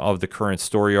conclusion of the current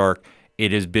story arc.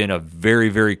 It has been a very,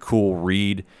 very cool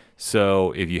read.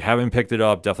 So if you haven't picked it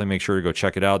up, definitely make sure to go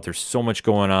check it out. There's so much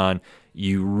going on.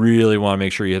 You really want to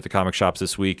make sure you hit the comic shops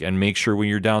this week, and make sure when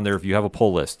you're down there, if you have a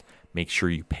pull list, make sure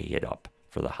you pay it up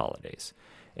for the holidays.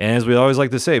 And as we always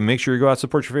like to say, make sure you go out and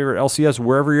support your favorite LCS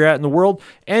wherever you're at in the world.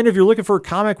 And if you're looking for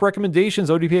comic recommendations,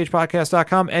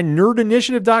 odphpodcast.com and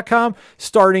nerdinitiative.com,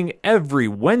 starting every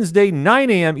Wednesday, 9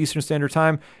 a.m. Eastern Standard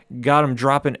Time. Got them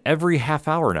dropping every half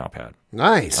hour now, Pat.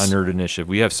 Nice. On Nerd Initiative.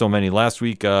 We have so many. Last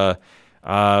week, was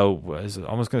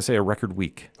almost going to say a record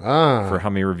week for how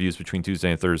many reviews between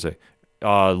Tuesday and Thursday.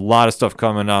 A lot of stuff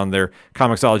coming on there.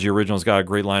 Comixology Originals got a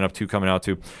great lineup too coming out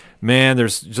too. Man,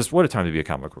 there's just what a time to be a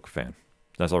comic book fan.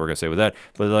 That's all we're going to say with that.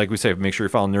 But like we say, make sure you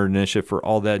follow Nerd Initiative for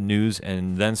all that news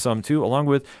and then some too, along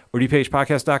with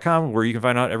odphpodcast.com, where you can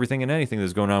find out everything and anything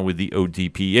that's going on with the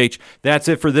ODPH. That's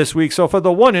it for this week. So for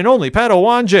the one and only Pat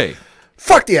Owanje.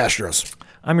 Fuck the Astros.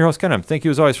 I'm your host, Ken. Thank you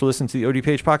as always for listening to the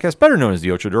ODPH podcast, better known as the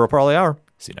Ocho Duro Parlay Hour.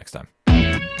 See you next time.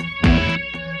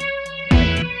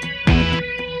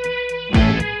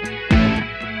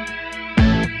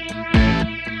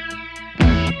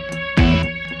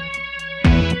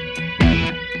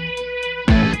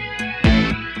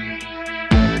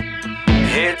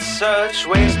 It's such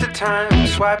waste of time,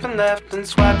 swiping left and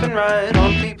swiping right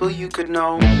on people you could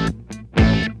know.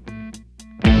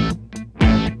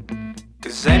 'Cause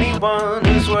 'Cause anyone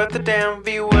who's worth a damn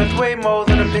be worth way more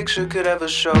than a picture could ever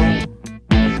show.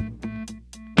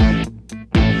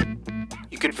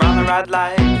 You could find the right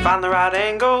light, find the right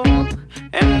angle,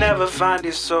 and never find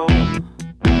your soul.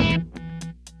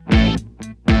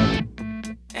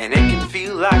 And it can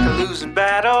feel like a losing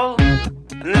battle,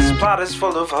 and this plot is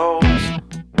full of holes.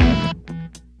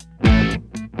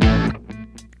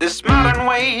 This modern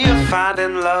way of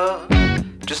finding love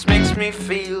just makes me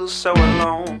feel so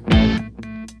alone.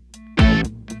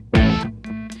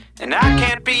 And I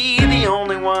can't be the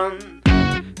only one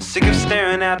sick of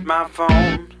staring at my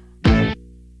phone.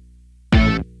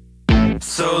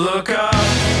 So look up,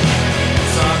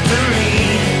 talk to me,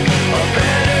 a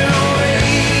better way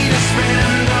to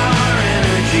spend our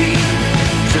energy.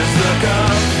 Just look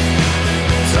up,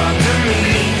 talk to me.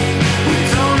 We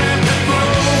don't have to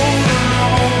float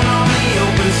alone on the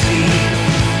open sea.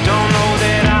 Don't know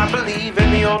that I believe in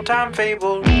the old time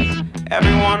fable.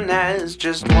 Everyone has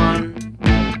just one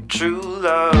true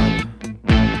love.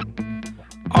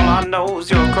 All I know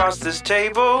is you're across this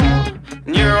table,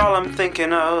 and you're all I'm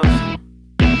thinking of.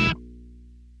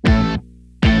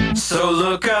 So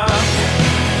look up,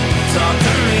 talk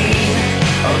to me,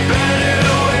 a better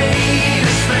way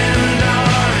to spend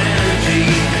our energy.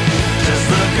 Just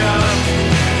look up,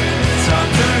 talk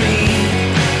to me.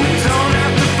 We don't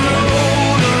have to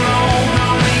float alone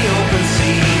on the open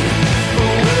sea.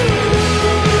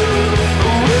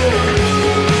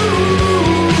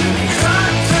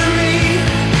 Talk to me.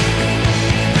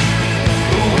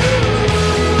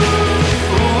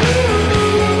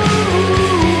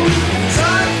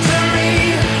 Talk to me.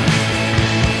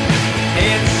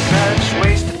 It's such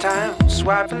waste of time,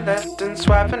 swiping left and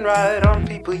swiping right on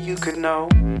people you could know.